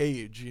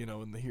Cage,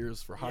 in the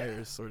Heroes for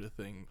Hire sort of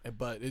thing.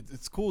 But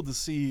it's cool to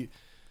see.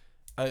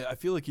 I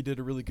feel like he did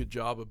a really good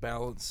job of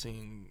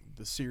balancing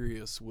the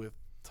serious with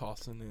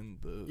tossing in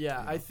the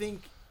I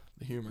think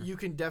the humor. you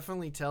can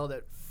definitely tell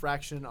that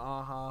Fraction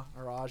or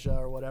Aja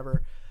or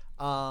whatever,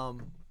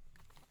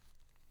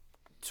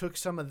 took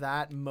some of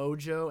that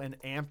mojo and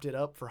amped it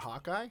up for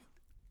Hawkeye.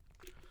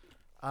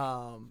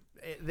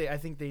 I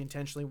think they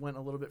intentionally went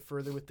a little bit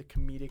further with the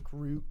comedic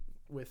route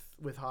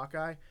with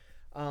Hawkeye,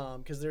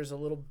 because there's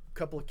a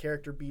couple of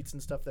character beats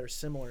and stuff that are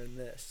similar in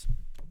this.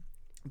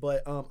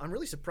 But I'm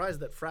really surprised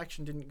that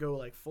Fraction didn't go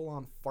like full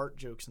on fart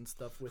jokes and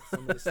stuff with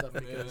some of this stuff,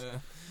 because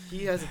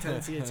he has a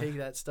tendency to take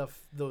that stuff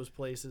those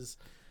places.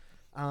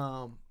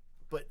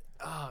 But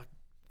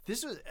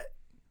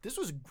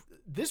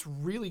this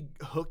really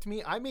hooked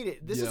me. I made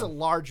it. This is a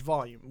large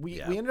volume.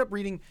 We ended up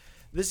reading.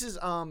 This is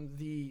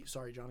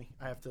sorry, Johnny.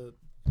 I have to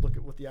look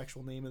at what the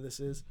actual name of this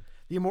is.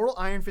 The Immortal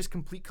Iron Fist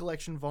Complete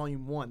Collection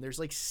Volume 1. There's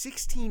like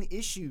 16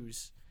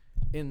 issues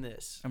in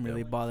this. I'm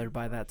really bothered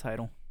by that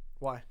title.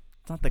 Why?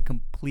 It's not the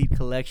complete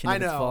collection. I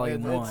It's know.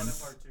 volume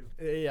It's-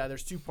 1. Yeah,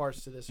 there's 2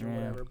 parts to this or Yeah.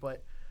 whatever,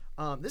 but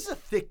this is a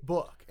thick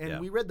book, and Yeah.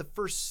 we read the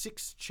first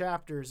 6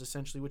 chapters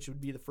essentially, which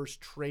would be the first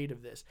trade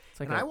of this.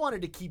 like And a- I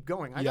wanted to keep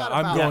going. I Yeah, got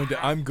I'm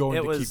about, going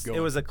It to was keep going.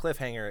 it was a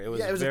cliffhanger. It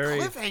was it was very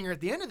a cliffhanger at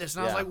the end of this,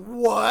 and Yeah. I was like,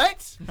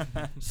 "What?"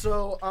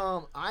 So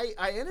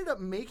I ended up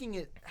making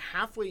it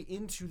halfway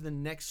into the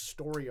next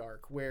story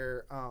arc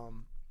where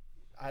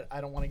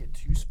I don't want to get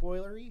too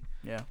spoilery.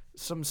 Yeah.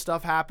 Some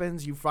stuff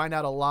happens. You find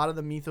out a lot of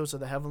the mythos of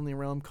the Heavenly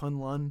Realm,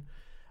 Kunlun,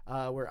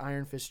 where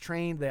Iron Fist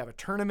trained. They have a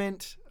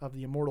tournament of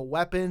the immortal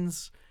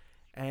weapons,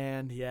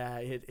 and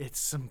it's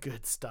some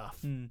good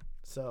stuff.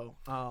 So,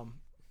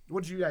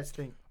 what did you guys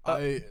think?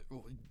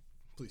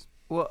 Please.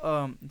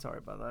 Well, sorry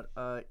about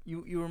that.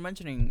 You were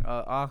mentioning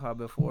Aha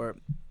before,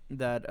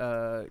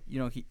 that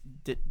he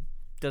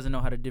doesn't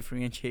know how to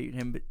differentiate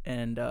him,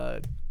 and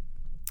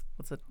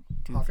what's that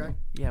dude's Hawkeye? name?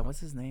 Yeah, what's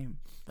his name?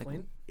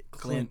 Clint?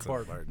 Clint.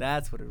 Bart.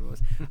 That's what it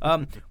was.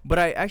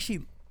 But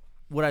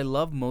what I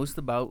love most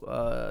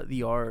about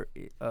the art,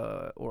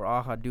 or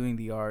Aha doing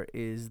the art,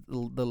 is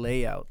the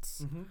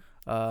layouts.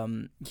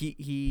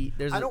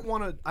 There's I don't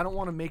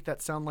want to make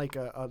that sound like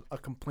a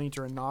complaint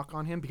or a knock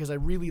on him, because I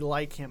really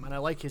like him and I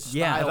like his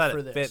Yeah, style I thought for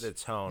it this. fit the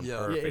tone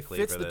perfectly.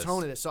 It fits for the this.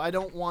 tone of this, so I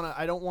don't want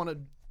to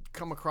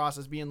come across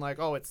as being like,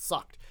 oh, it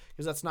sucked,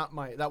 because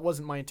that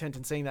wasn't my intent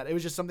in saying that. It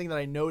was just something that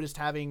I noticed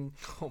having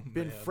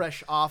been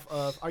fresh off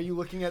of. Are you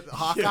looking at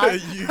Hawkeye?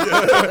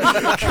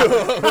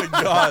 Oh my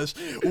gosh,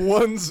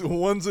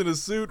 one's in a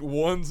suit,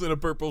 one's in a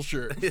purple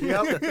shirt.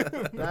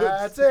 Yep,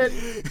 that's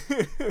it.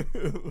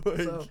 Like,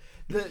 So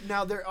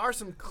now there are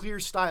some clear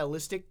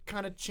stylistic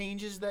kind of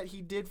changes that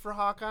he did for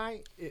Hawkeye.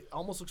 It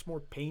almost looks more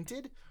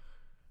painted,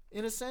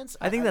 in a sense.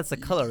 I think that's the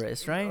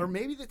colorist, right? Or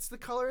maybe that's the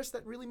colorist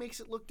that really makes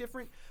it look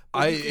different.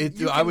 I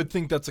You would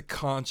think that's a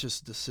conscious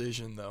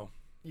decision, though.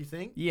 You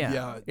think?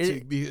 Yeah.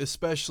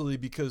 Especially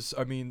because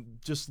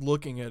just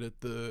looking at it,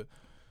 the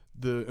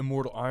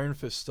Immortal Iron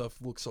Fist stuff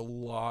looks a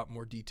lot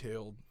more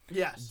detailed.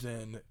 Yes.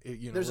 Than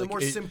There's a more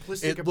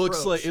simplistic It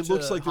looks like approach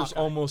there's to Hawkeye.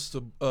 almost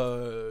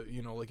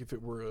like if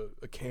it were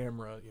a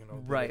camera,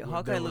 Right, that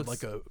Hawkeye would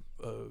looks like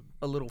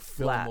a little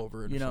film flat,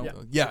 over it. you or know.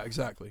 something. Yeah,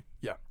 exactly.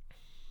 Yeah.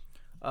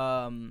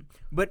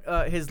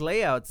 But his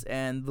layouts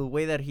and the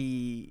way that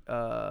he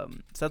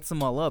sets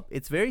them all up,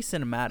 it's very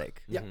cinematic.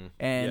 Yeah.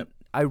 And Yep.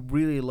 I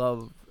really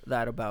love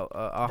that about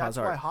Aha's That's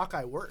art. why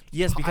Hawkeye worked.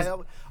 Yes, because-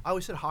 I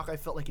always said Hawkeye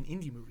felt like an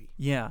indie movie.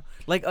 Yeah,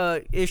 like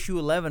issue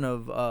 11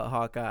 of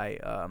Hawkeye,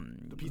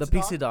 the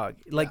Pizza Dog.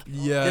 Like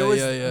Yeah, there was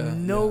yeah,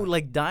 no yeah.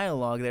 like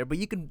dialogue there, but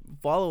you could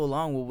follow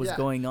along what was Yeah.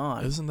 going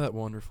on. Isn't that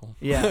wonderful?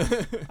 Yeah,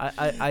 I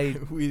I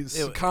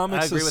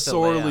Comics agree is with the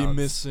sorely layouts.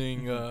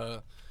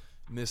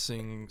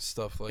 missing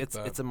stuff like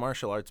that. It's a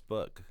martial arts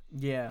book,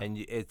 yeah, and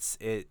it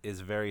is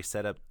very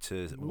set up to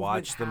Movement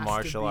watch the has to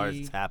martial be-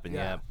 arts happen.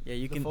 yeah. Yeah, yeah.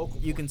 You the can focal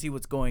you point. can see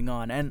what's going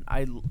on, and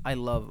I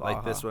love like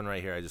Aha. this one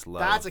right here. I just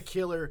love. That's a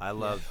killer. I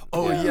love.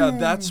 Oh yeah,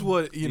 that's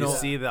what You know.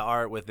 see the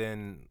art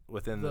within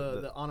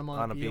the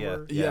onomatopoeia.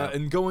 onomatopoeia. Yeah,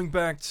 and going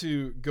back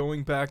to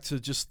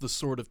just the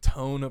sort of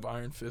tone of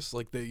Iron Fist,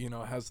 like they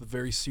has the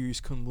very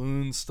serious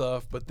Kunlun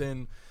stuff, but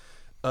then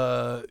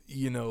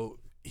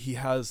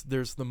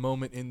there's the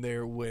moment in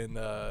there when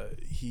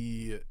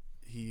he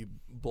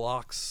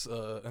blocks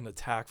an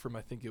attack from,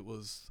 I think it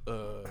was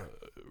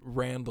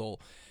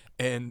Randall,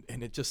 and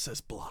it just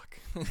says block.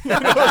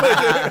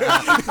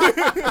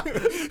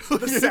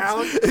 The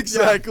sound.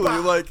 Exactly.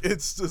 Like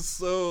it's just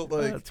so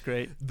like That's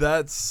great.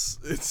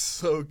 it's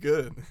so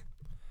good.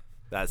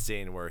 That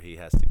scene where he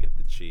has to get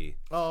the chi.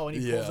 Oh, and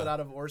he pulls Yeah. it out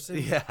of Orson.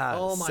 Yeah,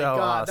 Oh my so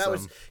god, that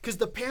was awesome. because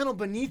the panel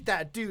beneath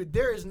that dude.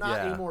 There is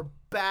not Yeah. a more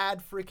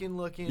bad freaking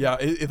looking. Yeah,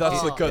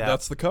 that's the Oh. Yeah.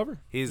 that's the cover.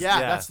 He's Yeah,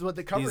 that's what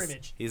the cover he's,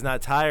 image. He's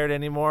not tired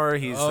anymore.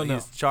 He's Oh, no.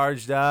 he's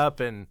charged up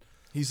and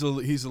He's a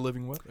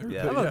living weapon.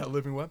 Yeah.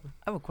 Living weapon.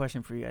 I have a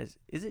question for you guys.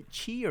 Is it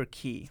chi or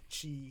ki?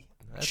 Chi.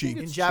 I Chi. think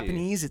In it's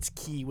Japanese, it's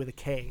ki with a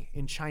K.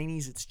 In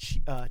Chinese, it's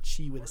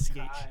chi with a ch.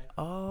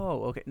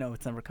 Oh, okay. No,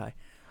 it's never kai.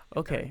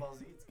 Okay.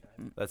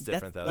 That's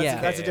different though.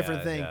 yeah. That's a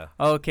different thing. Yeah.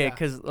 Okay, Yeah.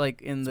 because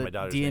like in my the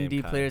daughter's D&D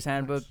name, Kai. player's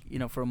handbook,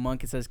 for a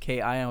monk it says Ki.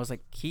 I was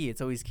like ki.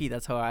 It's always ki.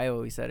 That's how I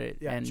always said it.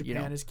 Yeah, and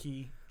Japan is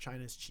ki,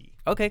 China's chi.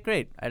 Okay,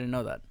 great. I didn't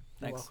know that.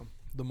 You're Thanks. welcome.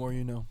 The more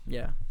you know.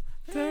 Yeah.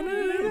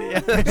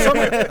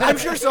 I'm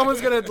sure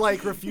someone's gonna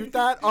like refute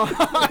that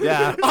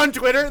on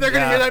Twitter. They're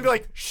gonna hear that and be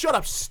like, "Shut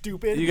up,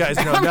 stupid." You guys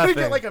know I'm gonna nothing.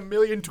 get like a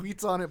million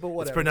tweets on it, but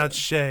whatever. It's pronounced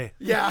Shay.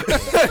 Yeah.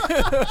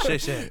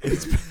 Shay.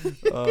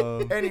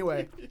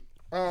 Anyway,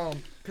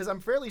 because I'm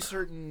fairly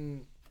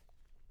certain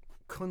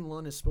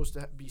Kunlun is supposed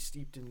to be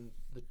steeped in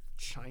the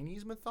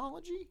Chinese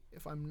mythology,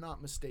 if I'm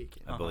not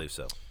mistaken. I believe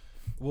so.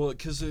 Well,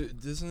 because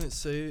doesn't it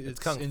say it's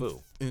Kung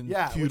Fu. in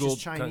Yeah, feudal which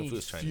is Chinese. Kung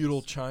Fu's Chinese.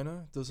 feudal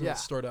China? Doesn't Yeah. it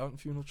start out in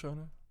feudal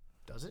China?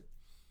 Does it?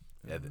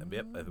 Yeah,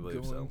 yep, I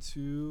believe Going so.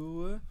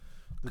 to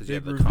the 'Cause you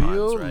big have the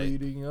reveal cons, right?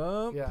 leading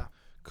up. Yeah.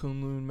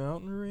 Kunlun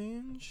Mountain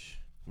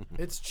Range.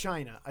 It's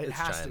China. It It's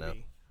has China. to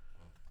be.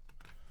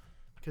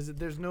 Because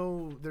there's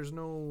no,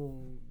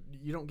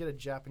 you don't get a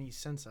Japanese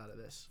sense out of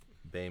this.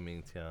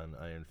 Beimingtian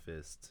Iron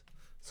Fist,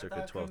 circa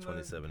thought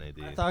 1227 AD.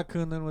 I thought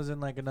Kunlun was in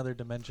like another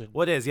dimension.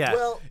 What is? Yeah.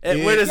 Well,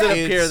 Where does yeah,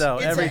 it appear though?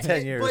 It's Every a-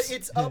 10 years. But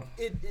it's up.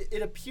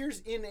 It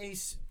appears in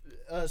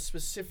a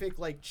specific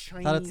like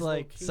Chinese.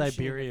 like location,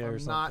 Siberia if or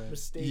I'm not something.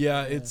 mistaken.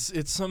 Yeah,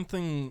 it's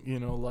something,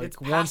 like It's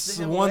past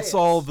the once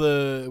all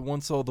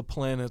the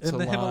planets In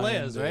the align,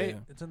 Himalayas, yeah. right?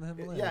 It's in the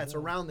Himalayas. Yeah, it's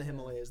around the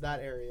Himalayas,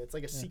 that area. It's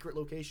like a secret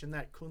location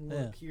that Kunlun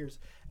Yeah. appears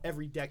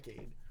every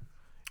decade.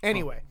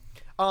 Anyway,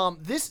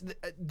 this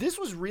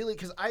was really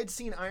because I had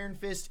seen Iron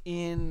Fist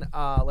in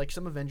like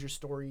some Avengers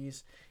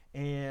stories,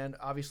 and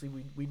obviously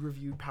we'd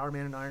reviewed Power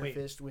Man and Iron Wait.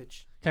 Fist,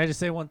 which Can I just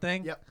say one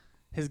thing? Yep.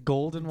 His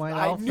gold and white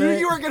I outfit knew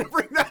you were gonna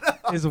bring that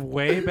up. is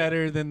way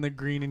better than the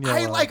green and yellow.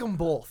 I like them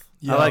both.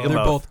 Yeah, I like 'em they're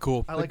both. both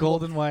cool. I The like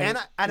gold them and both. white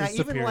and I is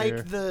even like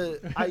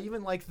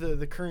superior.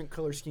 the current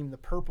color scheme, the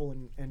purple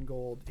and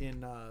gold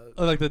in Oh,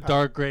 like the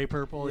dark gray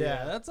purple. Yeah.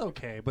 Yeah, that's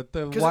okay. But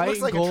the because white it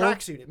looks like and gold. a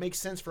tracksuit. It makes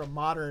sense for a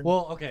modern.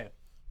 Well, okay.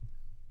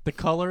 The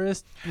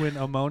colorist when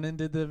Omonin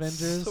did the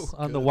Avengers So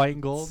on the good. white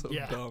and gold, So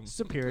Yeah. dumb.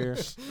 superior.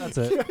 That's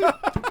it.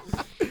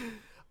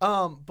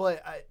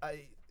 But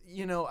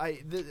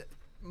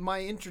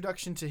my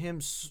introduction to him,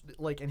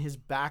 like, and his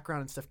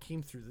background and stuff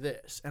came through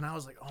this, and I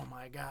was like, oh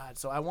my god!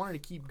 So I wanted to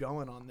keep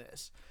going on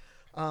this,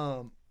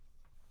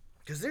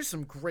 because there's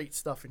some great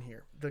stuff in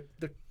here. The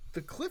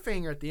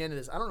cliffhanger at the end of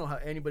this, I don't know how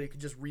anybody could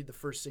just read the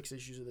first 6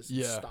 issues of this and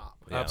Yeah, stop,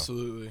 Yeah.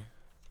 absolutely.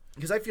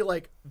 because I feel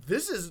like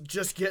this is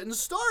just getting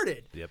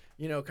started. Yep.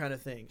 Kind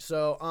of thing.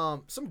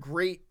 So some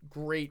great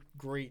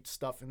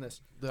stuff in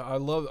this. I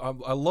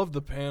love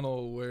the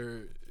panel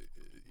where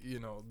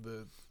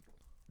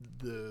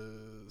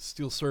the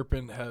Steel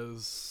Serpent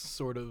has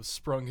sort of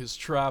sprung his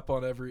trap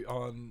on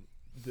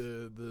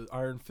the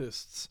Iron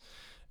Fists,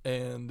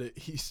 and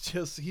he's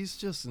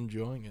just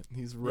enjoying it.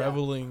 He's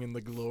reveling in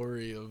the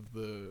glory of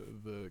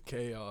the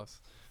chaos.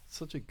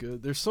 Such a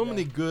good. There's so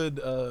many good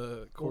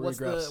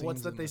choreographed scenes.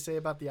 What's that in they there. say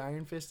about the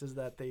Iron Fist is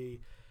that the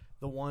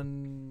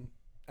one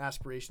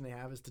aspiration they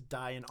have is to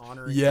die in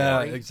honor. And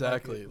Yeah, glory.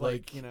 Exactly.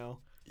 Like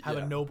have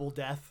yeah. a noble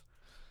death,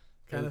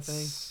 kind of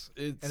thing.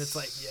 And it's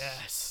like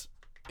yes,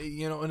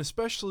 and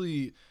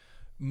especially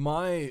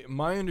my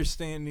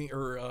understanding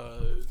or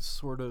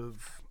sort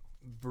of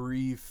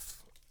brief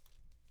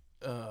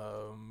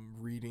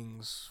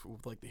readings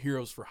of like the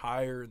Heroes for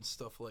Hire and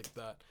stuff like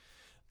that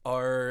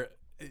are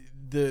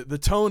the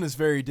tone is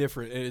very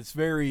different, and it's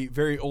very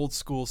very old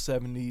school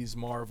 70s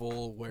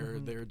Marvel where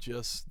they're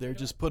just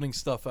putting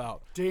stuff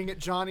out. dang it,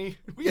 Johnny.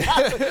 We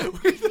have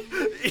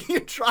to.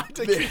 Ian tried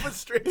to keep a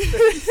straight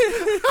face.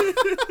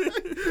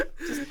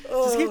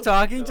 Just keep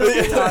talking. Just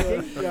keep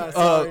talking. Yeah,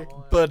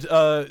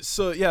 sorry.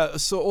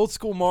 So old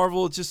school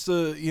Marvel, just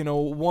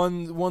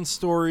one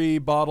story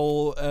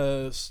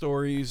bottle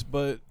stories,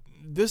 but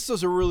this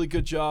does a really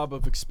good job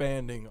of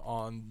expanding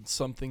on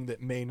something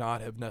that may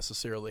not have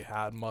necessarily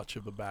had much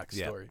of a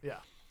backstory. Yeah.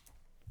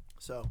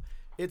 So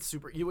it's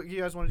super. You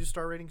guys want to do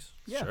star ratings?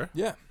 Yeah. Sure.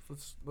 Yeah.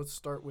 Let's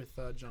start with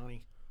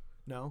Johnny.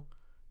 No,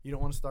 you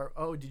don't want to start.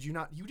 Oh, did you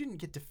not? You didn't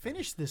get to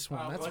finish this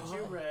one. That's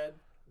read.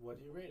 What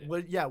do you rate it?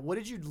 What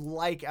did you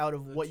like out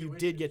of what you 2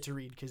 did get to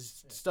read?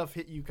 Because stuff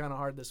hit you kind of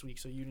hard this week,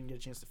 so you didn't get a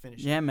chance to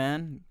finish. Yeah,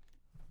 man.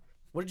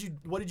 What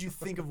did you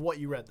think of what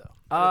you read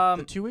though?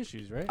 The 2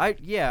 issues, right?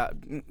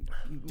 Did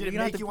it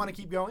make you want to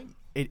keep going?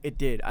 It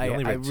did. I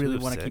only read 2 really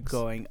of want to 6. keep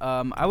going.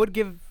 I would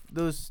give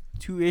those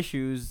 2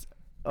 issues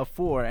a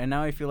 4, and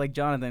now I feel like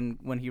Jonathan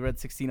when he read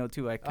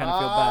 1602. I kind of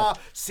feel bad.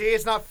 See,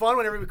 it's not fun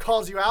when everybody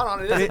calls you out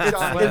on it, is it,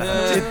 John?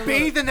 Just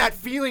bathe in that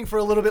feeling for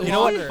a little bit You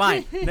know longer. what?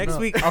 Fine. Next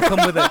week I'll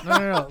come with it.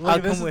 No. Look, I'll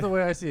this come is with- the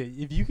way I see it.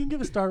 If you can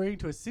give a star rating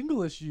to a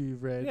single issue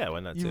you've read, Yeah, why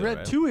not you 2, read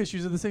right? 2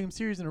 issues of the same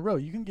series in a row,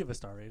 you can give a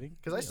star rating.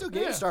 Because I still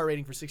gave a star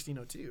rating for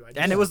 1602.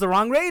 And it was the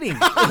wrong rating.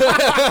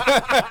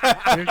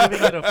 You're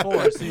giving it a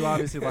 4, so you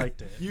obviously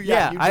liked it.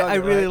 Yeah, you I dug it,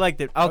 really right?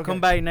 liked it. I'll Okay.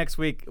 come back next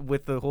week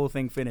with the whole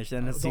thing finished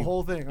and The see.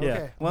 whole thing. Okay. Yeah.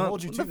 We'll Well,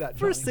 hold you to the that.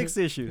 first Johnny. 6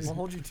 issues. We'll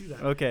hold you to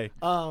that. Okay.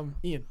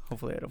 Ian.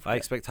 Hopefully I don't I forget.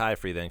 expect high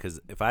for you then, because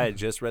if I had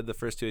just read the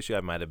first 2 issues, I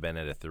might have been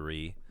at a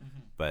 3.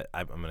 But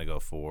I'm gonna go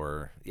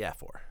for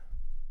 4.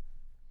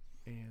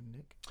 And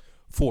Nick.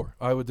 4.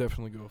 I would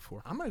definitely go with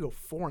 4. I'm gonna go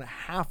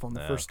 4.5 on the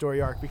Yeah. first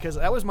story arc because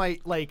that was my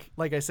like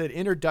I said,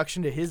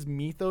 introduction to his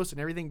mythos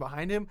and everything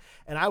behind him,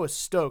 and I was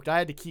stoked. I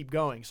had to keep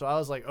going, so I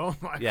was like, oh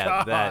my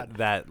Yeah, god.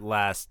 that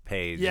last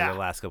page, Yeah. the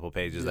last couple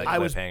pages, that I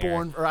was cliffhanger.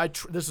 born, or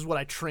this is what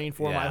I trained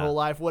for my Yeah. whole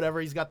life. Whatever.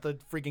 He's got the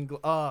freaking.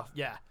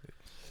 Yeah.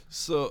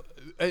 So,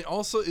 and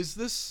also, is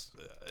this,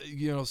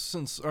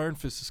 since Iron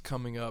Fist is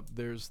coming up,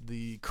 there's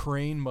the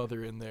Crane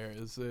mother in there.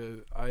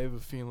 I have a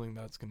feeling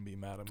that's going to be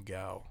Madame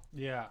Gao.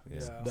 Yeah.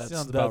 That's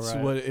Sounds about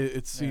right. what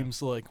it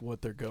seems like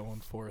what they're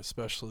going for,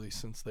 especially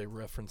since they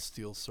reference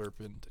Steel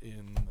Serpent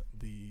in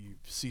the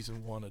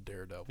season 1 of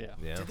Daredevil. Yeah.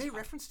 Yeah. Did they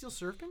reference Steel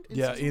Serpent?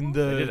 Yeah, season in one?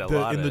 They did a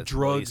lot the of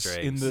drugs, Easter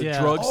in eggs. the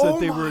Yeah. drugs Oh that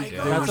they were. my they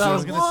God. were That's what I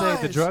was doing. gonna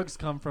say. The Was. drugs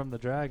come from the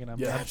dragon. I'm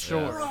Yeah.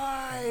 sure.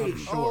 Right. I'm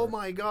sure. Oh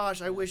my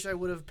gosh! I wish I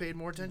would have paid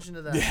more attention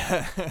to that.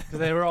 Yeah, 'Cause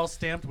they were all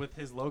stamped with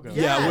his logo.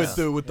 Yeah. yeah, with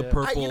the Yeah.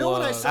 purple. You know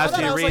when I saw After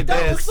that, you I was read like,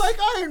 that this- looks like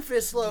Iron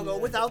Fist logo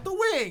without the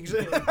wings.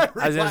 I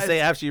was gonna say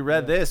after you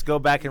read this, go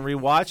back and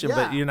rewatch them,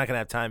 but Yeah. you're not gonna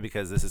have time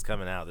because this is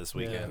coming out this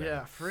weekend.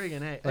 Yeah,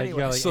 friggin' A. Like, Anyway, you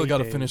got, like, Still 8 got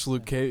to days. finish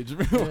Luke Cage.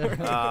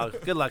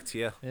 Good luck to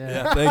you. Yeah.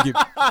 Yeah, thank you.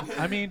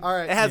 I mean, all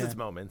right. It has Yeah. its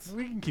moments.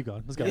 we can keep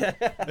going. Let's go.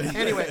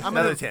 Anyway, I'm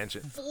Another gonna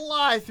tangent.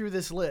 fly through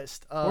this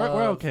list.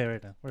 We're okay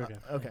right now. We're okay.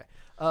 Okay.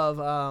 Of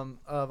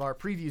our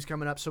previews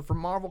coming up. So for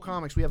Marvel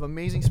Comics, we have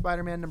Amazing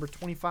Spider-Man number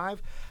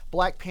 25,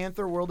 Black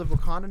Panther World of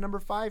Wakanda number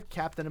 5,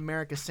 Captain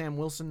America Sam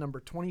Wilson number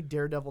 20,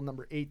 Daredevil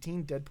number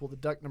 18, Deadpool the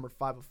Duck number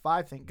 5 of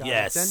 5. Thank God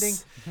Yes.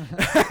 it's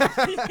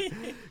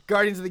ending.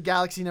 Guardians of the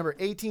Galaxy number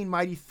 18,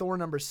 Mighty Thor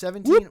number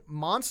 17,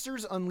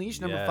 Monsters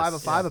Unleashed number Yes. 5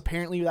 of 5. Yes.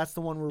 Apparently that's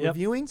the one we're Yep.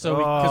 reviewing. So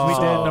because we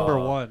did Oh. number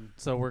 1,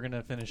 so we're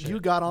gonna finish You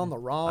it. got on the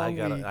wrong I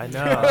got. week. I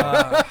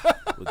know.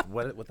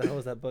 what the hell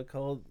is that book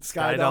called?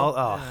 Sky Doll.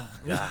 Oh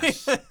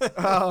gosh.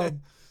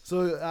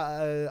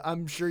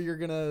 I'm sure you're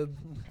gonna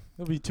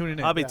We'll be tuning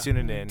in. I'll be Yeah.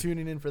 tuning in.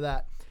 tuning in for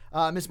that.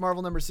 Miss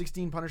Marvel number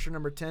 16, Punisher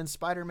number 10,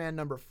 Spider-Man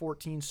number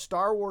 14,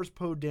 Star Wars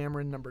Poe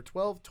Dameron number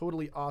 12,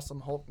 Totally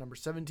Awesome Hulk number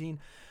 17,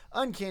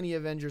 Uncanny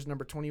Avengers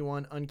number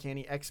 21,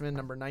 Uncanny X-Men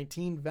number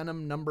 19,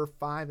 Venom number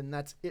 5, and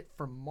that's it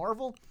from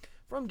Marvel.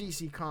 From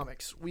DC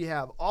Comics, we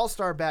have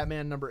All-Star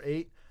Batman number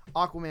 8,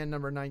 Aquaman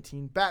number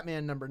 19,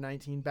 Batman number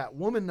 19,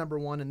 Batwoman number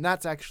 1, and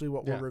that's actually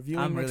what Yeah. we're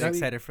reviewing I'm next really week.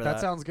 excited for that that.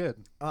 sounds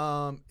good.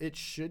 It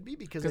should be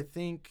because I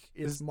think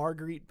it's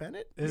Marguerite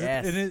Bennett. Is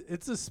Yes.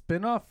 it's a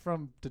spin-off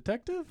from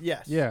Detective?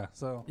 Yes. Yeah,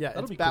 so Yeah,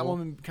 that'll it's be cool.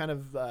 Batwoman kind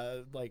of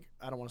like,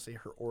 I don't want to say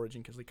her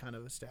origin because they kind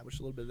of established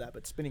a little bit of that,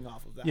 but spinning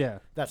off of that. Yeah.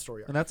 That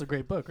story arc. And that's a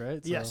great book,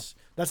 right? So, Yes,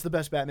 that's the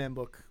best Batman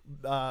book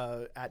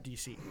at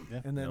DC.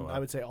 Yeah. And then Oh, wow. I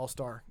would say All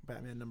Star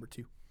Batman number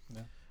 2.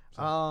 Yeah.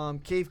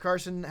 Cave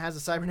Carson has a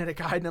Cybernetic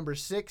Eye number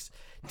 6,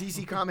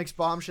 DC Comics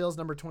Bombshells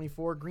number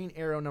 24, Green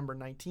Arrow number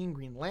 19,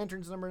 Green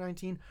Lanterns number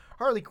 19,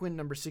 Harley Quinn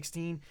number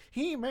 16,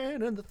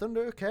 He-Man and the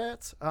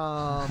Thundercats.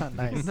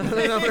 Nice.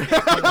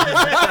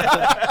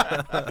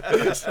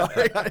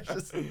 Sorry,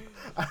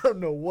 I don't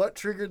know what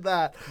triggered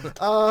that.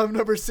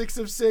 Number 6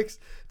 of 6,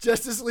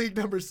 Justice League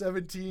number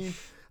 17,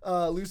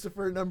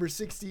 Lucifer number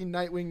 16,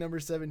 Nightwing number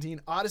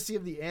 17, Odyssey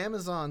of the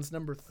Amazons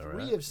number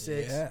 3 of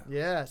 6.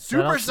 Yeah.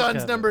 Super else is Sons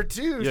Kevin? number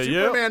 2, Yeah,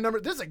 Superman number.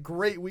 This is a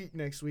great week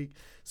next week.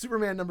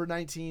 Superman number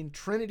 19,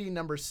 Trinity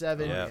number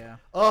 7. Yeah.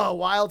 Oh,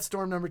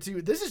 Wildstorm number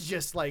 2. This is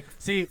just like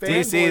See, fanboy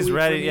DC is week for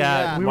ready. me,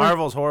 Yeah, We were-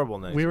 Marvel's horrible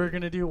next. we were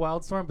gonna do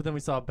Wildstorm, but then we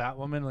saw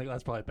Batwoman. Like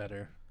that's probably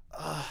better.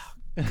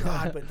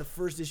 God, but the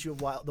first issue of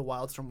the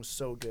Wildstorm was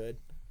so good.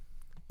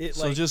 It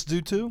So just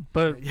do 2.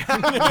 But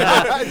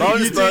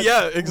Bonus You book. do,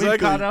 yeah, we exactly.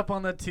 caught up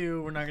on the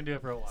 2. We're not gonna do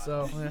it for a while.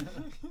 So,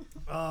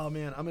 oh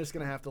man, I'm just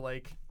gonna have to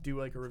like do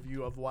like a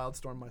review of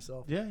Wildstorm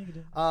myself. yeah, you can do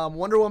it.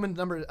 Wonder Woman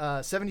number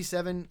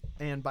 77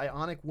 and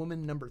Bionic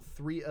Woman number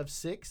 3 of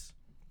 6,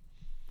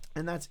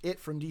 and that's it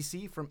from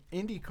DC. From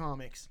Indie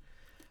Comics,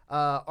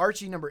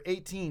 Archie number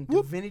 18,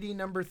 Divinity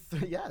number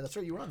 3. Yeah, that's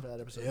right. You were on for that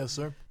episode. Yes,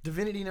 sir.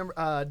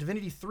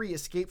 Divinity 3,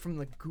 Escape from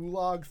the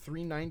Gulag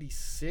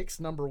 396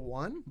 number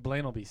 1.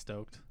 Blaine will be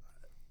stoked,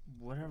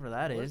 Whatever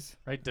that is.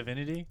 right?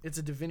 Divinity. It's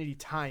a Divinity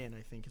tie-in,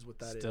 I think, is what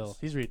that is. Still,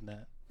 he's reading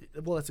that.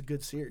 Well, that's a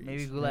good series.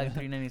 Maybe Gulag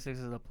 396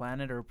 is a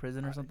planet or a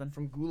prison or something.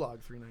 From Gulag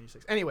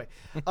 396. Anyway,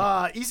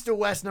 East to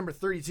West number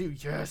 32.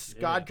 Yes.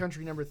 God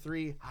Country number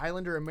 3.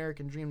 Highlander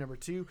American Dream number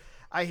 2.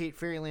 I Hate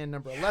Fairyland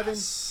number 11.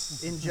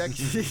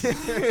 Injection.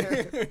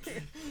 I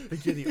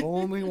think you're the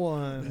only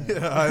one.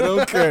 Yeah, I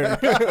don't care.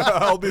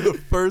 I'll be the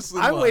first.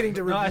 I'm waiting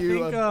to No, I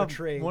review think a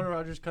trade. one of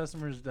Roger's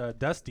customers,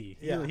 Dusty.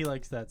 Yeah. He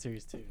likes that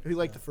series too. Who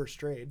liked the first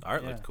trade.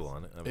 Art Yeah. looked cool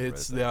on it. I haven't read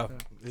It's that. yeah.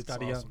 It's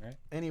Scotty awesome. Young, right?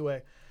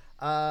 Anyway,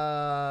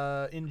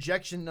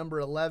 Injection number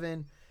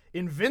 11.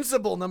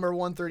 Invincible number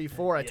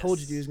 134. I told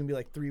you dude, it was going to be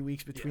like 3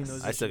 weeks between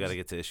those. I still got to issues.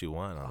 get to issue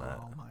 1 on that.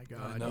 Oh my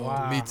God. No,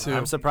 Wow. me too.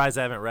 I'm surprised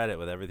I haven't read it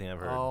with everything I've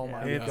heard. Oh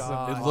my It's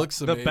God. It looks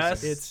the amazing.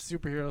 best It's-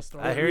 superhero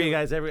story. I hear you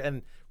guys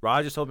and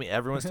Raj told me,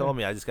 everyone's told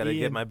me, I just got to Ian.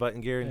 get my butt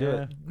in gear and do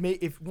Yeah. it.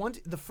 If one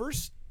the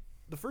first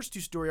 2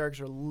 story arcs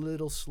are a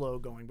little slow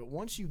going, but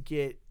once you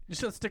get You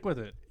should stick with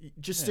it.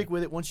 Just stick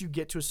with it. Once you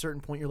get to a certain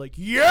point, you're like,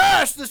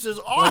 yes, this is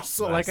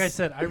awesome. Like I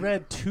said, I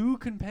read 2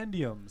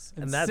 compendiums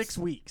in And that's- 6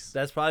 weeks.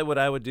 That's probably what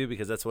I would do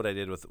because that's what I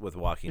did with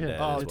Walking Yeah. Dead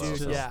Oh, as well. dude,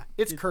 so. yeah.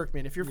 It's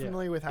Kirkman. If you're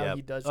familiar with how Yep.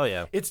 he does, Oh,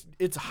 yeah.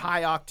 it's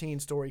high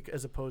octane story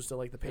as opposed to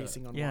like the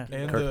pacing on Yeah. Walking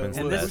Dead. And Kirkman's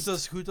the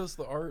best. who does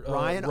the art?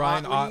 Ryan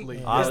Otley.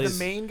 is Otley's-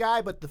 the main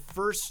guy, but the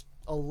first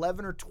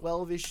 11 or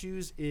 12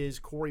 issues is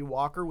Corey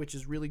Walker, which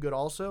is really good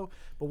also.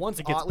 But once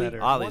It gets Otley,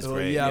 better. Otley's once-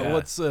 great. Yeah, Yeah.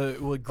 what's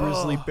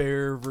Grizzly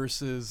Bear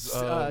versus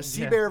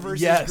Sea Bear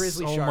versus yes.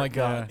 Grizzly Oh Shark. my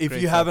god! Yeah, if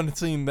great you stuff. haven't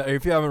seen that,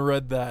 if you haven't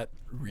read that,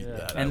 read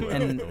Yeah.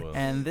 that.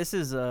 And this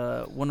is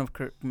one of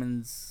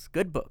Kirkman's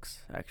good books,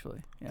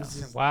 actually. Yeah. This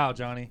is- Wow,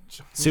 Johnny.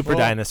 Super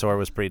Dinosaur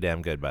was pretty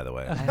damn good, by the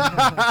way.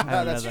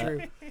 That's know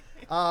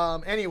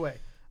true. Anyway,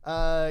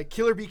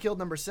 Killer Be Killed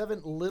number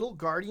 7, Little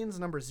Guardians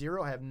number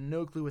 0. I have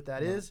no clue what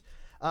that is.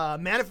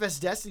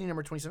 Manifest Destiny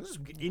number 27. This is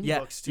good indie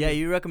books too. Yeah,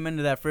 you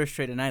recommended that first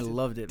trade, and I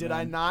loved it. Did I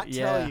man. not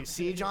Yeah. tell you?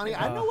 See, Johnny,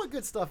 I know what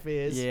good stuff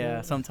is.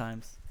 Yeah,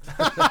 sometimes.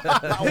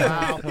 Oh,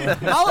 wow.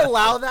 I'll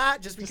allow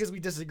that just because we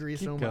disagree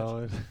Keep so much.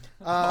 going.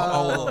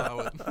 I'll allow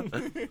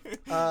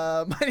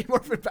it. Mighty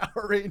Morphin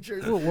Power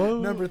Rangers Whoa.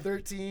 number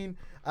 13.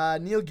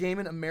 Neil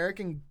Gaiman,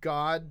 American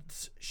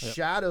Gods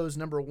Shadows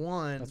number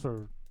 1. That's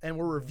where And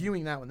we're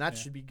reviewing that one. That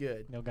should be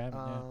good. Neil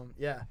Gaiman,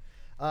 Yeah.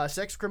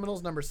 Sex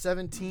Criminals number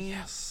 17.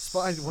 Yes.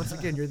 Once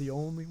again, you're the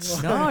only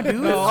one. No, dude,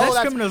 Oh, Sex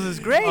that's- Criminals is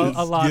great.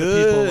 a lot of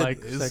good. people like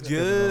It's Sex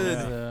good.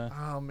 Criminals,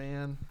 Oh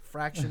man,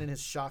 Fraction and his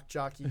shock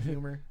jockey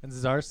humor. and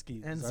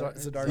Zarsky. And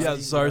Zarsky. Zdarsky. Yeah,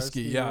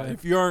 Zarsky. Yeah,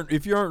 yeah.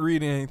 if you aren't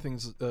reading anything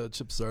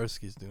Chip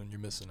Zdarsky's doing, you're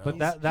missing out.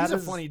 But that He's a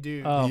is- funny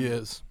dude. he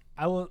is.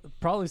 I will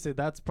probably say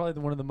that's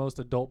probably one of the most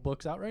adult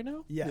books out right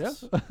now.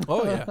 Yes. Yeah?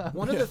 Oh yeah.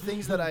 One of the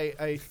things that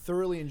I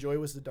thoroughly enjoy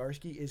with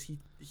Zdarsky is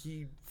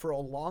he for a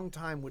long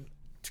time would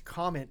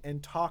comment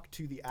and talk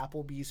to the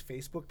Applebee's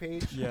Facebook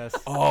page. Yes.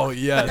 Oh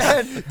yes.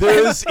 And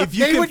There's if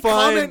you they can would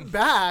find. comment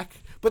back,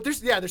 but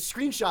there's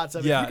screenshots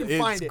of it. Yeah, you can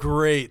find it's it.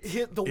 great.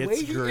 The It's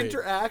way he great.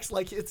 interacts,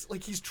 like it's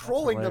like he's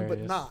trolling them, but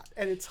hilarious. not,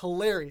 and it's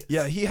hilarious.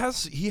 Yeah, he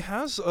has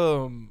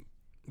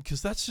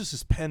because that's just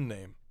his pen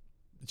name,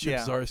 Chip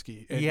Yeah.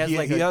 Zdarsky. And He has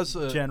like he a has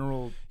a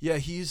general. yeah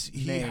he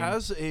name.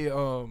 has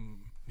a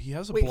he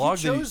has a Wait, blog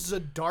he that chose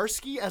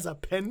Zdarsky as a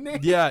pen name?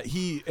 yeah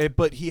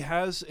but he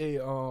has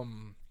a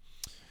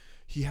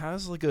he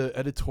has like a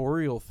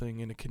editorial thing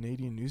in a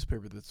Canadian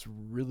newspaper that's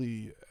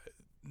really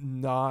it's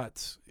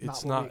Not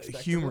what we not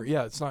expected humor. him?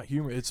 Yeah, it's not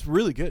humor. It's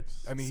really good.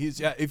 I mean,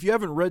 if you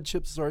haven't read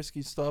Chip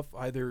Zdarsky's stuff,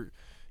 either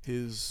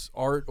his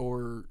art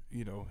or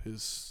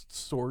his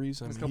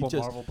stories. I There's a mean, couple he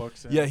just, Marvel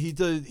books. yeah, he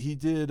did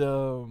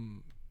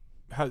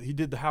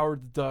the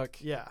Howard the Duck.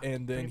 Yeah.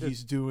 and then He did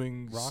he's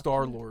doing Rocket?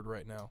 Star-Lord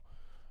right now.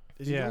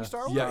 Is he Yeah. doing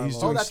Star Wars? Yeah, he's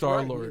Oh, doing that's right,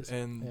 he Star-Lord, is.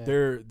 and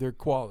Yeah. they're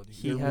quality.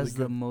 He They're has really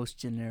the good. most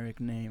generic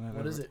name I've What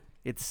ever. is it?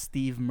 It's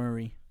Steve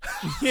Murray.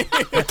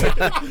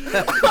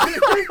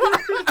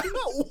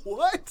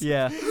 What?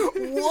 Yeah.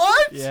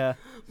 What? Yeah.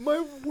 My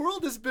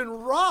world has been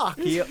rocked.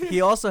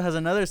 He also has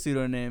another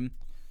pseudonym,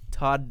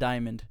 Todd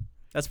Diamond.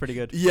 That's pretty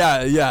good.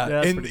 Yeah,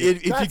 That's and pretty good.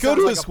 if you That go sounds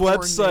to like his a porn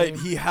website,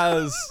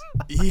 name.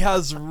 he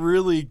has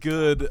really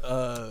good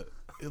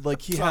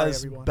like he Sorry,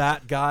 has everyone.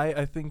 Bat Guy,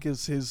 I think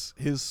is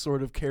his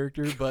sort of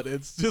character, but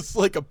it's just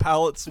like a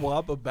palette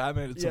swap of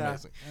Batman. It's Yeah.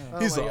 amazing. Oh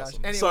He's my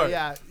awesome. Gosh. Anyway, Sorry.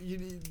 yeah,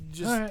 you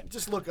just All right.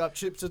 just look up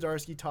Chip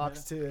Zdarsky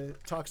talks to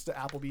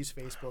Applebee's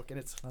Facebook, and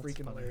it's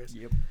freaking funny. hilarious.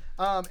 Yep.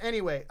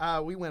 Anyway,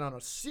 we went on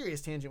a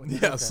serious tangent with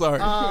that. Yeah, sorry.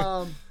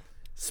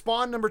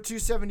 Spawn number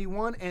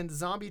 271 and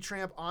Zombie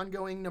Tramp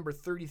ongoing number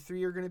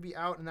 33 are going to be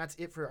out, and that's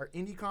it for our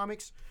indie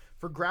comics.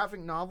 For graphic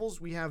novels,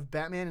 we have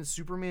Batman and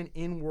Superman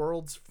in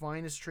World's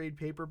finest trade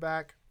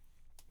paperback.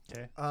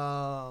 Okay.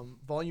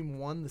 Volume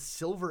 1, The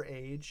Silver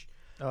Age.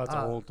 Oh, it's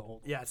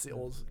old. Yeah, it's the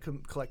old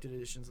collected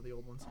editions of the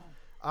old ones.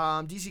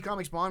 DC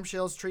Comics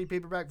Bombshells trade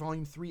paperback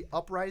Volume 3,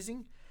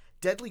 Uprising.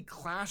 Deadly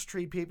Class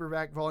trade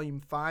paperback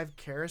Volume 5,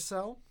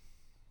 Carousel.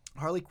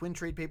 Harley Quinn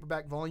trade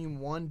paperback Volume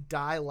 1,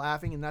 Die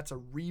Laughing, and that's a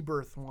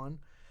Rebirth one.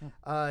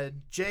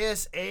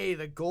 JSA,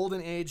 The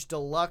Golden Age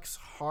Deluxe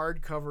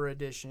Hardcover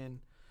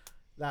Edition.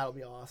 That'll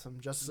be awesome.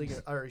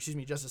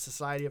 Justice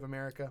Society of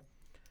America.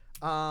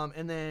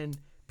 And then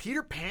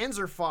Peter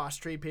Panzerfaust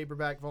trade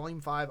paperback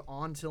Volume 5,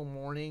 On Till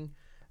Morning.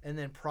 And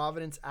then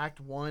Providence Act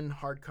 1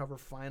 hardcover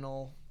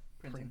final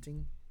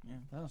printing. Yeah.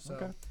 Oh, So,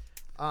 okay.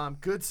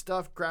 good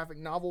stuff graphic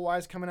novel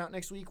wise coming out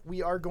next week.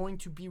 We are going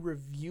to be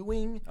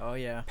reviewing Oh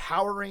yeah.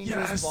 Power Rangers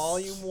Yes.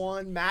 Volume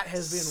 1. Matt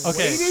has been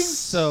Okay. waiting.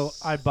 So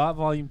I bought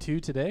Volume 2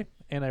 today,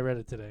 and I read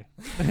it today.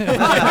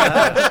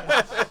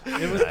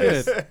 It was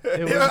good.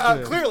 It was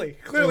good.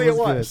 Clearly it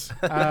was.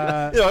 good.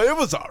 It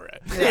was all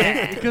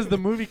right. Because the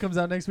movie comes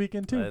out next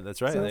weekend too.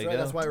 That's right. So there that's, you right,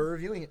 go. that's why we're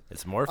reviewing it.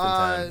 It's morphin'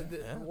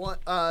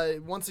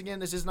 time. Once again,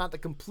 this is not the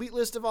complete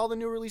list of all the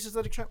new releases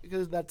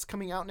because that's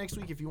coming out next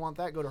week. If you want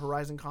that, go to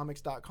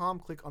horizoncomics.com,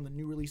 click on the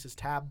new releases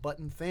tab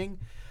button thing.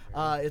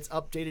 It's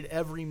updated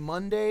every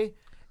Monday,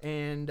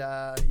 and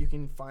you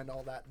can find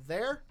all that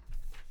there.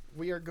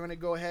 we are going to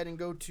go ahead and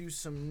go to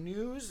some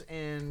news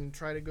and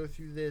try to go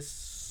through this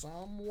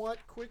somewhat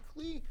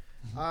quickly.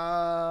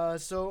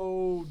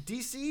 So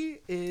DC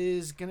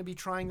is going to be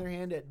trying their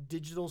hand at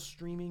digital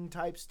streaming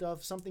type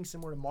stuff, something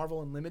similar to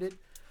Marvel Unlimited,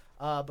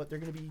 but they're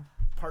going to be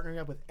partnering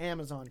up with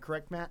Amazon,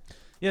 correct, Matt?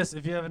 Yes,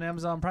 if you have an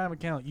Amazon Prime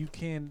account, you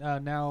can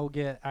now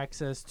get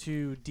access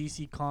to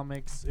DC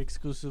Comics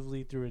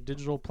exclusively through a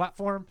digital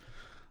platform.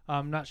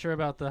 I'm not sure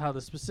about how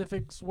the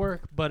specifics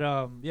work, but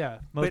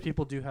most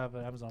people do have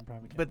an Amazon Prime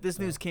account. But this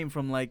news came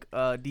from like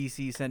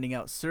DC sending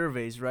out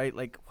surveys, right?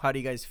 Like, how do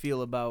you guys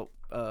feel about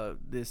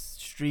this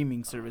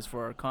streaming service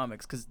for our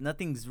comics? Because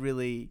nothing's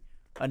really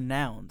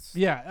announced.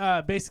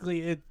 Yeah,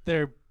 basically,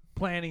 they're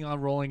planning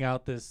on rolling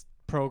out this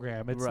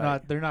program. It's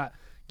Right. they're not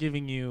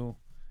giving you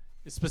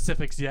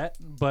specifics yet,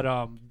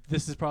 but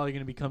this is probably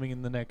going to be coming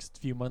in the next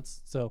few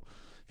months. So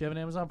if you have an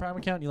Amazon Prime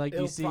account and you like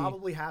It'll DC,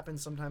 probably happen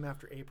sometime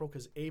after April,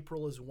 because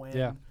April is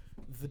when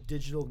the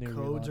digital New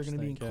codes are relaunch going to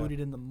be thing, yeah. included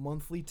in the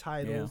monthly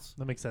titles.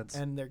 that makes sense.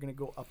 And they're going to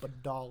go up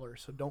 $1.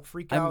 So don't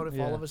freak I'm- out if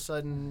all yeah. of a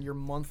sudden your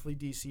monthly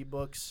DC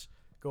books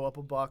go up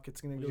 $1.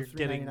 It's going to go You're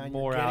getting $3.99.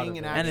 more You're out getting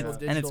of an it. And actual it's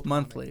digital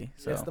monthly. comic.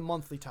 So It's the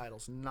monthly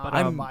titles, not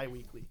I'm-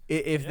 bi-weekly.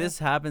 If Yeah. this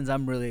happens,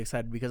 I'm really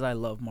excited because I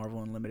love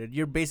Marvel Unlimited.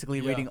 You're basically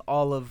Yeah. reading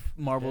all of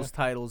Marvel's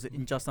titles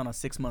in just on a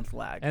 6-month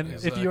lag. And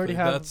Exactly. if you already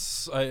have,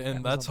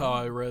 that's how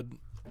I read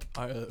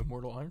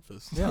Immortal Iron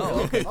Fist. yeah,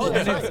 Oh, okay. Oh,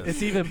 and nice.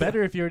 it's even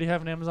better if you already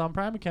have an Amazon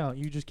Prime account.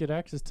 You just get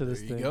access to this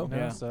There you thing. go. You know?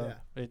 Yeah. So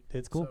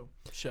it's cool.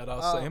 So, Shout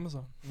outs Uh, to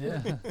Amazon.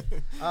 yeah.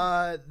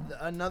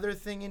 another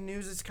thing in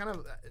news, it's kind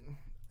of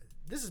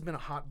this has been a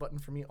hot button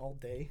for me all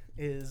day,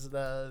 is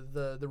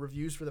the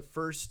reviews for the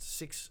first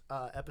 6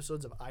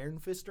 episodes of Iron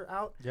Fist are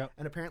out. Yep.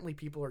 And apparently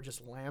people are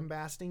just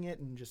lambasting it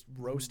and just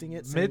roasting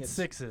it. saying Mid it's-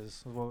 sixes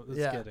is what it's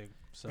Yeah. getting.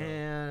 So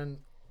And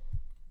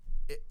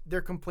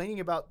they're complaining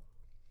about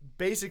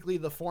basically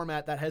the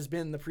format that has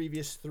been the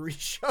previous 3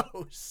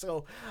 shows.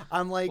 So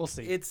I'm like, We'll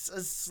see. it's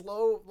a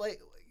slow,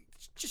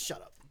 just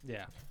shut up.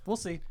 yeah, we'll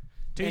see.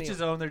 To each Anyway,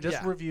 his own. They're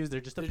just yeah. reviews.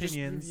 They're just They're just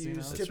opinions. reviews. You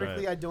know? That's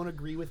Typically, right. I don't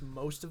agree with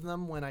most of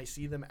them when I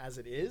see them as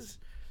it is.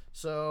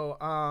 So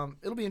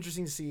it'll be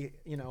interesting to see,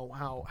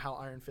 how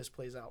Iron Fist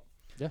plays out.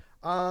 Yeah.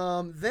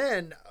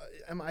 Then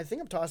I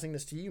think I'm tossing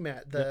this to you,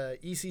 Matt. The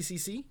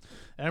ECCC.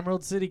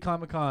 Emerald City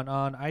Comic Con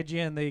on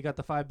IGN. They got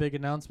the 5 big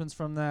announcements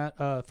from that.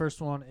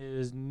 First one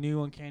is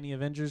new Uncanny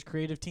Avengers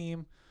creative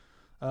team.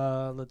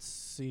 Let's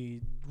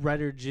see,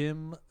 writer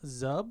Jim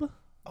Zub.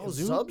 Oh,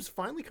 Zub? Zub's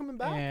finally coming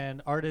back.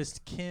 And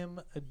artist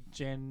Kim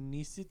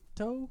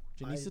Janicito.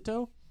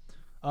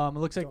 It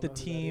looks like don't the know who that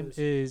team is.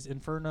 is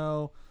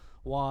Inferno,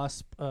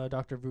 Wasp,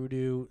 Dr.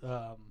 Voodoo,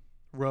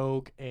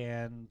 Rogue,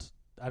 and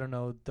I don't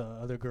know the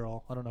other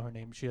girl. I don't know her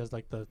name. She has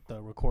like the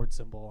record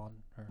symbol on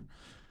her.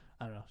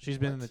 I don't know. She's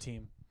been in the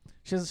team.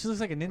 She looks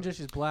like a ninja.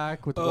 She's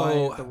black with white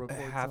with the record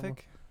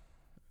Havoc?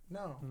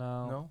 No. symbol.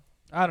 No. No.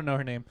 I don't know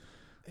her name.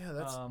 Yeah,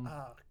 that's. Um,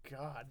 Oh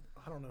God,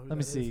 I don't know who. Let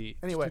me that is. see.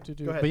 Anyway,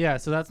 go ahead. But yeah,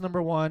 so that's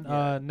number 1.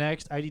 Yeah.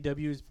 Next,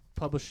 IDW is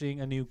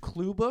publishing a new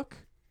Clue book.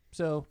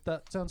 So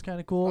that sounds kind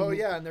of cool. Oh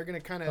yeah, and they're gonna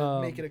kind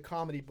of make Um, it a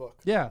comedy book.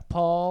 Yeah,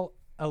 Paul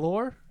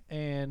Allor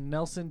and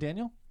Nelson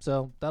Daniel.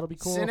 So that'll be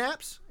cool.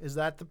 Synapse, is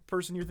that the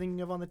person you're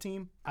thinking of on the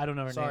team? I don't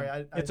know her Sorry,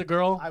 name. I- It's a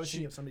girl. I was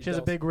thinking of somebody She has a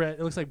else. big red.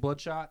 It looks like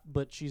Bloodshot,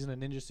 but she's in a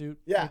ninja suit.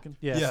 Yeah. looking.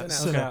 Yeah, Synapse.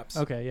 Synapse.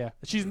 Okay, yeah.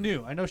 She's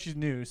new. I know she's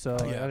new, so I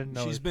didn't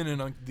know. She's her. been in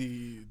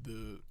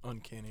the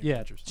Uncanny Yeah,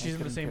 Avengers. she's in the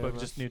couldn't same care book,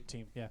 less. just new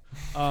team. Yeah.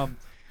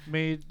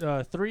 Made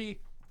 3.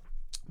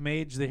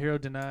 Mage the Hero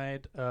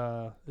Denied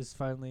is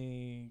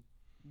finally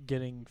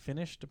getting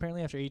finished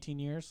apparently after 18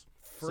 years.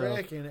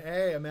 Frickin'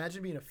 A!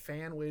 Imagine being a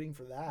fan waiting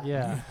for that.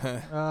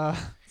 Yeah.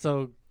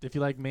 So if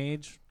you like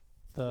Mage,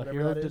 the Whatever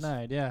Hero that is.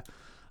 Denied, yeah.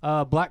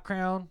 Black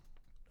Crown,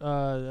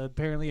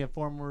 apparently a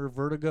former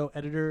Vertigo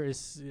editor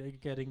is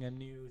getting a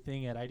new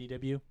thing at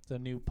IDW. It's a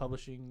new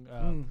publishing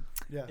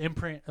Yeah.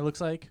 imprint, it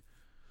looks like.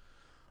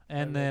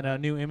 And Yeah,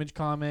 then New Image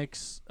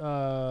Comics,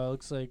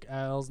 looks like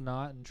Al's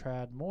Knott and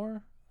Trad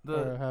Moore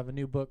have a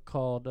new book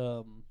called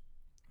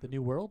The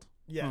New World.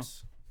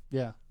 Yes.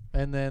 Yeah.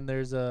 And then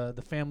there's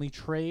The Family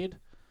Trade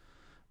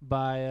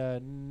by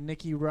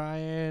Nikki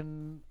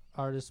Ryan,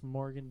 artist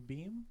Morgan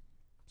Beam.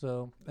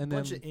 So and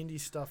Bunch then of indie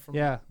stuff from.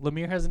 yeah,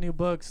 Lemire has a new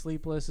book.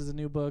 Sleepless is a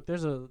new book.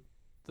 There's a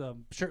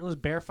Shirtless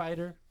Bear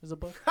Fighter is a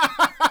book.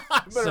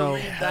 I better So-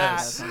 read that.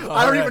 Yes. I don't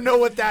Alright. even know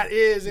what that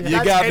is. If You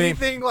that's got me.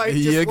 anything like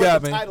You just what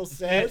got the me. title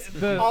says,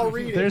 The- I'll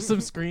read it. There's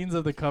some screens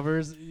of the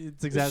covers.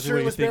 It's exactly what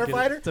you Shirtless think. Bear it is.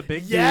 Fighter? It's a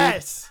big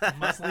Yes. dude,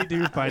 muscly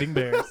dude fighting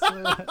bears.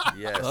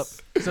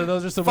 Yes. So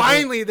those are some. of the-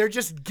 Finally, they're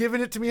just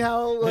giving it to me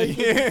how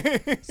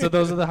like So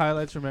those are the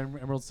highlights from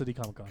Emerald City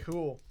Comic Con.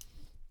 cool.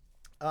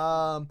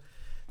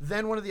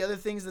 Then one of the other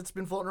things that's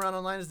been floating around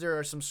online is there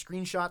are some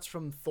screenshots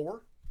from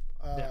Thor.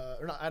 Yeah.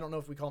 Or not, I don't know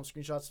if we call them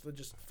screenshots, but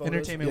just photos.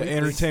 Entertainment Yeah, Weekly.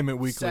 Entertainment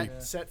Weekly.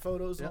 Set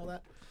photos and all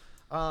that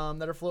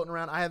that are floating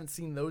around. I haven't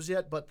seen those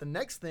yet, but the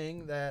next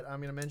thing that I'm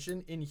going to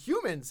mention,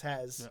 Inhumans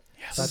has some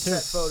That's set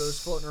it. photos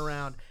floating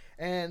around.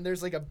 And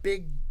there's like a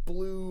big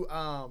blue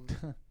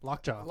Lockjaw.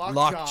 lockjaw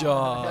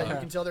Lockjaw. that you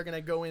can tell they're going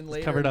to go in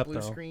later. Covered in up blue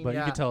though, screen. but yeah.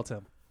 you can tell it's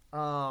him.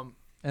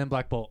 And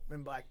Black Bolt.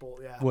 And Black Bolt,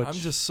 yeah. Which, I'm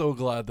just so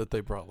glad that they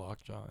brought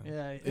Lockjaw in.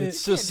 Yeah, it's Can't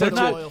just do such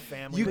the a royal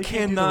family. you They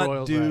can't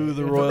cannot do the do royals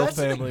the right. royal rest of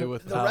the- family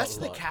without The rest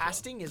of the Lockjaw.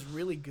 casting is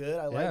really good.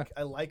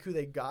 I like who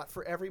they got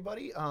for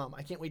everybody.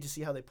 I can't wait to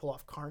see how they pull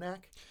off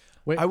Karnak.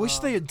 Wait, I wish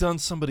they had done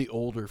somebody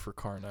older for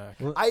Karnak.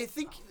 Well, I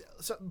think,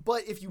 so,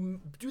 but if you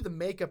do the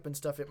makeup and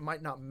stuff, it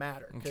might not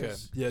matter. 'Cause Okay.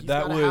 Yeah, he's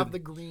that gotta would- have the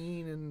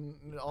green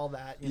and all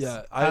that. you know.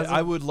 Yeah, As I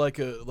a- would like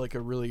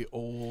a really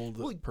old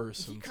Well,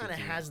 person. He to kind of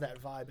do has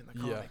that. that vibe in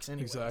the Yeah, comics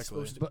anyway. exactly. He's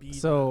supposed to But, be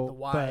so, the but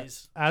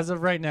wise. as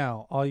of right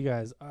now, all you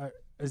guys,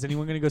 is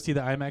anyone going to go see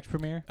the IMAX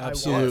premiere? I want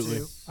Absolutely.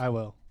 to. I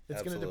will.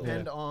 It's going to Absolutely.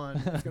 depend on.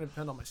 It's going to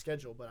depend on my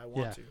schedule, but I want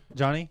Yeah. to.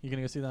 Johnny, you going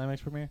to go see the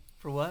IMAX premiere?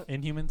 For what?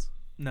 Inhumans?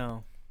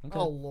 No. Okay.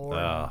 Oh Lord,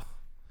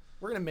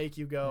 we're gonna make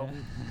you go.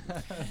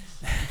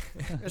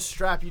 Gonna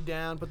strap you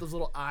down, put those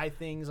little eye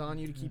things on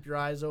you to keep your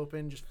eyes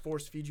open. Just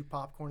force feed you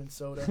popcorn and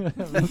soda.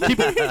 keep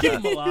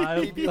them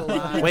alive. Keep you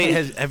alive. Wait,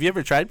 have you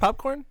ever tried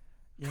popcorn?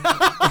 Yeah.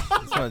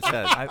 That's what it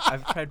said.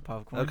 I've tried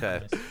popcorn.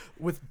 Okay.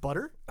 With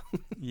butter.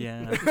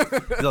 Yeah.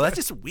 No, that's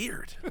just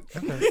weird.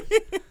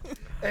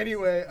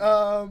 Anyway, I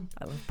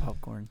love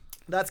popcorn.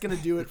 that's gonna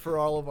do it for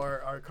all of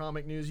our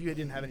comic news. You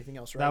didn't have anything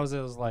else, right? That was it.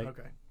 Was like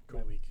Okay.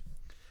 my week.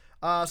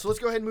 So let's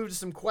go ahead and move to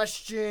some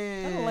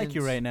questions. I don't like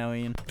you right now,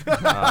 Ian.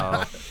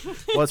 Well,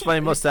 it's funny.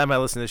 Most of the time I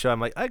listen to the show, I'm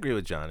like, I agree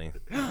with Johnny.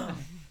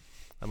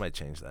 I might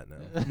change that now.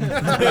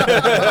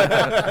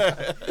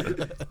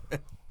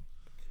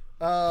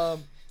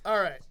 All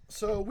right.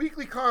 So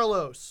Weekly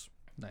Carlos.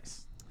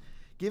 Nice.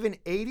 Give an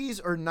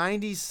 80s or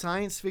 90s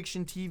science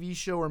fiction TV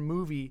show or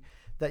movie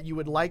that you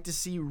would like to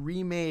see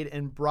remade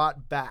and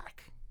brought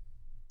back.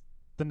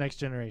 The Next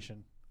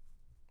Generation.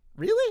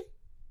 Really?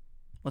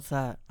 What's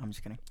that? I'm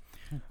just kidding.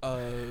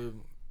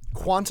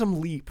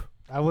 Quantum Leap.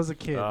 I was a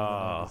kid,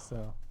 Oh.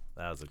 so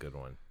That was a good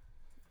one.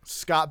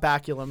 Scott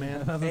Bakula,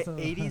 man.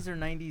 80s or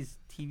 90s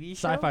TV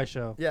show? sci-fi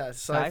show. Yeah,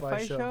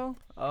 sci-fi show.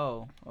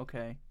 Oh,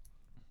 okay.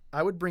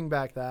 I would bring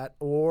back that.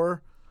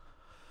 Or,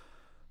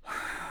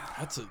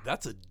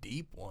 That's a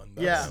deep one.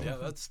 Yeah.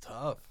 That's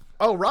tough.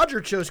 oh,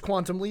 Roger chose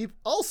Quantum Leap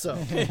also.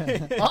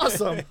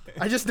 Awesome.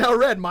 I just now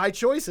read my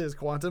choices,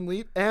 Quantum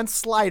Leap and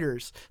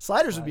Sliders.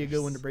 Sliders would be a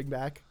good one to bring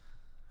back.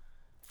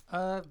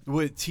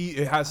 Wait,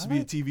 it has to be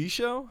a TV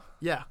show.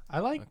 Yeah. I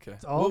like Okay.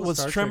 all What the was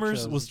Star Trek Tremors?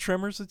 shows. Was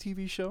Tremors a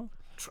TV show?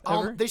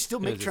 They still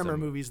It make was just Tremor a-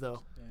 movies,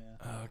 though.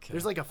 Okay.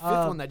 There's like a fifth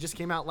one that just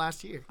came out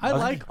last year. I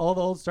like all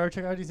the old Star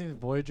Trek. I do think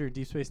Voyager and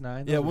Deep Space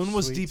Nine. yeah. those were When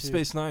was sweet, Deep too.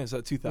 Space Nine? Is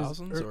that It was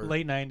 2000s or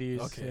late 90s.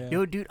 Okay. Yeah.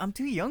 Yo, dude, I'm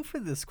too young for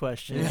this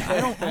question. I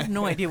have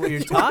no idea what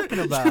you're talking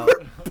about.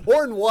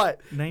 Born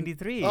what?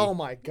 93. Oh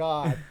my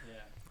God.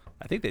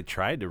 I think they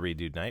tried to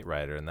redo Knight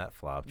Rider and that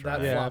flopped. That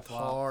Right? Yeah. flopped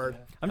hard.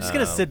 I'm just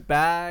going to sit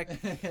back,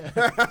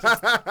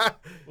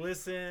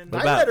 listen. What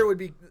Knight about- Rider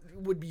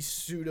would be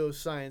pseudo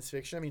science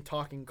fiction. I mean,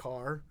 talking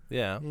car.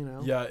 Yeah. You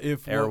know. Yeah,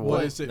 if Airwolf.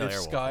 what is it? No, If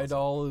Airwolf Sky wasn't.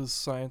 Doll is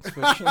science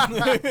fiction,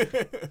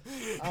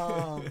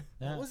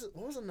 Yeah. What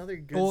was another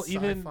good Well, sci-fi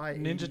even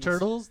Ninja 80s?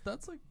 Turtles.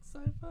 That's like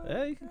sci-fi.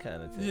 Yeah, you can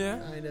kind of. yeah,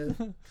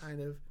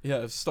 Kind of.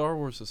 yeah. If Star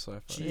Wars is sci-fi,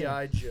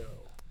 G.I. Joe.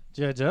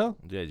 G.I. Joe.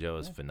 J. Joe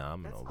was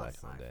phenomenal back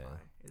in the day.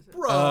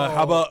 Bro.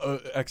 how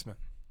about X-Men?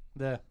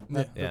 Yeah.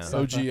 Yeah, Yeah.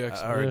 OG sci-fi.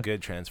 X-Men. Or Yeah. a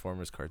good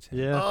Transformers cartoon.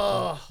 Yeah.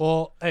 Ugh.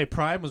 Well, hey,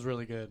 Prime was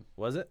really good.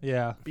 Was it?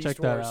 Yeah, Beast check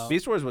that Wars. out.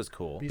 Beast Wars was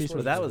cool. Beast but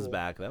Wars that was was cool.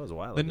 back. That was a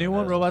while The ago. new one,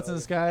 That was- Robots in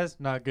the Skies,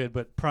 not good,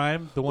 but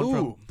Prime, the one Ooh.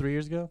 from 3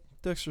 years ago.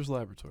 Dexter's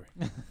Laboratory.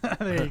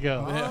 There you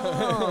go.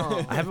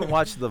 Oh. I haven't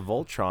watched the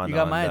Voltron. You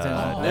got on, my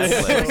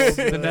attention. Netflix.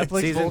 The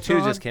Netflix Season Voltron,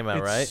 2 just came out,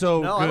 it's right?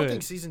 So No, good. I don't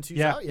think season 2's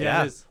yeah, out yet.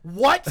 yeah, it is.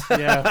 What?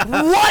 Yeah,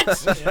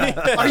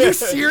 What? Are you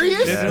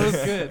serious? it was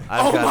good.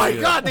 I've Oh got my to-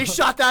 God, they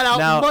shot that out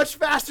Now- much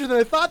faster than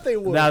I thought they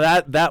would.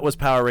 Now that was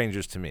Power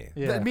Rangers to me.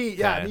 Yeah. Me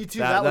Okay. too.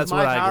 That- That was that's my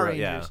what I Power grew-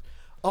 yeah. Rangers.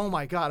 Oh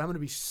my God, I'm gonna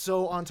be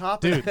so on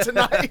top Dude. of it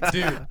tonight.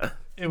 Dude,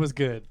 it was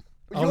good.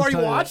 You I was already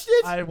telling watched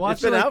it? I It's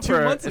watched been it like out 2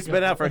 for months it's ago.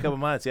 been out for a couple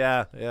months.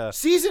 Yeah, yeah.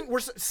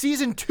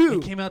 Season 2.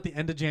 It came out the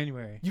end of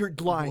January. You're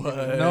lying. to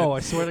me. No,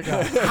 I swear to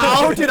God.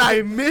 How did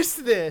I miss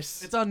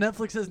this? It's on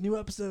Netflix as new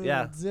episodes.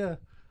 Yeah. Yeah.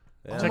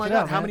 Yeah. Oh Check my it God,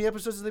 out, how man. many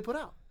episodes did they put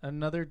out?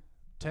 Another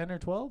 10 or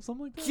 12,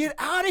 something like that. Get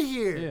out of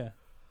here. Yeah.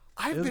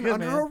 I've It was been good,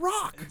 under man. a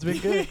rock. It's been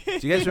good.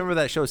 Do you guys remember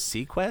that show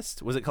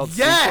Sequest? Was it called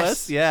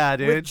Yes! Sequest? Yeah,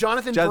 dude. With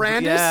Jonathan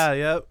Brandis? Yeah,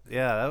 yep.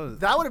 Yeah, that was.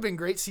 That would have been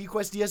great.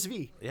 Sequest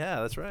DSV.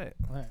 Yeah, that's right.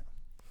 All right.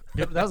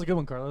 Yep, that was a good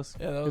one, Carlos.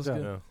 Yeah, that was job.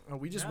 good. Yeah. Oh,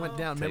 we just went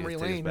down Take memory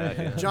us lane. back,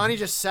 yeah. Johnny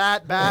just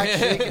sat back,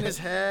 shaking his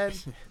head.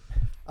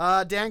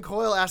 Dan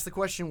Coyle asked the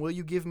question, will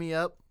you give me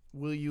up?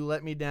 Will you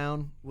let me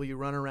down? Will you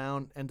run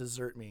around and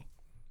desert me?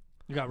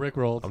 You got Rick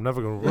rolled. I'm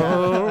never gonna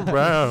run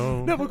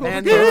around.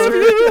 And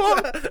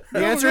the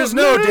answer is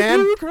no,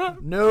 Dan.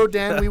 No,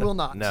 Dan, we will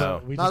not. No.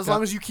 So we Not just as got,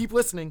 long as you keep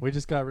listening. we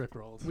just got Rick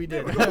rolled. We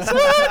did.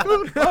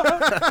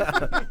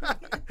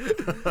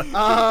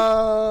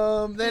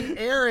 Then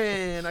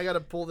Aaron, I got to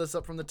pull this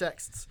up from the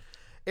texts.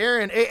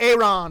 Aaron,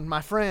 Aaron,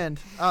 my friend.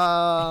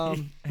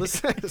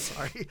 Listen,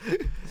 sorry,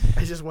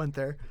 I just went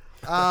there.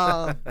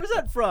 Where's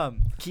that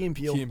from? Key and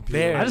Peele.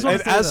 There. I just want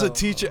And to say,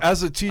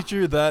 as a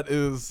teacher, that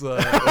is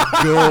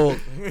gold.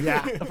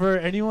 Yeah. for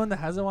anyone that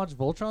hasn't watched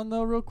Voltron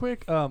though, real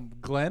quick,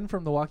 Glenn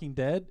from The Walking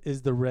Dead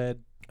is the red.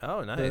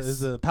 Oh, nice.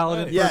 Is the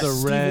paladin Yes, for the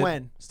Steve red.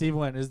 Wen. Steve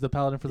Wen is the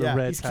paladin for the Yeah,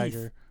 red he's Keith.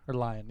 tiger or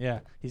lion. Yeah,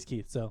 he's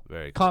Keith. So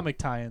Very cool. comic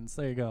tie-ins.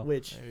 There you go.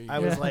 Which There you I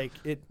go. was like,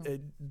 the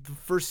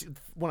first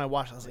when I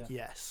watched, I was like,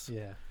 yes.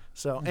 Yeah.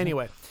 So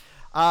anyway,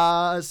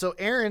 so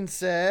Aaron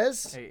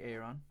says, Hey,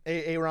 Aaron.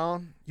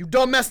 Aaron, you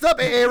done messed up,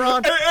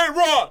 Aaron. Hey,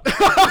 Ron!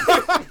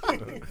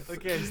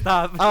 Okay,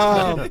 stop.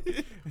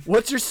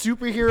 What's your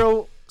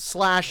superhero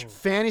 /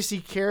 fantasy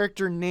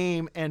character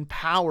name and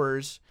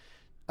powers?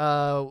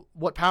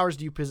 What powers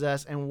do you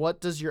possess, and what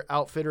does your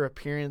outfit or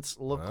appearance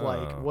look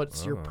like?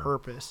 What's your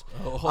purpose?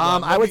 Hold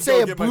on, I let would me say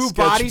go a get my blue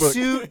sketchbook.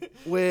 bodysuit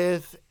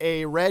with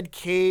a red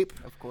cape,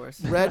 Of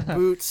course. red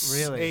boots,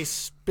 Really? a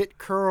spit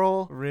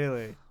curl.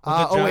 Really? With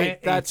a Oh wait,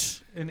 giant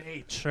that's an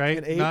H, right?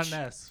 An Not H? an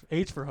S.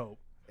 H for hope.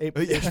 H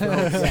for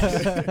hope,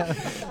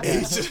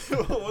 yes.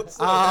 What's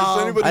that?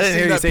 Has anybody I didn't seen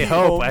hear you that say Pete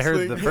hope. Holmes I heard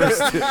thing? the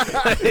first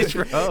two. H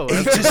for hope.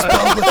 H is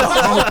spelled with a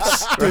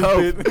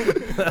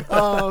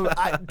hope,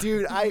 Hope.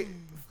 dude,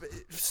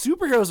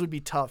 superheroes would be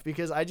tough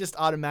because I just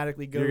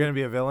automatically go. You're gonna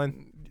be a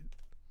villain.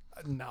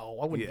 No,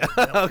 I wouldn't. Yeah. be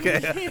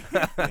a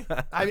villain.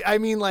 Okay. I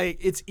mean,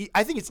 like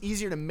I think it's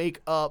easier to make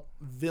up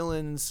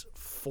villains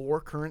for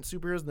current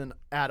superheroes than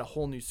add a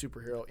whole new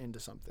superhero into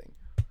something.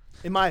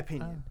 In my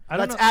opinion, I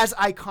don't that's know.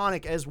 as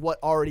iconic as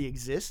what already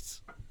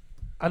exists.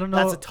 I don't know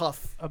That's a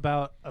tough.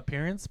 about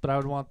appearance, but I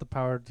would want the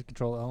power to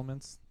control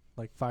elements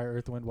like fire,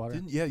 earth, wind,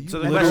 water. Yeah, you So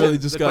the literally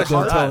question, just the got question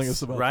done is telling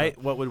us about right?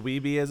 that. What would we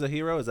be as a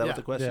hero? Is that Yeah. what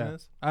the question Yeah.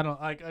 is? I don't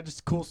like. I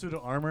just cool suit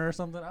of armor or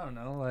something. I don't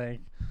know.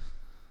 Like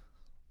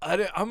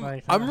I'm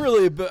Like, I'm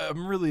really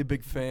a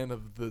big fan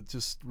of the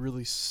just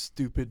really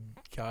stupid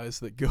guys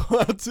that go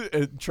out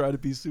and try to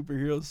be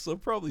superheroes. So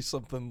probably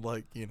something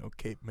like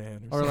Cape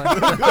Man or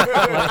something.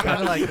 like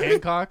kind of like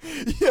Hancock.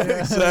 Yeah,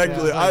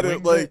 exactly. Yeah, I like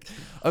don't Wingfoot. like.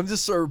 I'm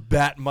just sort of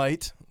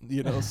Batmite.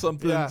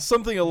 Something Yeah.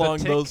 something along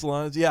Tick. those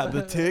lines. Yeah,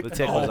 the Tick. The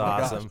Tick Oh was my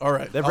gosh. awesome. All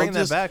right, They're I'll bringing that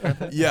just- back, aren't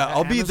they? Yeah,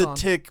 I'll be the Amazon.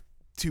 Tick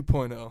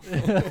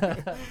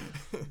 2.0.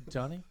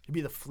 Johnny. You'd be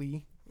the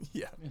flea.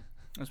 Yeah.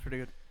 That's pretty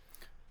good.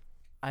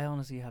 I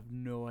honestly have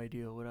no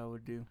idea what I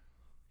would do.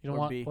 You don't Or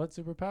want B. what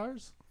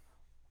superpowers?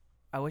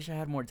 I wish I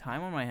had more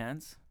time on my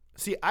hands.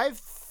 See, I've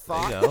There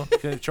you thought go.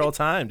 Control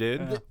time, dude.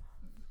 Yeah.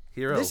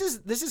 Hero. this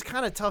is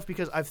kind of tough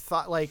because I've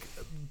thought like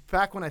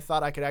back when I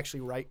thought I could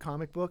actually write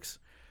comic books,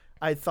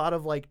 I thought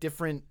of like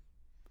different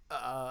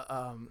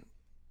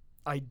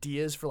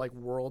ideas for like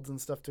worlds and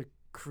stuff to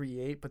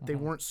create, but they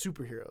weren't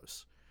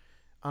superheroes.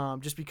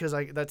 Just because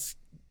that's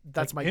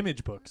Like my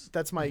image books.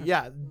 that's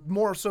my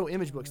more so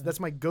image books. That's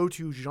my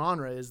go-to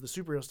genre is the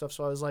superhero stuff.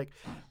 So I was like,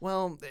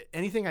 well,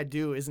 anything I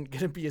do isn't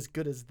gonna be as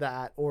good as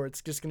that, or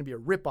it's just gonna be a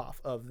ripoff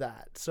of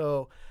that.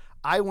 So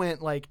I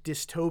went like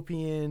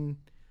dystopian,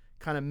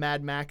 kind of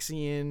Mad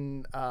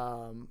Maxian,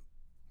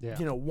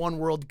 Yeah. one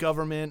world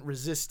government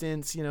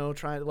resistance.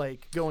 Trying to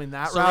like going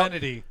that route.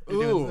 Serenity.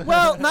 You're doing Ooh.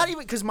 Well, not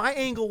even because my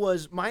angle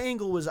was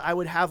I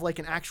would have like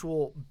an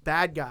actual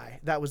bad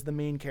guy that was the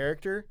main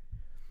character.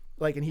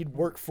 Like, and he'd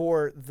work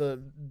for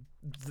the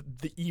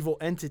evil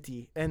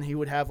entity, and he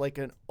would have like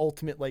an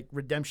ultimate like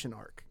redemption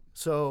arc.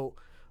 So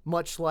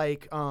much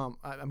like I'm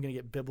gonna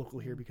get biblical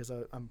here because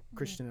I'm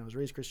Christian and I was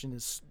raised Christian.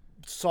 Is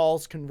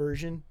Saul's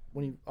conversion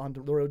when he on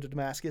the road to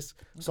Damascus?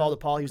 Saul to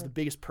Paul, he was the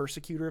biggest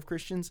persecutor of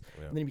Christians,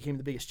 and then he became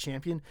the biggest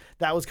champion.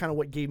 That was kind of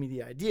what gave me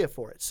the idea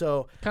for it.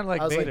 So kind of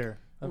like I was Vader.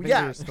 a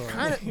yeah, Vader story.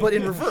 kind of, but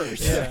in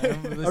reverse. Yeah,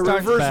 A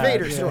reverse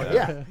Vader story.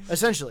 Yeah,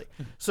 essentially.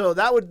 So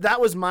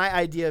that was my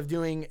idea of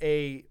doing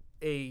a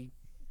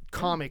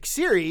comic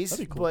series,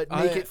 That'd be cool. but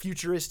make I- it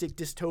futuristic,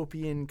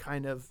 dystopian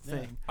kind of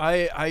thing.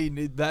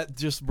 That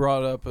just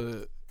brought up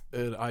an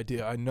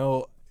idea. I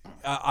know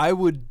I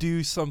would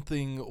do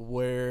something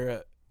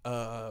where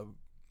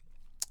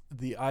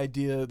the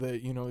idea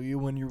that you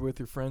when you're with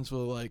your friends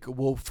will like,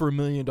 well, for $1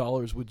 million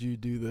would you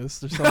do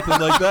this or something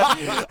like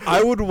that.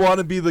 I would want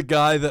to be the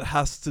guy that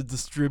has to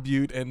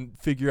distribute and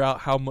figure out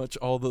how much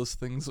all those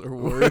things are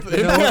worth. would be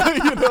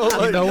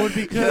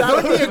good.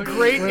 That would be a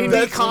great indie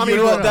That's, comic you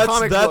know what,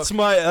 book.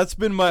 that's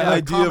been my Yeah,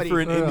 idea comedy. for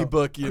an indie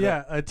book.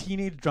 Yeah, a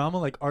teenage drama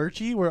like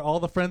Archie, where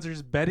all the friends are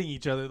just betting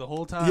each other the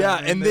whole time. Yeah,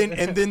 and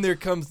then there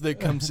comes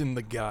in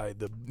the guy,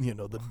 the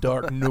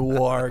dark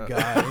noir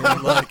guy,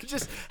 and like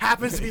just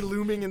happens to be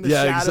looming in the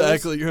yeah, shadows.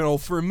 exactly.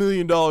 For $1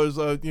 million,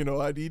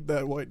 I'd eat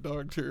that white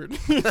dog turd.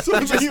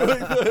 Something like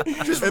that.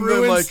 Just And then,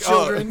 ruins like,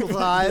 children's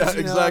lives. Yeah,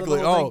 exactly.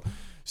 the whole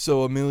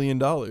So $1 million.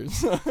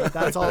 thing.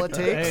 That's all it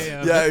takes.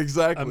 Hey, Yeah,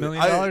 exactly. $1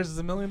 million is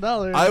 $1 million.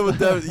 I would,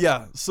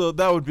 yeah. So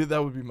that would be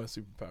my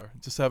superpower.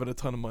 Just having a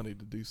ton of money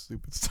to do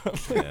stupid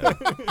stuff. Yeah.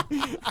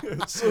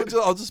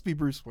 So I'll just be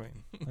Bruce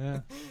Wayne.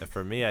 Yeah.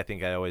 For me, I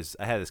think I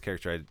had this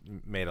character I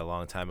made a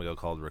long time ago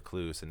called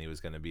Recluse, and he was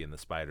going to be in the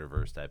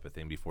Spider-Verse type of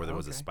thing before there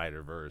was a Okay.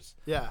 Spider-Verse.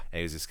 Yeah. And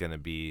he was just going to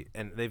be,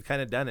 and they've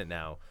kind of done it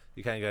now.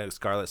 You kind of got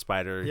Scarlet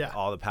Spider, Yeah.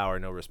 all the power,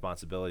 no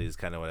responsibility is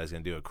kind of what I was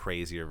going to do, a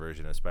crazier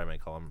version of Spider-Man,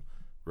 call him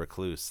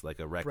recluse, like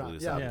a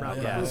recluse. yeah, yeah,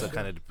 brown yeah. recluse. So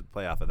kind of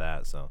play off of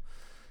that. So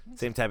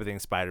same type of thing.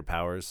 Spider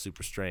powers,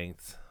 super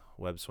strength,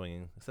 web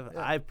swinging. Stuff.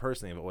 Yeah. I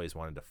personally have always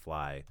wanted to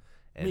fly.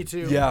 And, Me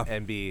too. Yeah.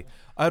 And be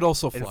I'd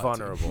also fly.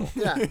 invulnerable.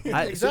 Yeah, Super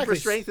exactly.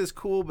 strength is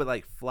cool, but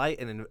like flight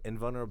and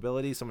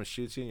invulnerability, someone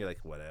shoots you and you're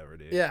like, whatever,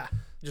 dude. Yeah,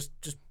 just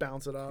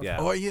bounce it off. Yeah.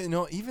 Oh yeah,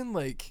 no. Even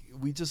like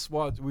we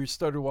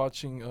started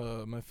watching.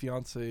 My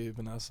fiance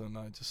Vanessa and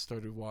I just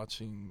started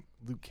watching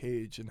Luke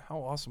Cage, and how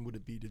awesome would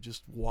it be to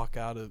just walk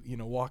out of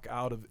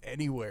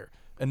anywhere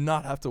and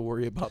not have to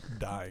worry about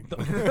dying?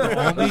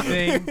 The only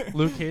thing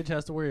Luke Cage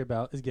has to worry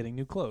about is getting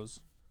new clothes.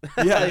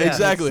 Yeah,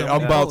 exactly. Some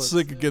I'm about bullets.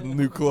 sick of getting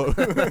new clothes.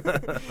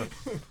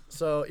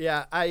 So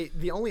yeah,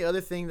 the only other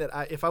thing that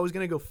if I was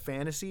gonna go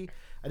fantasy,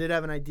 I did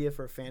have an idea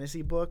for a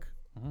fantasy book,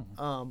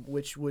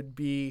 which would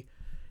be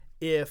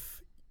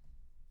if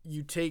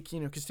you take,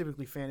 because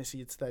typically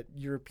fantasy, it's that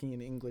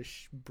European,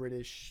 English,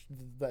 British,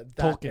 that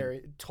Tolkien.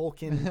 area,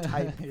 Tolkien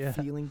type Yeah.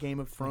 feeling, Game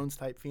of Thrones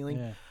type feeling.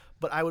 Yeah.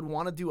 But I would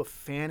want to do a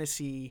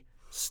fantasy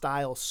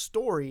style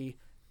story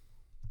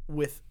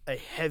with a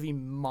heavy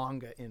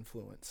manga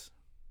influence.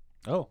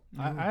 Oh,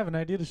 I have an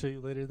idea to show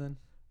you later then.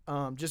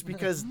 Just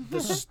because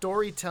the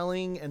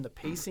storytelling and the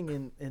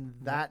pacing in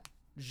that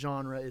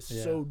genre is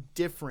so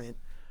different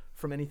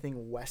from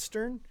anything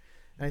Western.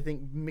 And I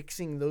think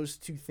mixing those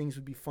two things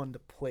would be fun to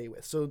play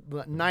with. So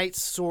the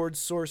knights, swords,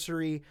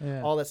 sorcery,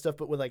 all that stuff,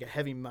 but with like a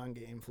heavy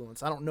manga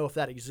influence. I don't know if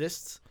that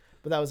exists,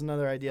 but that was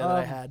another idea that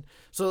I had.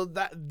 So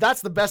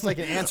that's the best I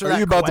can answer. Are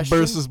you about to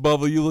burst this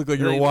bubble? You look like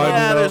you're winding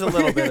Yeah, up. there's a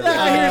little bit of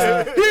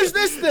that. Here's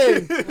this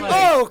thing.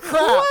 Oh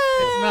crap!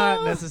 It's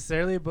not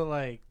necessarily, but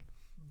like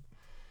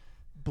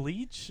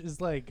Bleach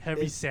is like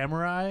heavy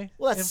samurai.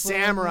 Well, that's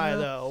influence, samurai you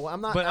know? though.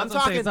 I'm not. But I'm that's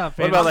what I'm saying, talking. it's not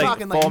What about I'm like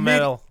talking Full like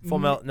Metal? Full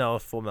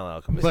Metal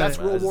Alchemist. But- That's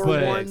World War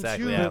but- One,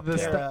 exactly, two.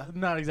 yeah.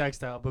 Not exact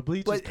style, but Bleach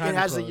is But kind it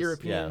of has close. a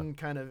European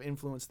kind of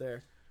influence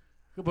there.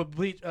 But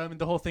Bleach,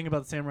 the whole thing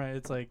about the samurai,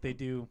 it's like they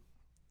do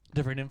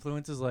different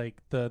influences. Like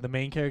the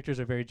main characters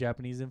are very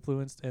Japanese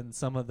influenced, and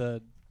some of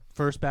the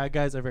first bad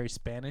guys are very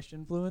Spanish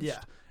influenced.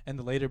 Yeah. And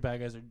the later bad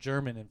guys are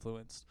German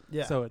influenced.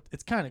 Yeah. So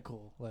it's kind of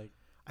cool. Like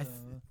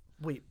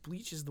Wait,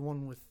 Bleach is the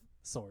one with.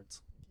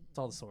 swords. It's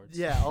all the swords.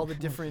 Yeah, all the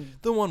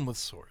different. The one with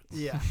swords.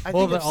 Yeah.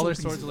 Well, I've all their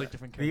seen swords pieces are of like that.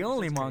 different characters. The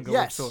only It's manga crazy.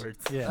 Yes. with swords.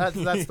 Yeah.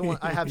 That's the one.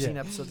 I have seen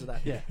Yeah. episodes of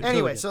that. Yeah. it's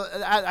Anyway, really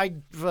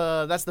good.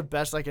 so that's the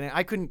best I can.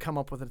 I couldn't come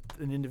up with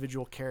an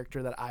individual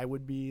character that I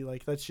would be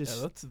like. That's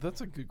just. Yeah,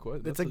 that's a good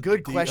question. It's a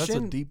good question.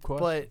 That's a deep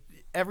question. But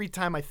every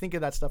time I think of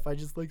that stuff, I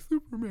just like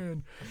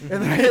Superman,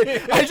 and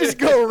I just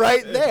go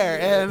right there,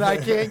 and I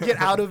can't get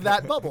out of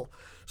that bubble.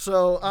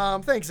 So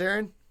thanks,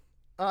 Aaron.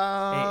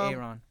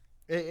 Aaron.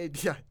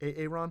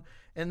 Aaron.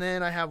 And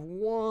then I have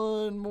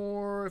one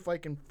more if I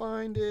can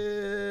find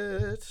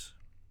it.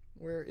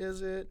 Where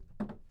is it?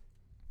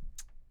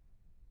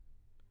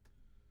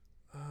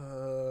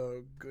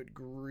 Good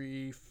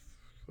grief.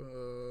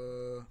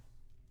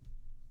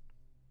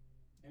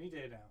 Any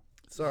day now.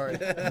 Sorry.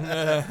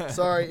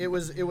 Sorry, it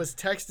was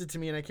texted to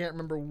me and I can't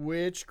remember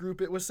which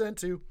group it was sent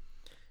to.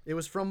 It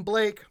was from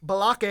Blake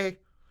Balake.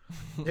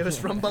 It was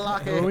from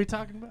Balake. What are we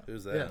talking about?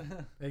 Who's that?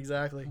 Yeah,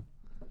 exactly.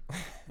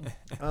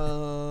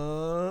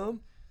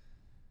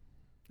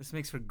 This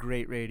makes for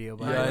great radio.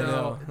 By Yeah, the I way.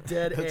 know.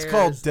 Dead It's Airs.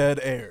 called Dead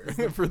Air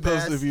for those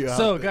best. of you out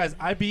So, there. guys,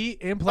 I beat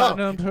in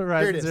Platinum to here it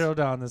Horizon is. Zero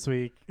Dawn this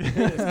week.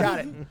 Got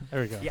it.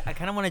 There we go. Yeah, I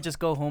kind of want to just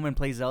go home and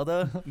play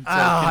Zelda. So I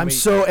Ah, can I'm wait.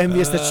 so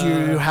envious that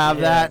you have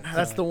yeah, that. it's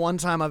That's the one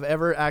time I've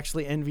ever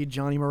actually envied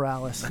Johnny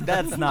Morales.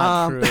 That's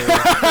not true.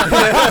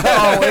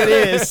 Oh, it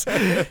is.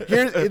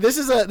 This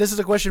is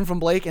a question from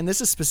Blake, and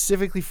this is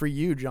specifically for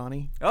you,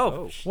 Johnny.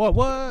 Oh,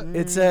 What?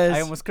 It says,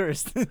 I almost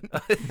cursed.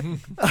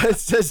 it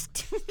says,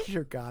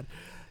 dear God,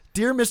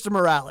 dear Mr.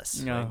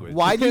 Morales, No.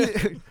 why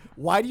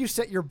do you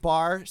set your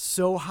bar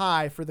so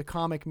high for the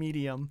comic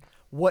medium?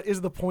 What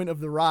is the point of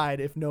the ride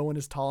if no one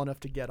is tall enough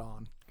to get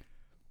on?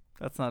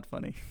 That's not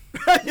funny.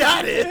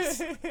 Yeah, it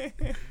is.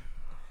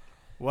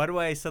 Why do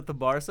I set the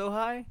bar so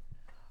high?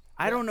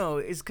 I don't know.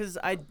 It's because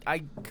I'm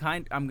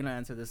gonna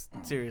answer this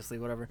seriously.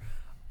 Whatever.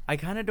 I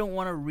kind of don't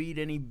want to read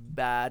any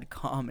bad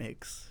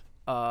comics.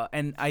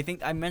 And I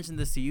think I mentioned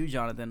this to you,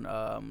 Jonathan,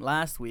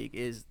 last week,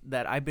 is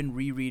that I've been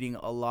rereading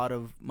a lot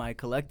of my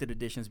collected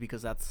editions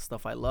because that's the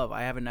stuff I love.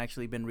 I haven't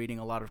actually been reading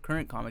a lot of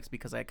current comics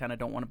because I kind of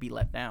don't want to be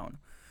let down.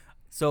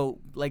 So,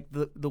 like,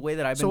 the way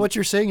that I've been... So what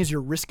you're saying is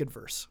you're risk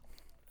adverse.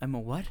 I'm a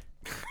what?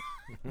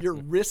 You're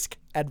risk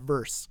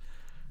adverse.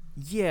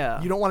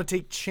 Yeah. You don't want to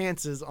take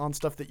chances on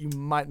stuff that you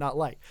might not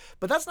like.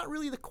 But that's not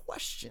really the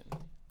question.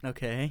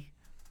 Okay.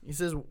 He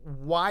says,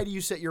 why do you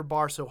set your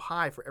bar so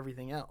high for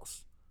everything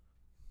else?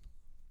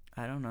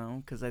 I don't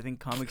know, because I think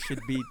comics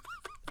should be...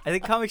 I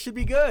think comics should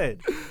be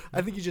good.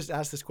 I think you just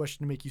asked this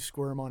question to make you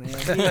squirm on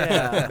air.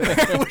 Yeah.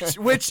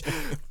 which,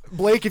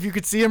 Blake, if you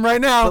could see him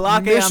right now, Balake,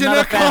 I'm mission not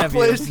a fan of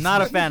you. accomplished.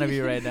 Not a fan of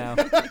you right now.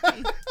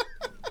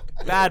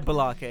 Bad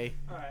Balake.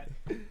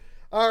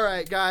 All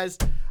right, guys.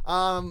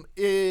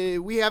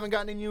 We haven't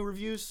gotten any new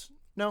reviews?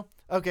 No?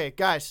 Okay,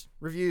 guys,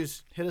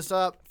 reviews. Hit us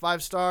up.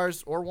 5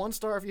 stars or 1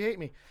 star if you hate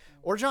me.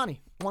 or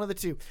Johnny, one of the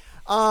two.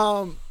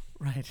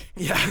 Right.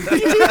 Yeah.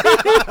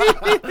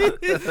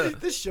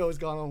 This show has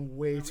gone on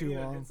way too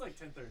long. It's like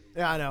 10:30.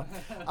 Yeah, I know.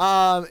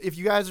 If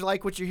you guys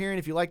like what you're hearing,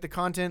 if you like the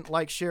content,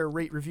 like, share,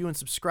 rate, review, and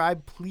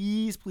subscribe,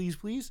 please, please,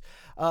 please.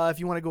 If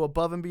you want to go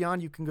above and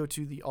beyond, you can go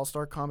to the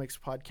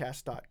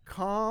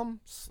allstarcomicspodcast.com,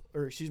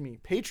 or excuse me,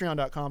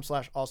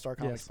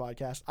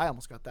 patreon.com/allstarcomicspodcast. I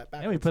almost got that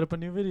back. And we put up a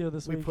new video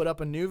this We week. put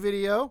up a new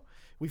video.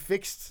 We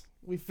fixed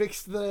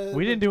the.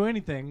 We didn't do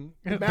anything.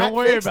 Matt Don't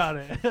worry fixed- about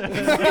it.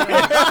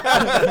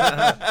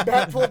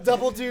 Matt pulled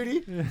double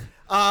duty.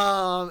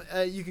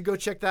 You can go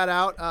check that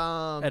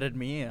out. Edit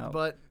me out.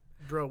 But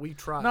bro, we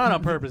tried. Not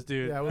on purpose,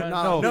 dude. Yeah, we're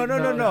not-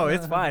 No.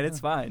 It's fine. It's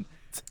fine.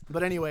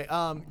 But anyway,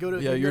 go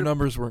to Yeah, your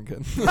numbers weren't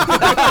good.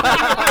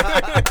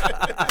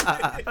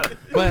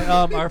 But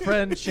our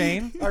friend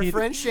Shane. Our he-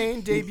 friend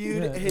Shane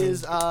debuted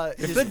his. If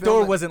his the film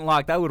door at- wasn't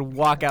locked, I would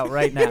walk out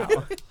right now.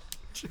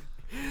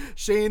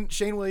 Shane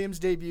Williams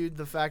debuted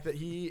the fact that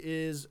he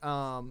is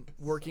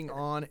working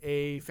on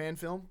a fan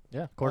film.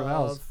 Yeah, Court of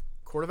Owls.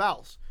 Court of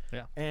Owls.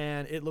 Yeah.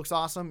 And it looks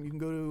awesome. You can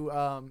go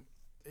to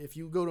if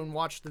you go to and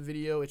watch the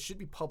video, it should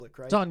be public,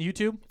 right? It's on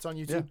YouTube. It's on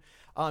YouTube.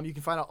 You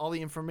can find out all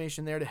the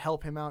information there to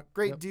help him out.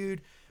 Great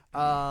dude.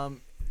 Cool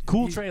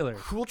He's- trailer.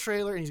 Cool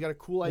trailer, and he's got a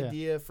cool Yeah.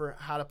 idea for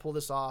how to pull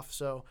this off.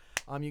 So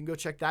you can go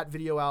check that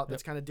video out.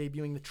 That's kind of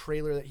debuting the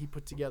trailer that he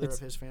put together of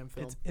his fan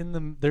film. It's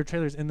in their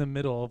trailer's in the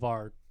middle of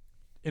our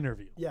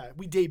interview. Yeah,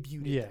 we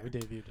debuted it. Yeah, there. we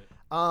debuted it.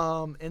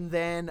 And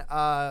then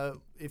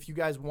if you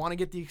guys want to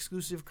get the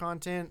exclusive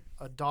content,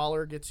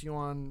 $1 gets you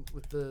on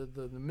with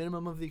the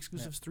minimum of the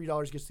exclusives.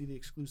 $3 gets you the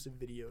exclusive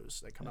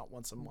videos that come out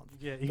once a month.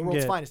 Yeah, you The can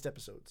world's get finest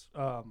episodes.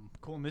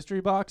 cool mystery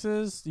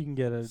boxes. You can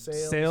get a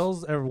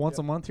Sales. every once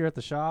a month here at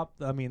the shop.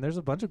 I mean, there's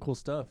a bunch of cool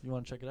stuff. You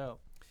want to check it out.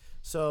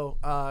 So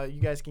you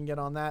guys can get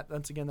on that.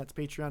 Once again, that's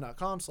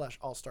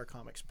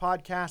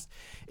patreon.com/allstarcomicspodcast.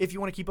 If you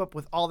want to keep up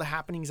with all the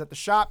happenings at the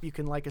shop, you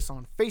can like us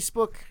on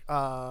Facebook,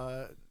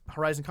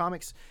 Horizon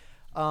Comics.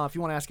 If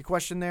you want to ask a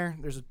question there,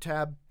 there's a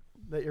tab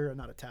that you're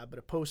not a tab, but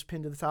a post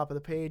pinned to the top of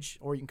the page,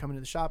 or you can come into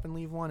the shop and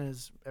leave one,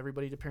 as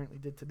everybody apparently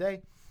did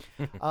today.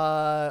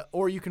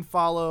 Or you can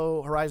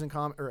follow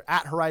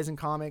at Horizon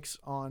Comics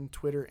on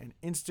Twitter and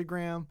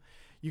Instagram.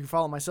 You can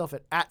follow myself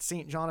at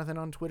St. Jonathan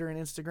on Twitter and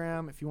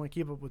Instagram. If you want to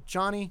keep up with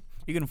Johnny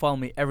You can follow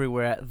me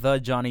everywhere at the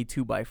Johnny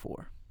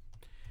 2x4.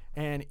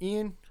 and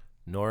Ian,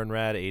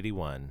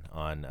 Nornrad81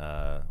 on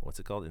what's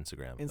it called?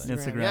 Instagram.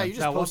 Instagram. Yeah, you just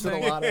That one posted a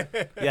thing? lot of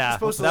Yeah,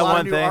 posted that a lot one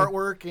of new thing.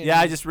 artwork. And Yeah,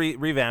 I just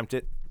revamped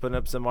it, putting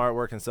up some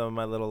artwork and some of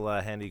my little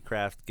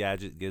handicraft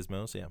gadget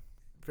gizmos. Yeah.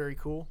 very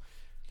cool.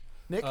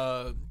 Nick,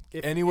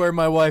 if- Anywhere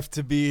my wife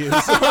to be is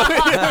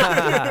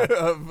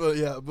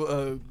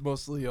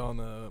mostly on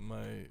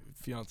my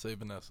fiance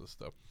Vanessa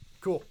stuff.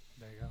 cool.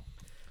 There you go.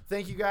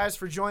 Thank you guys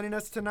for joining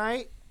us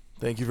tonight.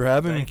 Thank you for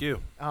having Thank me.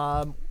 you.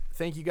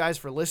 Thank you guys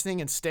for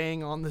listening and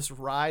staying on this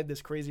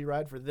crazy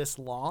ride for this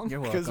long.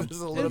 You're 'cause welcome. this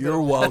is a little You're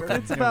bit welcome.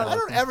 longer. I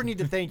don't ever need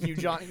to thank you,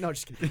 John. No,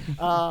 just kidding.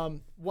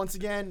 Once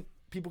again,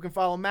 people can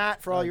follow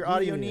Matt for all your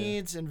audio yeah.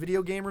 needs and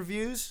video game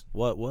reviews.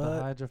 What?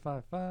 The Hydra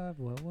 5.5.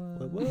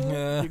 What?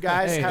 Yeah. You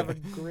guys Hey. have a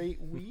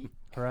great week.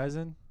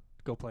 Horizon,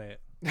 go play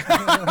it.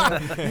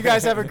 You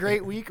guys have a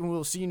great week, and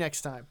we'll see you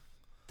next time.